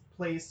around this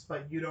place,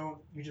 but you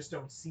just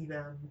don't see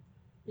them?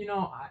 You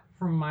know,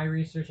 from my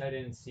research, I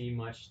didn't see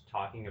much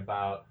talking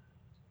about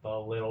the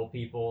little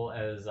people,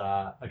 as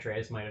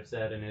Atreus might have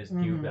said in his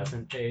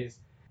pubescent phase.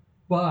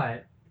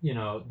 But, you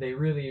know, they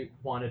really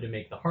wanted to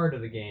make the heart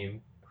of the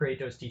game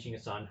Kratos teaching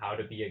his son how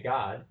to be a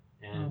god,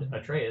 and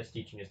Atreus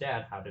teaching his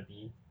dad how to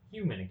be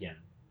human again.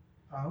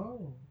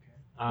 Oh,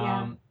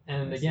 Yeah.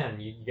 And I see. again,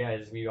 you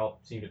guys, we all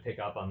seem to pick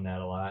up on that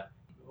a lot.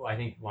 I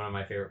think one of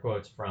my favorite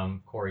quotes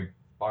from Cory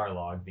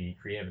Barlog, the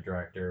creative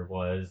director,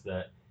 was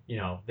that,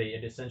 they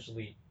had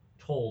essentially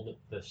told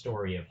the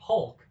story of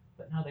Hulk,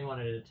 but now they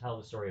wanted to tell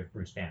the story of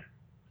Bruce Banner.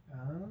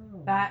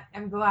 Oh. That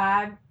I'm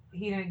glad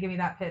he didn't give me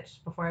that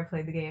pitch before I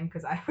played the game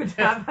because I would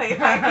not play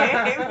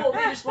that game. Well,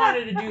 they just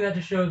wanted to do that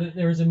to show that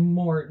there was a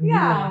more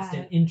Yeah. nuanced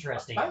and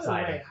interesting By the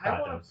side way, of I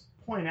want Kratos.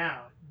 to point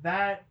out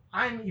that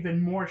I'm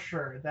even more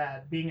sure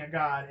that being a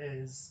god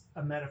is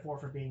a metaphor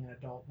for being an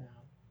adult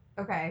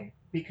now. Okay.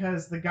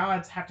 Because the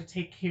gods have to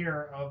take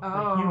care of the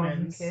Oh,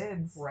 humans,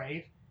 kids.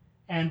 right?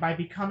 And by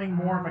becoming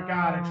more of a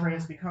god, Oh.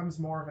 Atreus becomes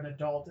more of an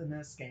adult in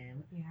this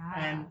game. Yeah.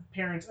 And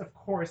parents, of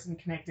course, in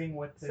connecting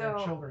with their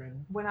So-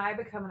 children. When I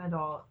become an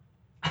adult,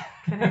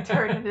 can I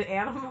turn into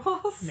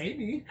animals?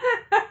 Maybe.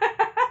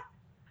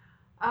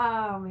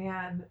 Oh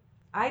man,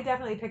 I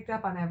definitely picked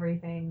up on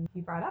everything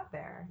you brought up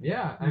there.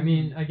 Yeah, I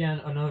mean, again,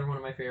 another one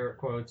of my favorite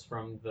quotes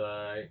from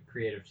the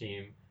creative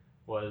team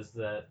was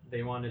that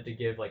they wanted to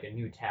give like a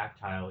new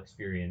tactile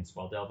experience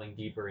while delving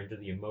deeper into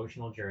the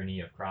emotional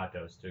journey of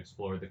Kratos to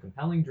explore the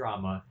compelling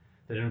drama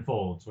that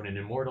unfolds when an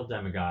immortal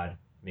demigod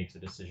makes a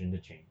decision to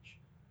change.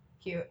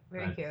 Cute,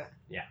 very That's-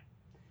 cute.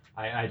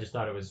 I just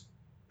thought it was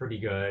pretty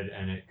good,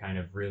 and it kind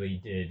of really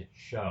did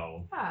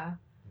show Yeah.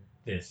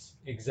 this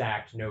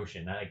exact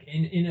notion that, like,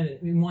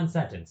 in one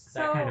sentence, that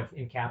So- kind of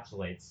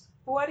encapsulates.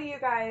 What do you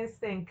guys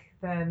think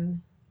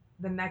then?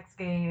 The next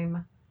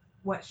game,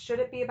 what should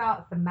it be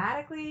about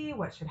thematically?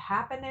 What should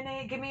happen in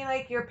it? Give me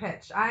like your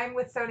pitch. I'm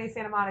with Sony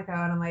Santa Monica,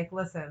 and I'm like,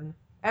 listen,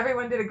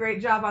 everyone did a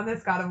great job on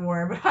this God of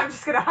War, but I'm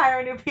just gonna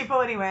hire new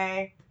people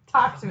anyway.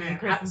 Talk to me, Man,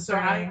 Chris.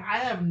 I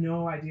have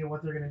no idea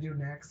what they're gonna do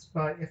next,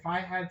 but if I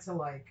had to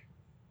like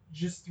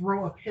just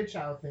throw a pitch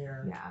out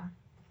there, Yeah.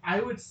 I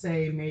would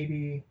say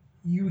maybe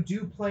you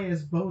do play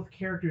as both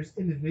characters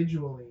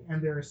individually,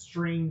 and they're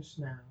estranged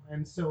now,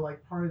 and so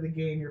like part of the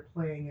game you're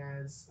playing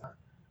as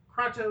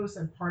Kratos,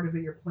 and part of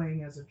it you're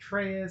playing as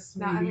Atreus.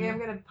 Now, Maybe. I'm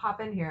gonna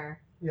pop in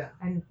here. Yeah.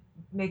 And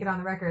make it on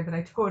the record that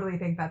I totally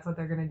think that's what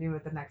they're gonna do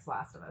with the next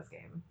Last of Us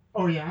game.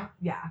 Oh yeah,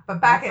 Yeah,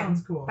 but back that in.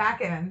 sounds cool.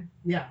 Back in.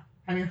 Yeah,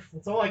 I mean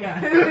that's all I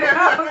got.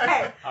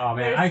 Okay. Oh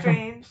man, They're I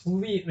strange.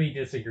 completely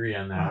disagree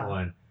on that Uh-huh.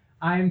 one.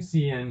 I'm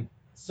seeing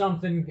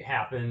something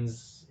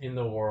happens in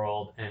the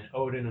world, and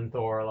Odin and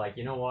Thor are like,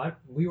 you know what?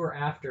 We were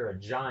after a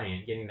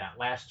giant, getting that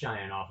last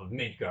giant off of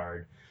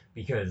Midgard,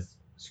 because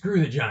screw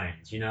the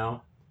giants,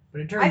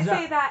 But it I turns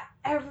say that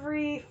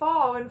every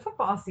fall in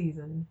football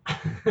season.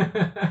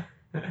 out.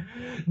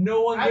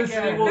 No one I get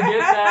listening it. will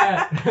get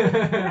I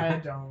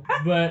that. don't.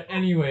 But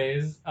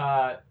anyways,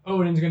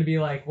 Odin's gonna be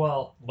like,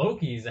 well,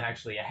 Loki's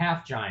actually a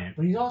half giant,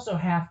 but he's also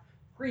half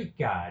Greek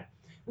god.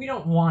 We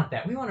don't want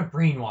that. We want to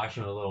brainwash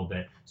him a little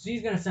bit. So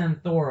he's gonna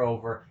send Thor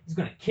over. He's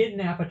gonna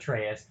kidnap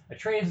Atreus.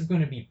 Atreus is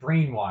gonna be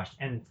brainwashed,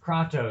 and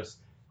Kratos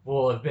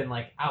will have been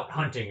like out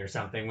hunting or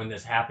something when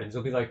this happens.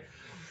 He'll be like,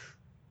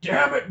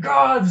 "Damn it,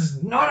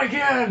 gods, not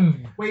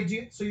again!"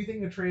 Wait, so you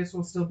think Atreus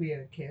will still be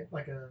a kid,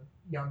 like a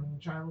young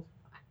child?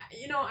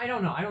 I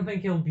don't know. I don't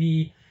think he'll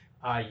be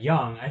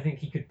young. I think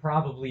he could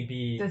probably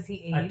be. Does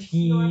he A age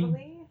teen.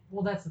 normally?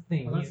 Well, that's the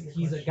thing. Well, that's a good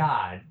he's a question.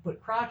 god,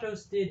 but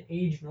Kratos did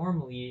age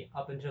normally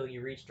up until he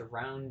reached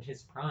around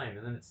his prime,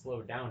 and then it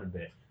slowed down a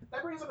bit.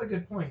 That brings up a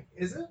good point.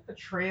 Isn't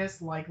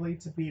Atreus likely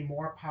to be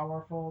more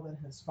powerful than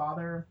his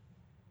father?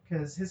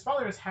 Because his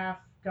father is half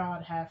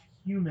god, half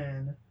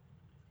human,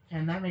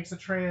 and that makes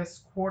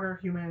Atreus quarter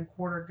human,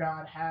 quarter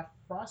god, half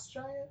frost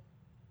giant,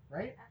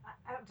 right?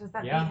 Does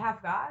that Yeah. beat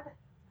half God?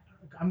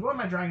 I'm going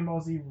by Dragon Ball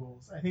Z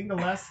rules. I think the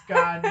less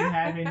god you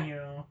have in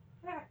you,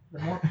 the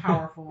more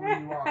powerful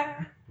you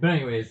are. But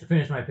anyways, to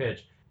finish my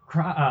pitch,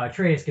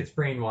 Atreus gets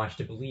brainwashed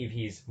to believe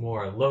he's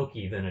more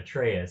Loki than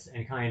Atreus,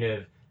 and kind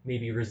of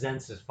maybe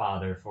resents his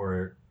father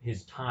for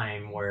his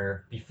time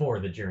where before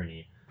the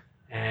journey.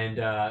 And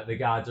the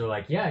gods are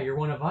like, yeah, you're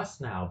one of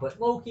us now. But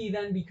Loki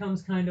then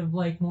becomes kind of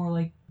like more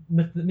like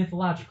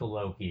mythological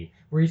Loki,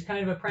 where he's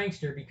kind of a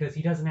prankster because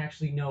he doesn't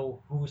actually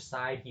know whose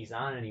side he's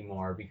on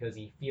anymore because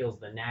he feels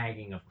the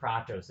nagging of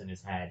Kratos in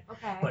his head,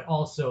 Okay. but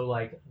also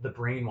like the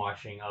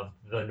brainwashing of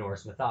the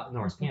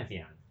Norse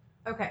pantheon.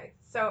 Okay,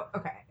 so,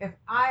 if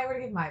I were to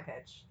give my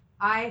pitch,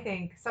 I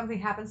think something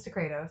happens to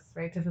Kratos,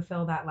 right, to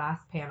fulfill that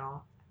last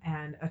panel,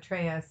 and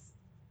Atreus,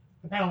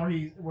 The panel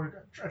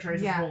where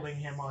Atreus Yes. is holding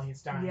him while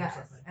he's dying or yes,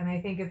 something. and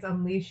I think it's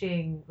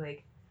unleashing,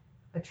 like,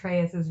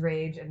 Atreus's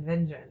rage and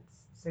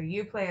vengeance. So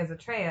you play as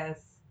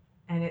Atreus,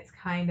 and it's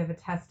kind of a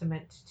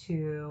testament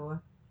to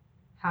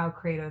how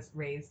Kratos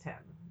raised him.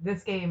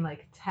 This game,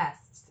 like,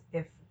 tests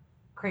if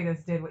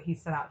Kratos did what he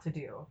set out to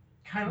do.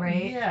 Kind of,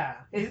 Right? yeah.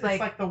 It's It's like-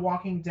 like The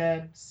Walking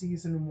Dead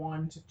season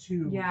 1 to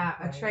 2. Yeah,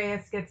 right?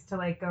 Atreus gets to,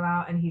 like, go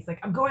out, and he's like,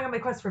 I'm going on my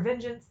quest for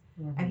vengeance.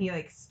 Mhm. And he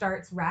like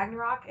starts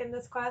Ragnarok in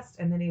this quest,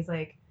 and then he's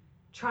like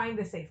trying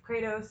to save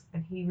Kratos,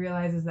 and he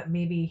realizes that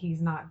maybe he's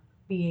not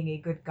being a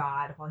good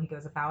god while he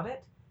goes about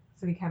it,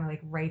 so he kind of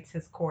like writes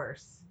his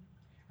course.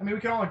 I mean,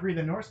 we can all agree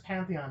the Norse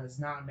pantheon is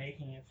not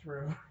making it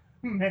through.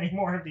 many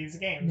more of these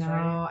games, No,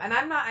 right? and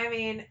I'm not. I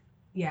mean,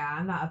 yeah,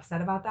 I'm not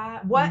upset about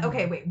that. What? Mhm.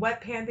 Okay, wait.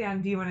 What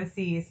pantheon do you want to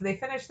see? So they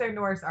finish their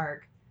Norse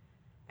arc,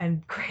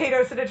 and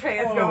Kratos and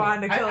Atreus go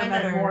on to kill I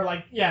another. meant more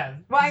like, yeah,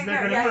 Well, 'cause they're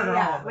no, gonna yeah, murder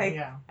yeah, all of them, like-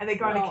 yeah. And they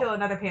go on to Well- kill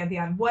another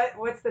pantheon.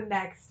 What's the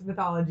next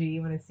mythology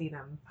you want to see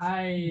them?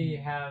 I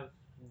have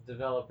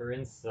developer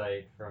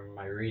insight from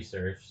my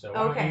research, so why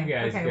Okay, don't you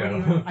guys okay, go? what do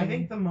you want? I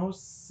think the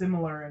most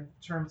similar in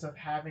terms of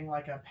having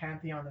like a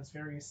pantheon that's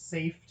very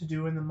safe to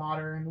do in the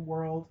modern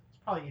world is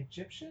probably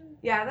Egyptian.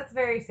 Yeah, that's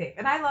very safe.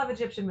 And I love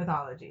Egyptian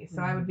mythology,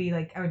 so I would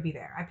Mm-hmm. be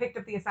there. I picked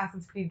up the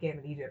Assassin's Creed game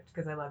in Egypt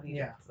because I love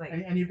Egypt. Yeah, Like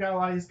and you've got a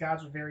lot of these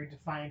gods with very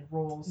defined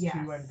roles Yes.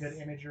 too, and good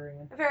imagery.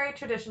 very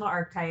traditional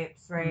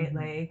archetypes, right? Mhm.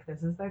 Like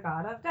this is the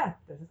god of death.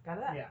 This is god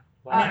of death. Yeah.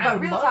 Well, I mean, but I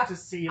would real love talk, to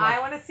see I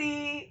like want to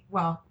see.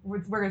 Well, we're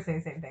gonna say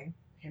the same thing.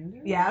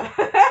 Hindu. Yeah.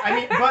 I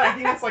mean, but I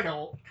think it's like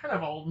a kind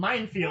of a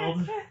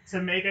minefield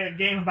to make a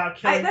game about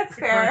killing that's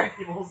killing fair.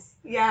 people's.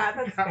 Yeah,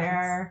 that's Gods.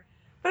 fair.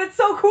 But it's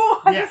so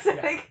cool. I Yeah, just yeah.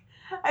 like,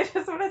 I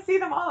just want to see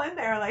them all in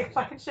there, like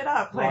fucking shit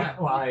up. Like,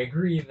 Well, I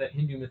agree that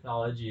Hindu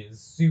mythology is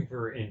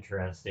super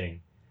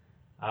interesting.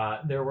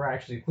 There were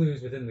actually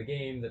clues within the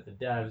game that the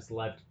devs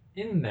left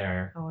in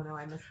there. oh no,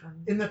 I missed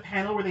them. In the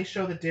panel where they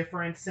show the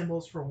different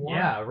symbols for war.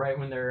 Yeah, right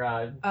when they're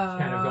kind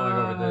of going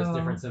over those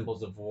different Oh.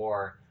 symbols of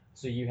war.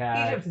 So you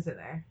had Egypt is in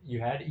there.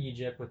 you had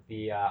Egypt with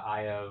the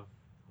Eye of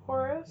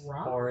Horus.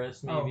 Ra?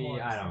 Horus, maybe.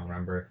 Horus, I don't okay.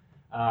 remember.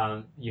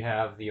 You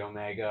have the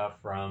Omega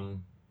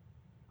from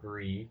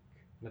Greek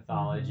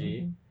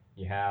mythology. Mhm.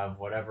 You have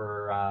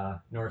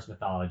whatever Norse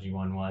mythology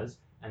one was,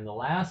 and the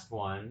last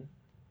one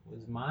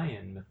was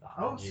Mayan Oh,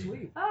 mythology.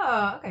 sweet.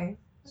 Oh, okay.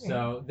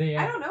 So they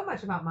I don't know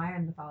much about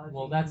Mayan mythology.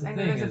 Well, that's the I know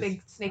thing there's a is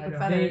big snake I with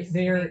don't- feathers.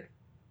 they're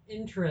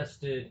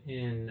interested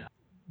in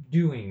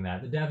doing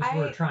that. The devs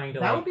were trying to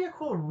That like would be a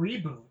cool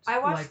reboot. I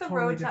watched like, The totally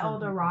Road to different El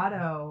people.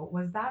 Dorado.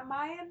 Was that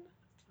Mayan?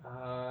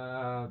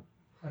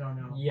 I don't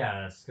know.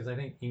 yes, because I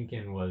think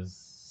Incan was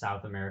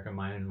South America,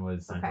 Mayan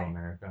was Central Okay.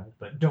 America,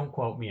 but don't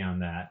quote me on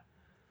that.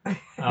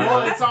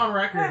 Well, it's on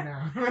record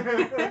now.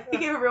 He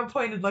gave a real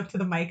pointed look to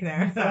the mic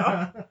there.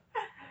 So.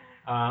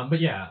 But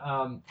yeah,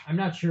 I'm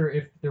not sure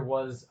if there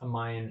was a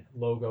Mayan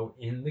logo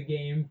in the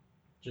game,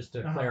 just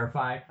to Uh-huh.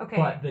 clarify. Okay.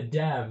 But the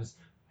devs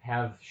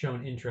have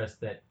shown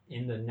interest that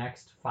in the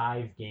next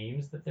 5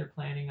 games that they're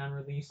planning on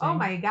releasing. Oh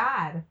my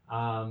god.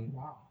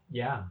 Wow.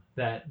 Yeah,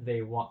 that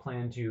they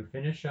plan to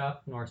finish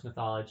up Norse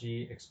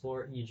mythology,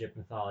 explore Egypt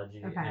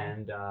mythology, Okay.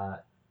 and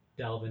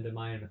delve into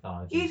Mayan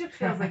mythology. Egypt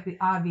feels like the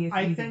obvious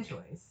I easy think-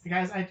 choice.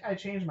 Guys, I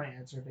changed my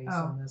answer based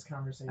Oh. on this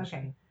conversation.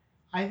 Okay.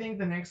 I think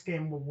the next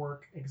game will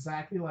work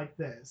exactly like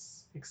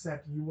this,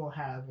 except you will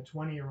have a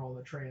 20-year-old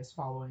Atreus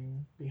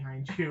following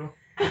behind you,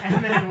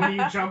 and then when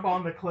you jump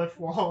on the cliff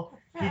wall,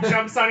 he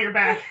jumps on your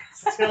back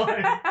still,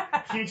 and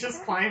you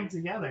just climb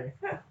together.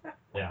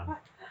 Yeah.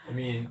 I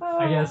mean,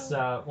 I guess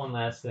one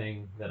last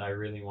thing that I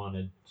really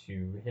wanted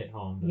to hit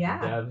home that Yeah.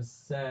 the devs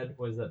said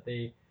was that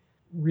they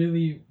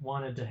really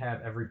wanted to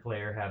have every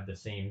player have the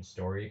same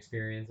story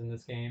experience in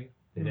this game.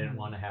 They didn't Mhm.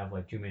 want to have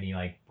like too many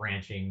like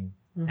branching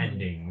Mhm.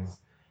 endings,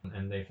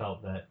 and they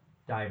felt that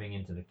diving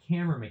into the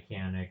camera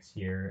mechanics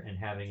here and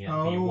having it be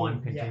Oh,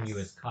 one continuous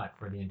yes. cut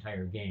for the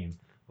entire game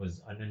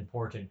was an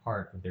important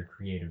part of their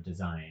creative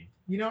design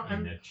You know,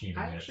 in achieving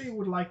I this. actually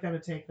would like them to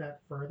take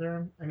that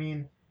further. I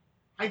mean,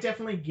 I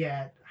definitely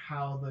get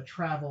how the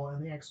travel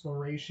and the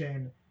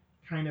exploration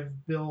kind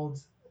of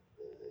builds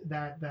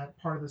that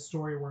part of the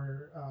story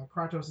where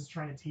Kratos is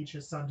trying to teach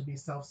his son to be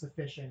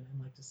self-sufficient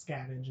and like to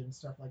scavenge and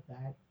stuff like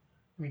that.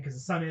 I mean, because the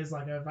son is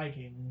like a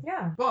Viking.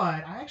 Yeah.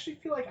 But I actually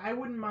feel like I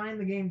wouldn't mind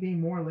the game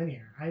being more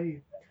linear.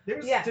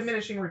 There's Yes.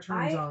 diminishing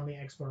returns I- on the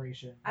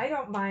exploration. I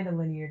don't mind a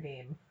linear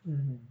game.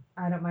 Mm-hmm.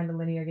 I don't mind a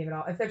linear game at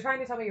all. If they're trying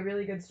to tell me a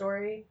really good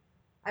story,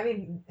 I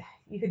mean,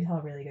 you can tell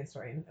a really good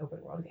story in an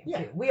open world game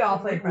Yeah. too. We all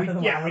played Breath of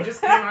the Wild. Yeah, we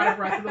just came out of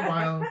Breath of the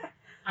Wild.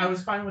 I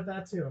was fine with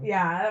that too.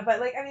 Yeah, but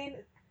like, I mean,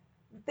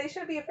 they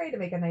shouldn't be afraid to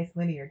make a nice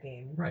linear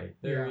game. Right.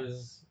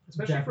 There's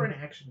Especially for an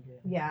action game.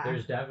 Yeah.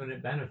 There's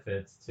definite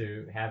benefits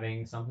to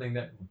having something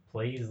that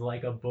plays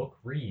like a book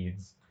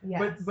reads.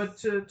 Yes. But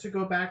to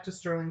go back to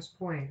Sterling's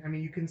point, I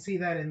mean, you can see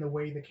that in the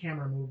way the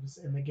camera moves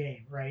in the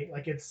game, right?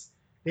 Like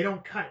they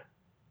don't cut.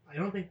 I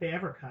don't think they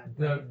ever cut.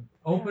 The right?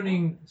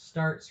 opening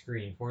start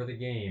screen for the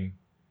game,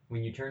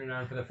 when you turn it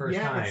on for the first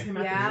yeah, it's time, him at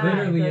the Yeah. beginning.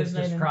 literally goes is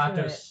just right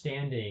into Kratos it.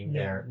 standing Yeah.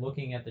 there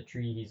looking at the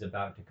tree he's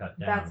about to cut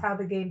down. That's how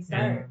the game And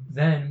starts.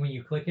 then when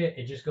you click it,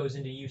 it just goes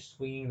into you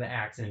swinging the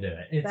axe into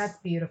it. It's That's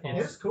beautiful. It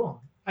is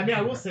cool. I mean,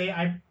 I will say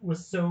I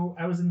was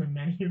in the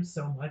menu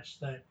so much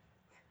that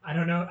I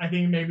don't know. I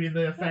think maybe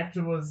the effect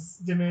was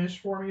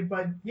diminished for me,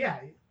 but yeah,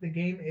 the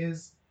game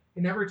is.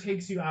 It never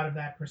takes you out of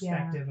that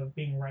perspective of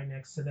being right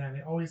next to them.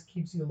 It always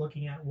keeps you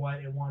looking at what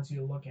it wants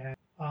you to look at.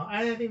 And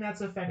I think that's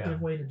an effective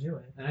Yeah. way to do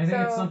it. And I think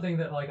it's So- something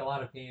that like a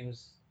lot of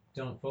games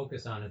don't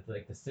focus on. It's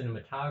like the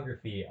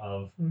cinematography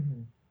of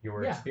Mm-hmm.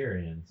 your Yeah.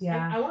 experience.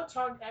 Yeah. And I want to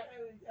talk.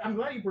 I'm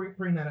glad you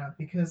bring that up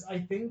because I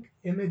think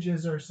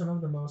images are some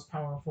of the most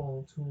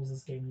powerful tools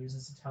this game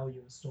uses to tell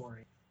you a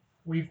story.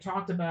 We've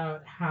talked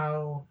about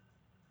how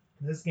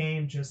This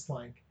game just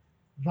like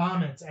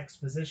vomits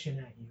exposition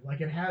at you. Like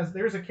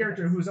there's a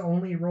character whose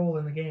only role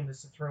in the game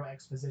is to throw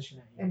exposition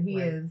at you. And he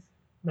is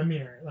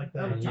Mimir, like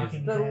the And he is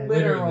talking the head.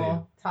 literal Literally.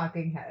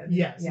 talking head.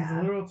 Yes, Yeah. he's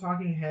a literal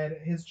talking head.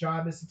 His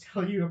job is to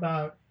tell you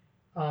about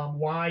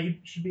why you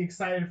should be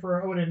excited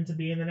for Odin to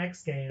be in the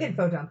next game.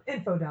 Info dump.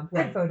 Info dump.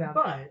 Right. Info dump.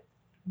 But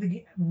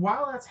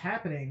while that's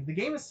happening, the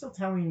game is still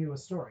telling you a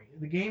story.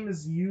 The game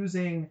is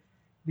using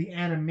the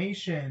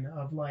animation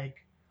of like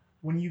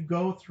when you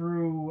go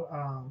through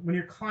when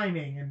you're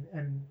climbing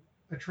and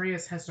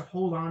Atreus has to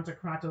hold on to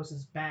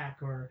Kratos' back,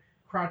 or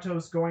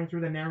Kratos going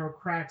through the narrow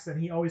cracks,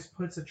 and he always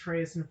puts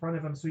Atreus in front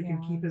of him so he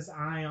can Yeah. keep his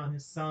eye on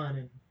his son.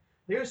 And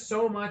there's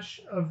so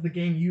much of the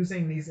game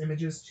using these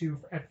images to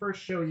at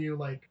first show you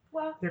like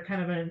Well, they're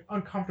kind of an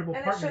uncomfortable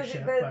and it shows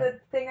you partnership. the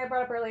thing I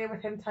brought up earlier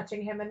with him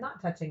touching him and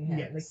not touching him.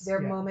 Yes, Like there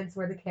are yeah. moments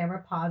where the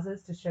camera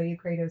pauses to show you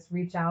Kratos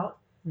reach out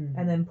Mhm.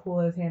 and then pull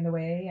his hand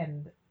away,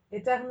 and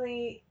it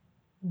definitely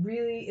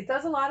it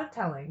does a lot of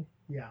telling.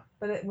 Yeah.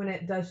 But when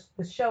it does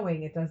the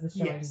showing, it does the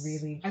showing Yes.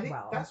 really I think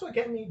well. that's what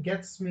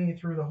gets me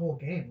through the whole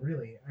game,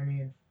 really. I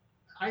mean,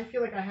 I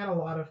feel like I had a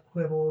lot of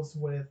quibbles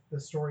with the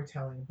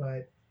storytelling,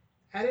 but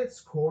at its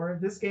core,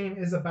 this game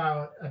is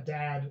about a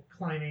dad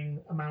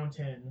climbing a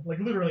mountain, like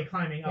literally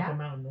climbing up Yeah. a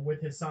mountain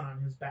with his son on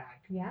his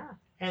back. Yeah,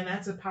 And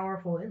that's a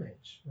powerful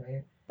image,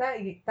 right?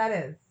 that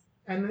is.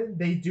 And then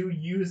they do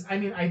use, I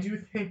mean, I do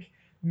think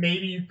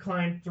maybe you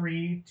climbed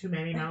 3 too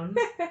many mountains.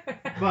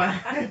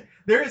 But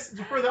there's,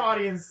 for the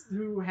audience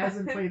who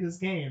hasn't played this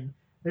game,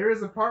 there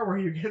is a part where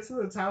you get to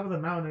the top of the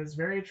mountain. It's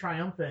very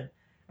triumphant,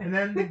 and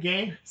then the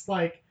game is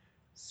like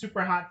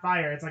super hot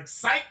fire. It's like,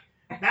 psych,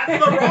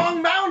 that's the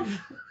wrong mountain.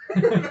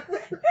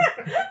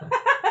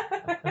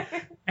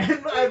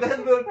 and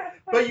then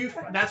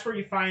that's where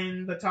you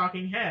find the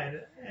talking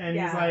head, and he's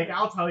Yeah. like,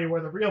 I'll tell you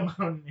where the real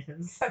mountain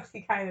is. Except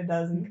he kind of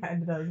does and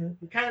kind of doesn't.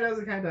 He kind of does,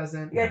 and kind of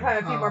doesn't. You gotta climb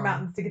a few more Um,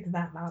 mountains to get to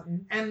that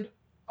mountain. And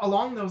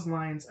along those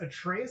lines,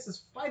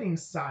 Atreus' fighting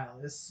style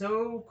is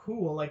so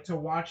cool, like to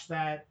watch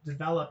that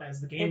develop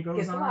as the game It goes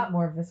gets on. a lot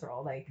more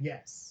visceral. Like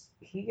Yes.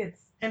 he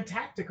gets And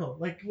tactical.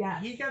 Like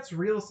Yes. he gets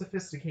real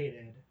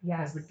sophisticated yes.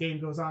 as the game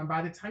goes on.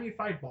 By the time you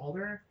fight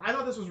Baldur, I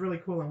thought this was really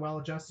cool and well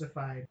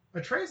justified.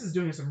 Atreus is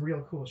doing some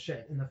real cool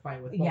shit in the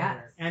fight with Baldur.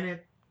 Yes. And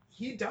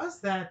he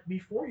does that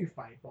before you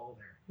fight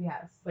Baldur.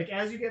 Yes. Like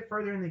as you get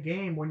further in the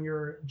game, when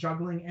you're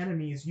juggling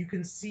enemies, you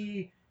can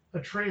see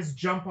Atreus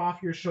jump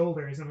off your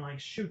shoulders and like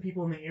shoot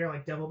people in the air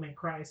like Devil May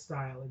Cry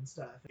style and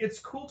stuff. It's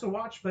cool to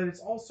watch, but it's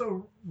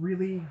also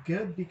really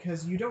good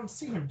because you don't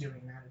see him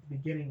doing that at the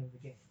beginning of the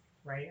game,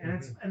 right?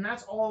 And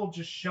that's all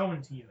just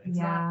shown to you. It's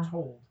Yeah. not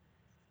told.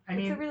 I It's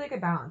mean, a really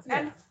good balance.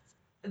 yeah.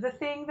 And the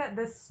thing that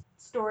this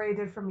story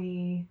did for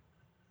me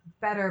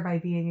better by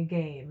being a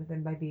game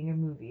than by being a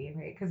movie,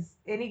 right? Because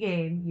any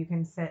game you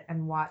can sit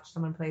and watch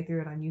someone play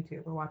through it on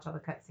YouTube or watch all the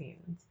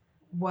cutscenes.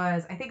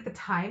 I think the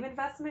time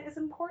investment is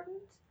important.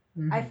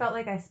 mhm. I felt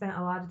like I spent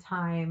a lot of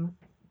time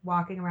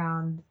walking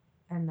around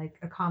and like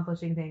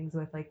accomplishing things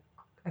with like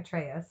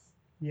Atreus,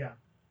 yeah.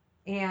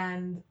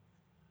 and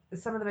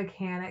some of the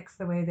mechanics,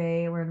 the way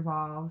they were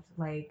involved,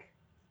 like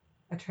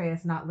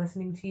Atreus not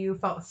listening to you,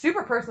 felt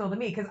super personal to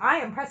me because I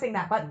am pressing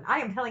that button. I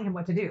am telling him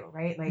what to do,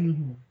 right? Like,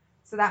 Mhm.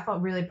 so that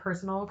felt really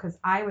personal because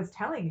I was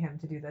telling him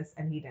to do this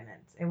and he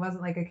didn't. It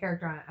wasn't like a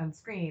character on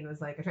screen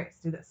was like, Atreus,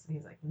 do this. And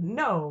he's like,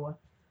 no.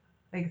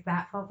 Like,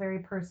 that felt very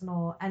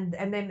personal. And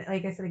then,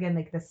 like I said again,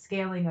 like the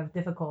scaling of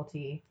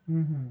difficulty,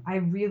 Mhm. I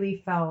really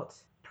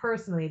felt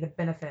personally the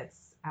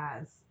benefits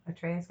as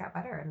Atreus got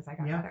better and as I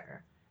got Yeah.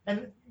 better.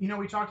 And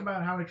we talked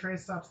about how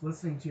Atreus stops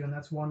listening to you, and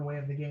that's one way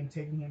of the game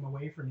taking him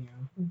away from you.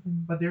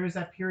 Mm-hmm. But there is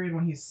that period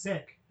when he's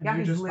sick and Yeah, you're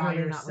he's just by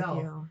literally not yourself.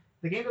 with you.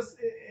 The game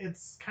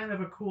it's kind of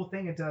a cool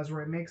thing it does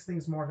where it makes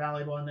things more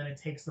valuable and then it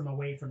takes them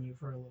away from you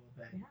for a little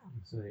bit. Yeah.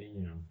 So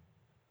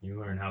you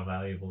learn how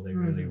valuable they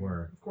really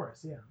were. Of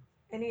course, yeah.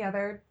 Any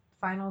other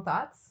final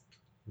thoughts?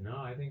 No,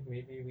 I think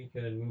maybe we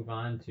could move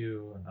on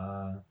to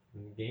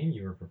the game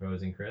you were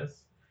proposing,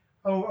 Chris.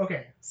 Oh,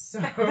 okay. So,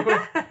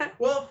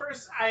 well,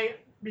 first,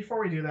 before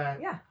we do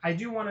that, Yeah. I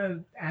do want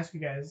to ask you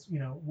guys,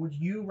 would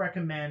you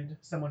recommend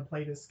someone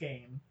play this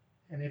game?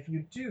 And if you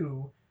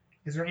do,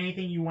 is there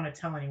anything you want to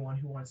tell anyone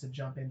who wants to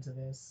jump into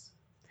this?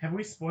 Have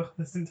we spoiled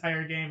this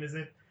entire game? Is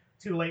it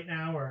too late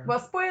now, or? Well,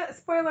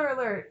 spoiler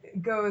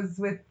alert goes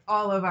with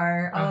all of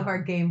our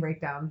game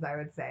breakdowns, I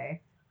would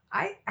say.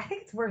 I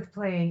think it's worth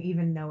playing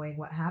even knowing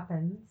what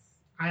happens.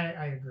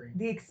 I agree.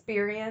 The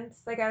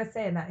experience, like I was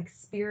saying, that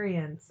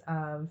experience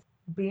of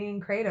being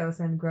Kratos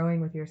and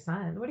growing with your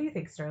son. What do you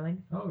think,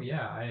 Sterling? Oh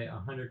yeah, I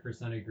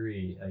 100%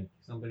 agree. Like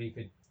somebody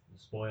could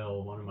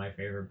spoil one of my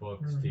favorite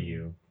books to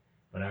you,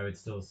 but I would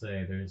still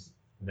say there's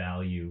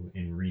value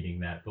in reading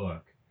that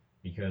book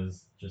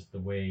because just the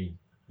way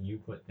you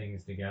put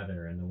things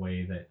together and the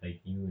way that like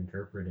you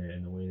interpret it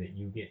and the way that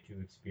you get to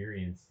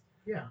experience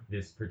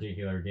this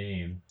particular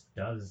game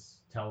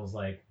tells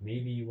like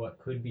maybe what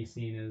could be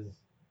seen as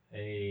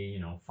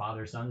a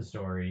father-son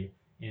story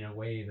in a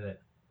way that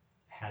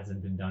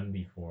hasn't been done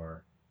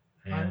before.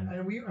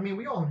 And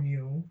we all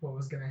knew what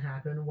was going to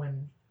happen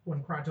when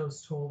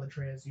Kratos told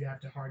Atreus, "You have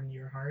to harden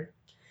your heart."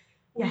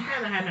 We Yeah.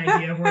 kind of had an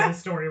idea of where the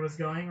story was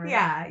going, right?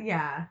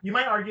 Yeah. You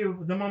might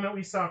argue the moment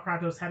we saw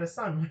Kratos had a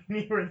son,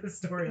 we knew where the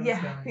story was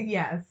Yeah. going.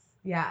 Yes.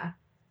 Yeah.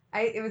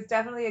 It was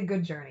definitely a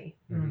good journey.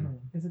 Mhm.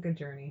 It was a good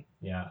journey.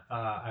 Yeah,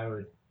 I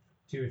would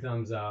 2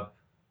 thumbs up.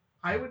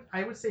 I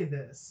would say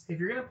this: if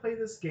you're gonna play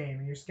this game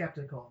and you're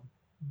skeptical,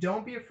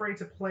 don't be afraid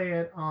to play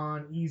it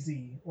on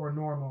easy or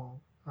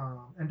normal,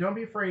 and don't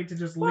be afraid to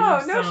just leave.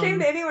 Whoa, no some... shame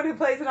to anyone who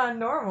plays it on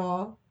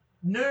normal.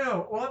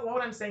 No.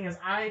 What I'm saying is,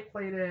 I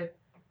played it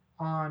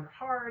on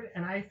hard,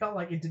 and I felt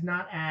like it did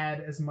not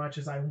add as much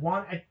as I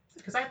want.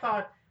 Because I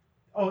thought,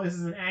 oh, this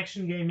is an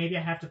action game. Maybe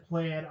I have to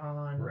play it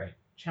on Right.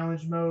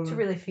 challenge mode To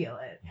really feel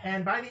it.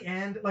 And by the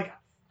end, like,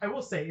 I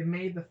will say, it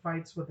made the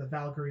fights with the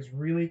Valkyries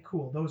really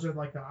cool. Those are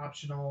like the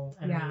optional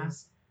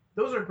enemies.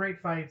 Yeah. Those are great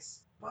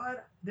fights.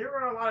 But there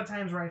were a lot of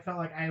times where I felt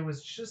like I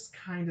was just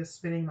kind of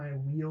spinning my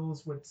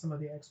wheels with some of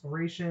the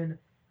exploration.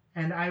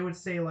 And I would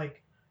say,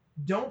 like,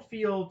 don't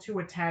feel too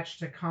attached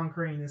to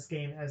conquering this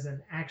game as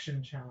an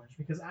action challenge.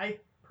 Because I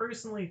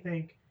personally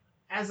think,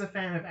 as a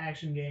fan of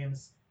action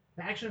games,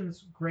 the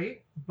action's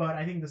great, but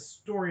I think the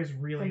story is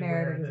really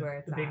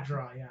where the big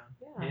draw, yeah.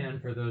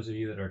 And for those of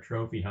you that are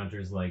trophy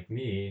hunters like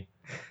me,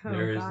 Oh,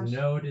 there is gosh.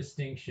 no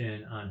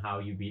distinction on how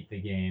you beat the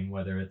game,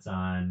 whether it's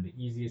on the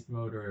easiest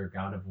mode or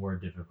God of War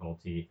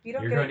difficulty.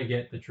 You're going to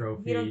get the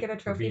trophy. You don't get a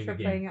trophy for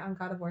the playing it on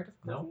God of War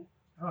difficulty? Nope.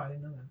 Oh, I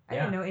didn't know that. I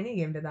didn't know any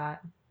game did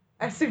that.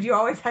 I assumed you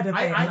always had to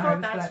play it I on thought hard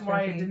for that's that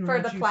why it trophy. didn't For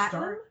let the you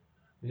platinum? start.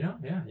 Yeah,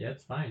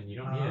 it's fine. You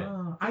don't need it.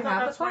 I you thought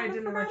have that's the why it platinum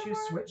didn't for let God you of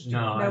War? switch to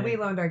No, it. No, we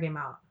loaned our game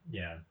out.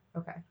 Yeah.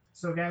 Okay.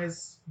 So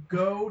guys,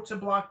 go to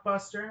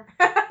Blockbuster,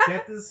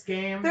 get this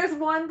game. There's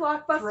one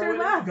Blockbuster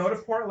left. Go to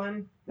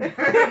Portland,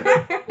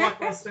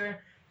 Blockbuster,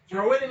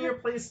 throw it in your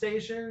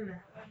PlayStation,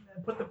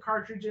 put the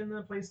cartridge in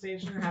the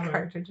PlayStation, and have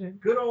a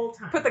good old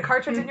time. Put the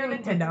cartridge in your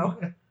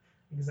Nintendo.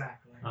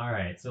 Exactly. All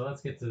right, so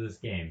let's get to this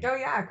game. Oh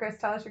yeah, Chris,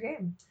 tell us your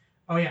game.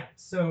 Oh yeah,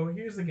 so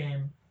here's the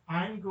game.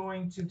 I'm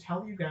going to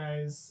tell you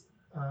guys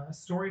a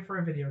story for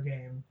a video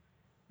game,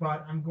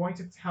 but I'm going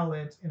to tell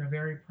it in a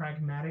very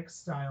pragmatic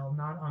style,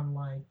 not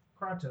unlike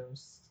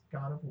Kratos,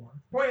 God of War.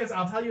 Point is,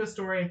 I'll tell you a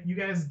story. You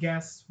guys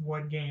guess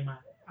what game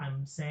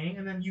I'm saying,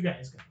 and then you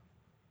guys go.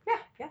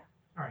 Yeah.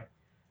 All right.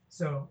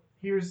 So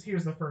here's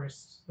the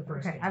first.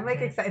 Okay, game, I'm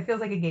like excited. It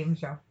feels like a game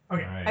show.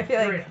 Okay. All right. I feel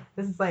Here we like go.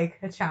 this is like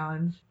a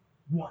challenge.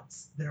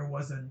 Once there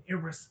was an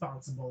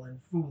irresponsible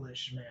and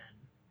foolish man.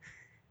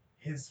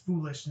 His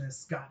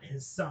foolishness got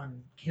his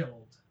son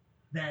killed.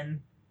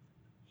 Then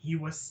he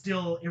was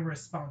still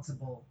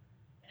irresponsible,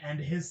 and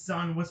his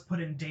son was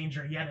put in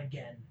danger yet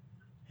again.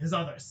 His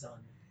other son.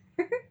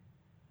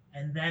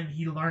 And then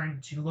he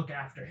learned to look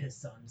after his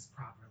sons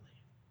properly.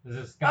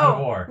 This is God of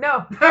War.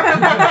 No.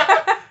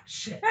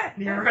 Shit,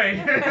 you're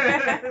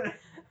right.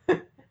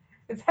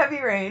 It's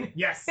Heavy Rain.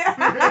 Yes.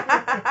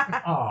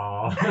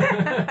 Aw.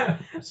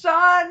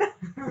 Sean.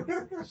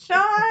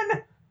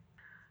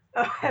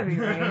 Oh, Heavy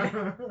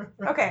Rain.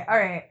 Okay, all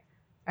right.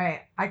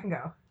 I can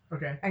go.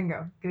 Okay. I can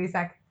go. Give me a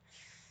sec.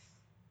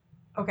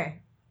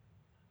 Okay.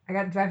 Do I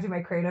have to do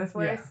my Kratos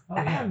voice? Yeah. Oh,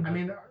 yeah. I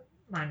mean,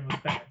 mine was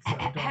bad, so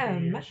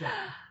don't be ashamed.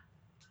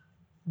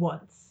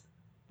 Once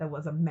there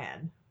was a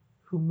man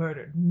who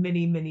murdered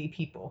many, many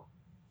people,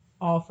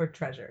 all for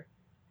treasure.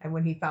 And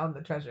when he found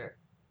the treasure,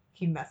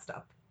 he messed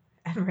up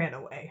and ran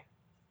away.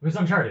 It was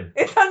Uncharted.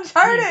 It's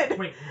Uncharted!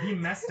 Wait, he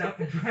messed up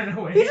and ran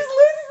away? He just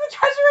loses the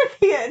treasure at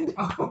the end!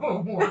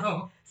 Oh,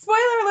 wow.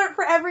 Spoiler alert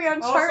for every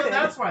Uncharted. Also,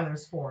 that's why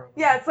there's 4 of them.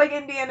 Yeah, it's like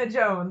Indiana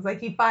Jones.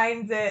 Like, he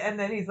finds it, and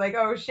then he's like,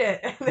 oh shit,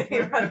 and then he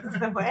runs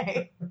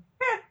away.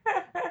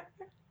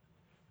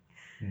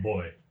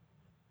 Boy,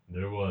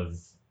 there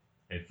was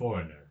a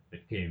foreigner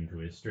that came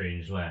to a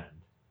strange land.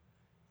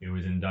 He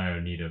was in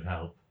dire need of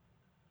help.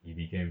 He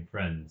became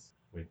friends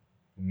with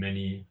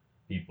many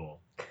people,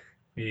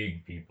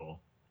 big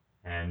people,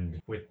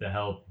 and with the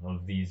help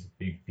of these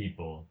big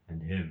people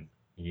and him,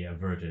 he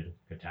averted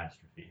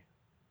catastrophe.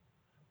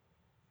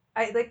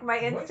 My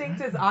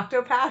instinct is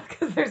Octopath,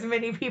 because there's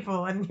many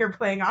people, and you're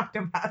playing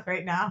Octopath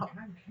right now.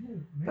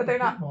 But they're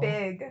not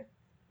big.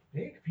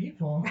 Big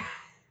people?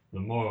 The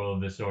moral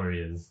of the story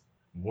is,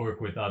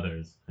 work with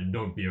others, and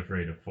don't be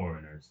afraid of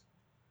foreigners.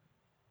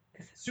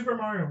 Super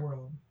Mario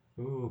World.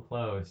 Ooh,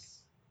 close.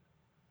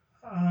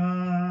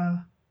 Uh.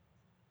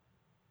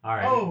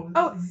 Alright. Oh.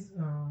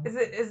 Is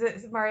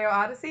it Mario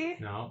Odyssey?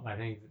 No, I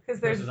think Because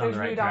Chris there's is on the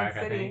right New Donk track,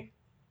 I City. think.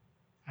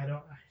 I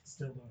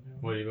still don't know.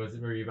 What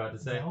were you about to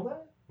say? Zelda?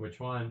 Which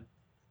one?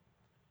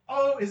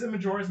 Oh, is it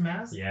Majora's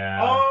Mask? Yeah.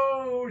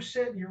 Oh,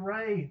 shit, you're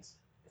right.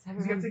 Is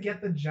Because you have to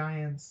get the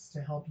giants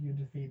to help you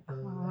defeat the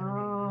enemy.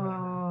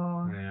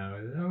 Oh. Yeah,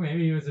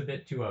 maybe he was a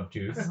bit too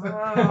obtuse. Okay,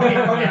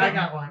 I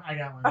got one.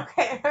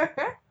 Okay.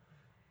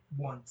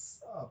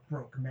 Once a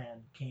broke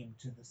man came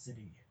to the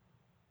city.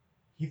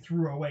 He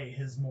threw away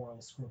his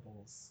moral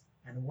scruples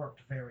and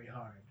worked very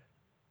hard.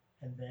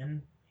 And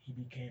then he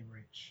became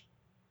rich.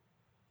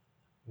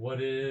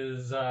 What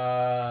is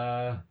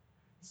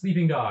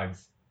Sleeping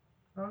Dogs?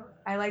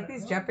 I like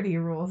these well, Jeopardy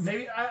rules.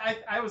 Maybe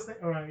I was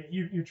thinking. Oh,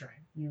 you try.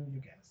 You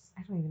guess.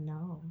 I don't even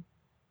know.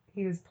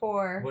 He was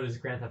poor. What is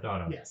Grand Theft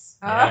Auto? Yes.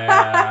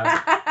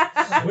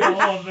 Yeah.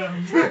 All of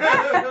them.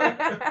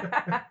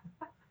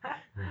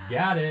 We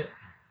got it.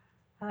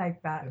 I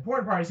like The that.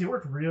 important part is he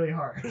worked really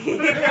hard. He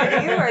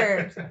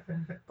worked.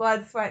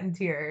 Blood, sweat, and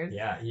tears.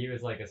 Yeah, he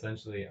was like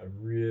essentially a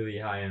really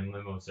high-end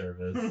limo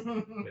service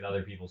with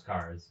other people's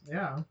cars.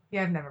 Yeah.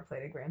 Yeah, I've never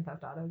played a Grand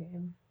Theft Auto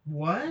game.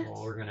 What?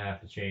 Well, we're gonna have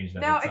to change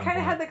that. No, at it some kind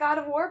of had point. the God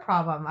of War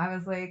problem. I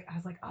was like,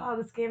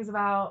 oh, this game's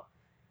about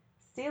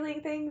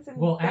stealing things and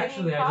Well, banging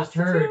actually, I just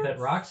heard that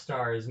prostitutes?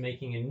 Rockstar is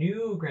making a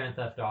new Grand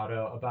Theft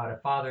Auto about a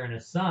father and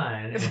a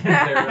son and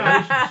their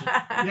relationship.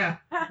 Yeah.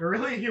 It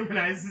really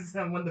humanizes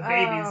them when the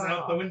baby's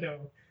out the Oh.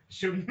 window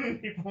shooting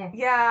people.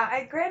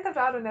 Yeah, Grand Theft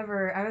Auto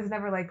I was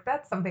never like,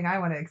 that's something I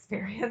want to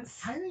experience.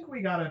 I think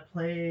we gotta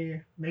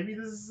play. Maybe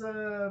this is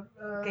a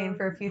Game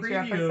for a future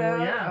preview.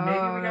 episode? Yeah, maybe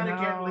we Oh, gotta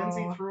get no.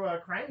 Lindsay through a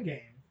crime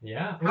game.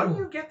 Yeah. How do Ooh.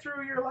 you get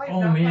through your life Oh,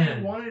 not man.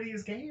 playing one of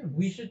these games?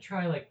 We should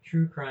try like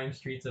True Crime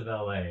Streets of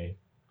LA.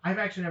 I've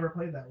actually never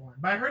played that one,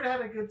 but I heard it had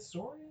a good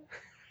story.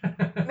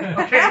 Okay,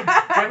 Okay,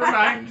 never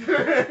mind.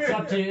 It's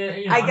up to you.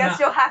 You know, I guess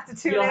you'll have to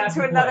tune you'll have into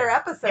to another play.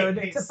 episode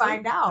Hey, to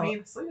find out. I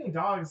mean, Sleeping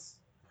Dogs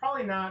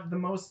probably not the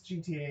most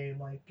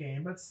GTA-like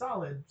game, but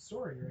solid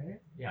story,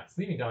 right? Yeah,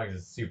 Sleeping Dogs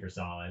is super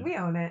solid. We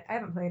own it. I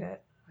haven't played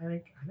it. I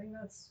think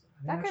That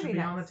that could should be be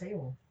on the nice.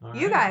 table. All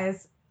You right.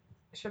 guys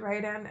should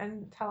write in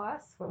and tell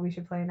us what we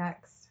should play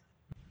next.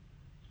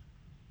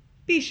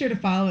 Be sure to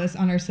follow us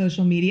on our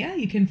social media.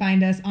 You can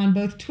find us on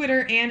both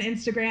Twitter and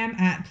Instagram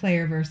at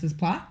Player vs.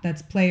 Plot.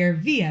 That's Player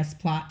vs.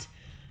 Plot.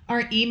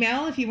 Our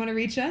email, if you want to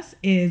reach us,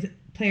 is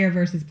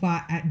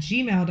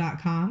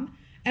playerversusplot@gmail.com.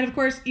 And of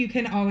course, you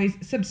can always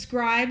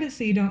subscribe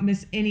so you don't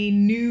miss any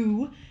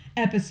new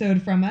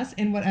episode from us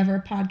in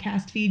whatever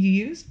podcast feed you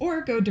use,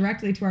 or go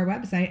directly to our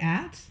website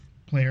at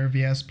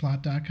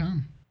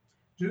PlayerVSPlot.com.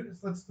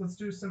 Let's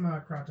do some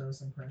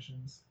Kratos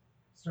impressions.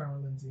 Start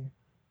with Lindsay.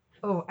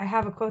 Oh, I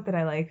have a quote that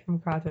I like from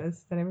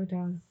Kratos that I wrote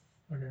down.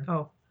 Okay.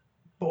 Oh,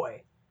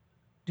 boy,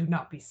 do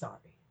not be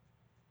sorry.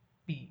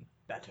 Be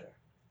better.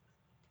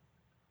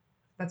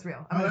 That's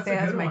real. I'm gonna say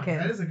that to my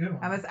kids. That is a good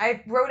one.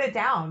 I wrote it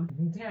down.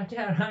 Dad,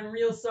 I'm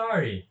real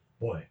sorry.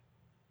 Boy,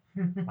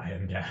 I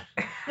am Dad.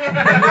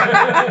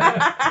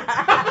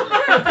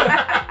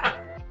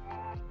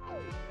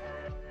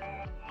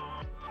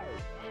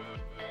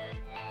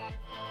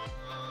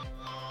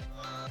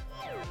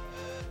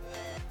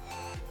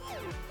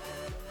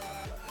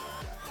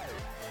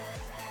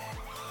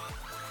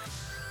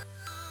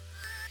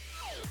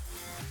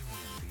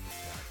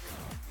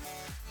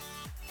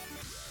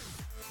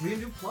 We can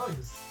do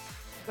plugs.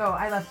 So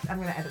I'm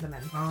gonna edit them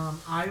in.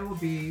 I will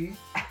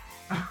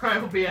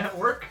be at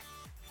work.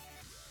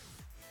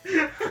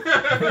 You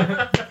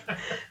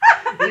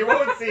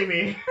won't see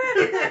me.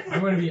 I'm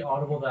going to be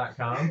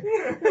audible.com.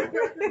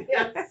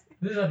 Yes.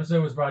 This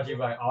episode was brought to you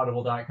by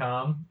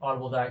audible.com.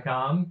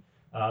 Audible.com,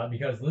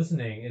 because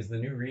listening is the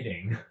new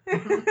reading.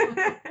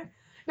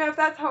 No, if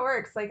that's how it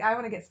works, like I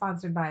want to get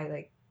sponsored by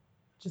like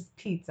just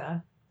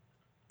pizza.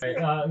 Right,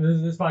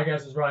 this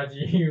podcast was brought to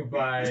you Just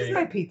by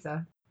by...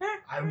 pizza.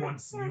 I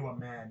once knew a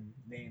man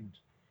named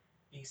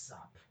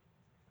Aesop.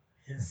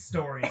 His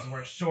stories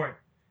were short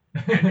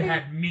and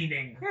had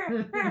meaning.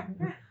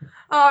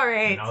 All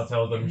right. And I'll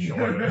tell them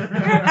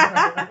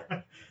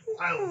shorter.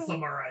 I'll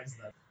summarize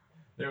them.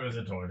 There was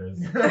a tortoise.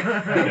 And a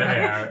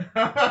hare.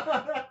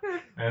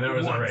 And there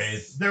was a Once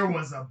race. There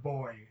was a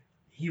boy.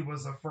 He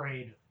was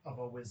afraid of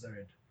a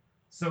wizard.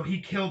 So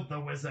he killed the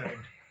wizard.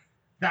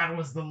 That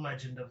was the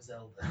legend of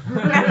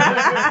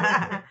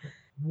Zelda.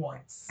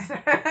 Once,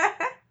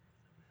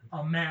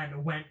 a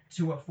man went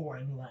to a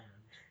foreign land.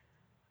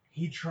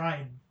 He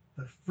tried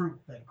the fruit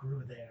that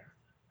grew there.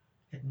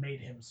 It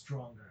made him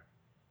stronger.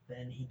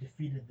 Then he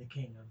defeated the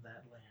king of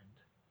that land.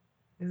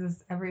 Is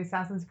this every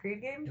Assassin's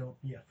Creed game? Don't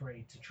be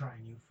afraid to try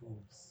new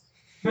foods.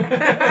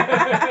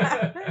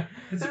 That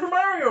It's Super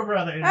Mario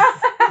Brothers.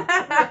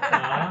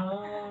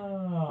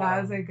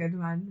 That was a good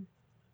one.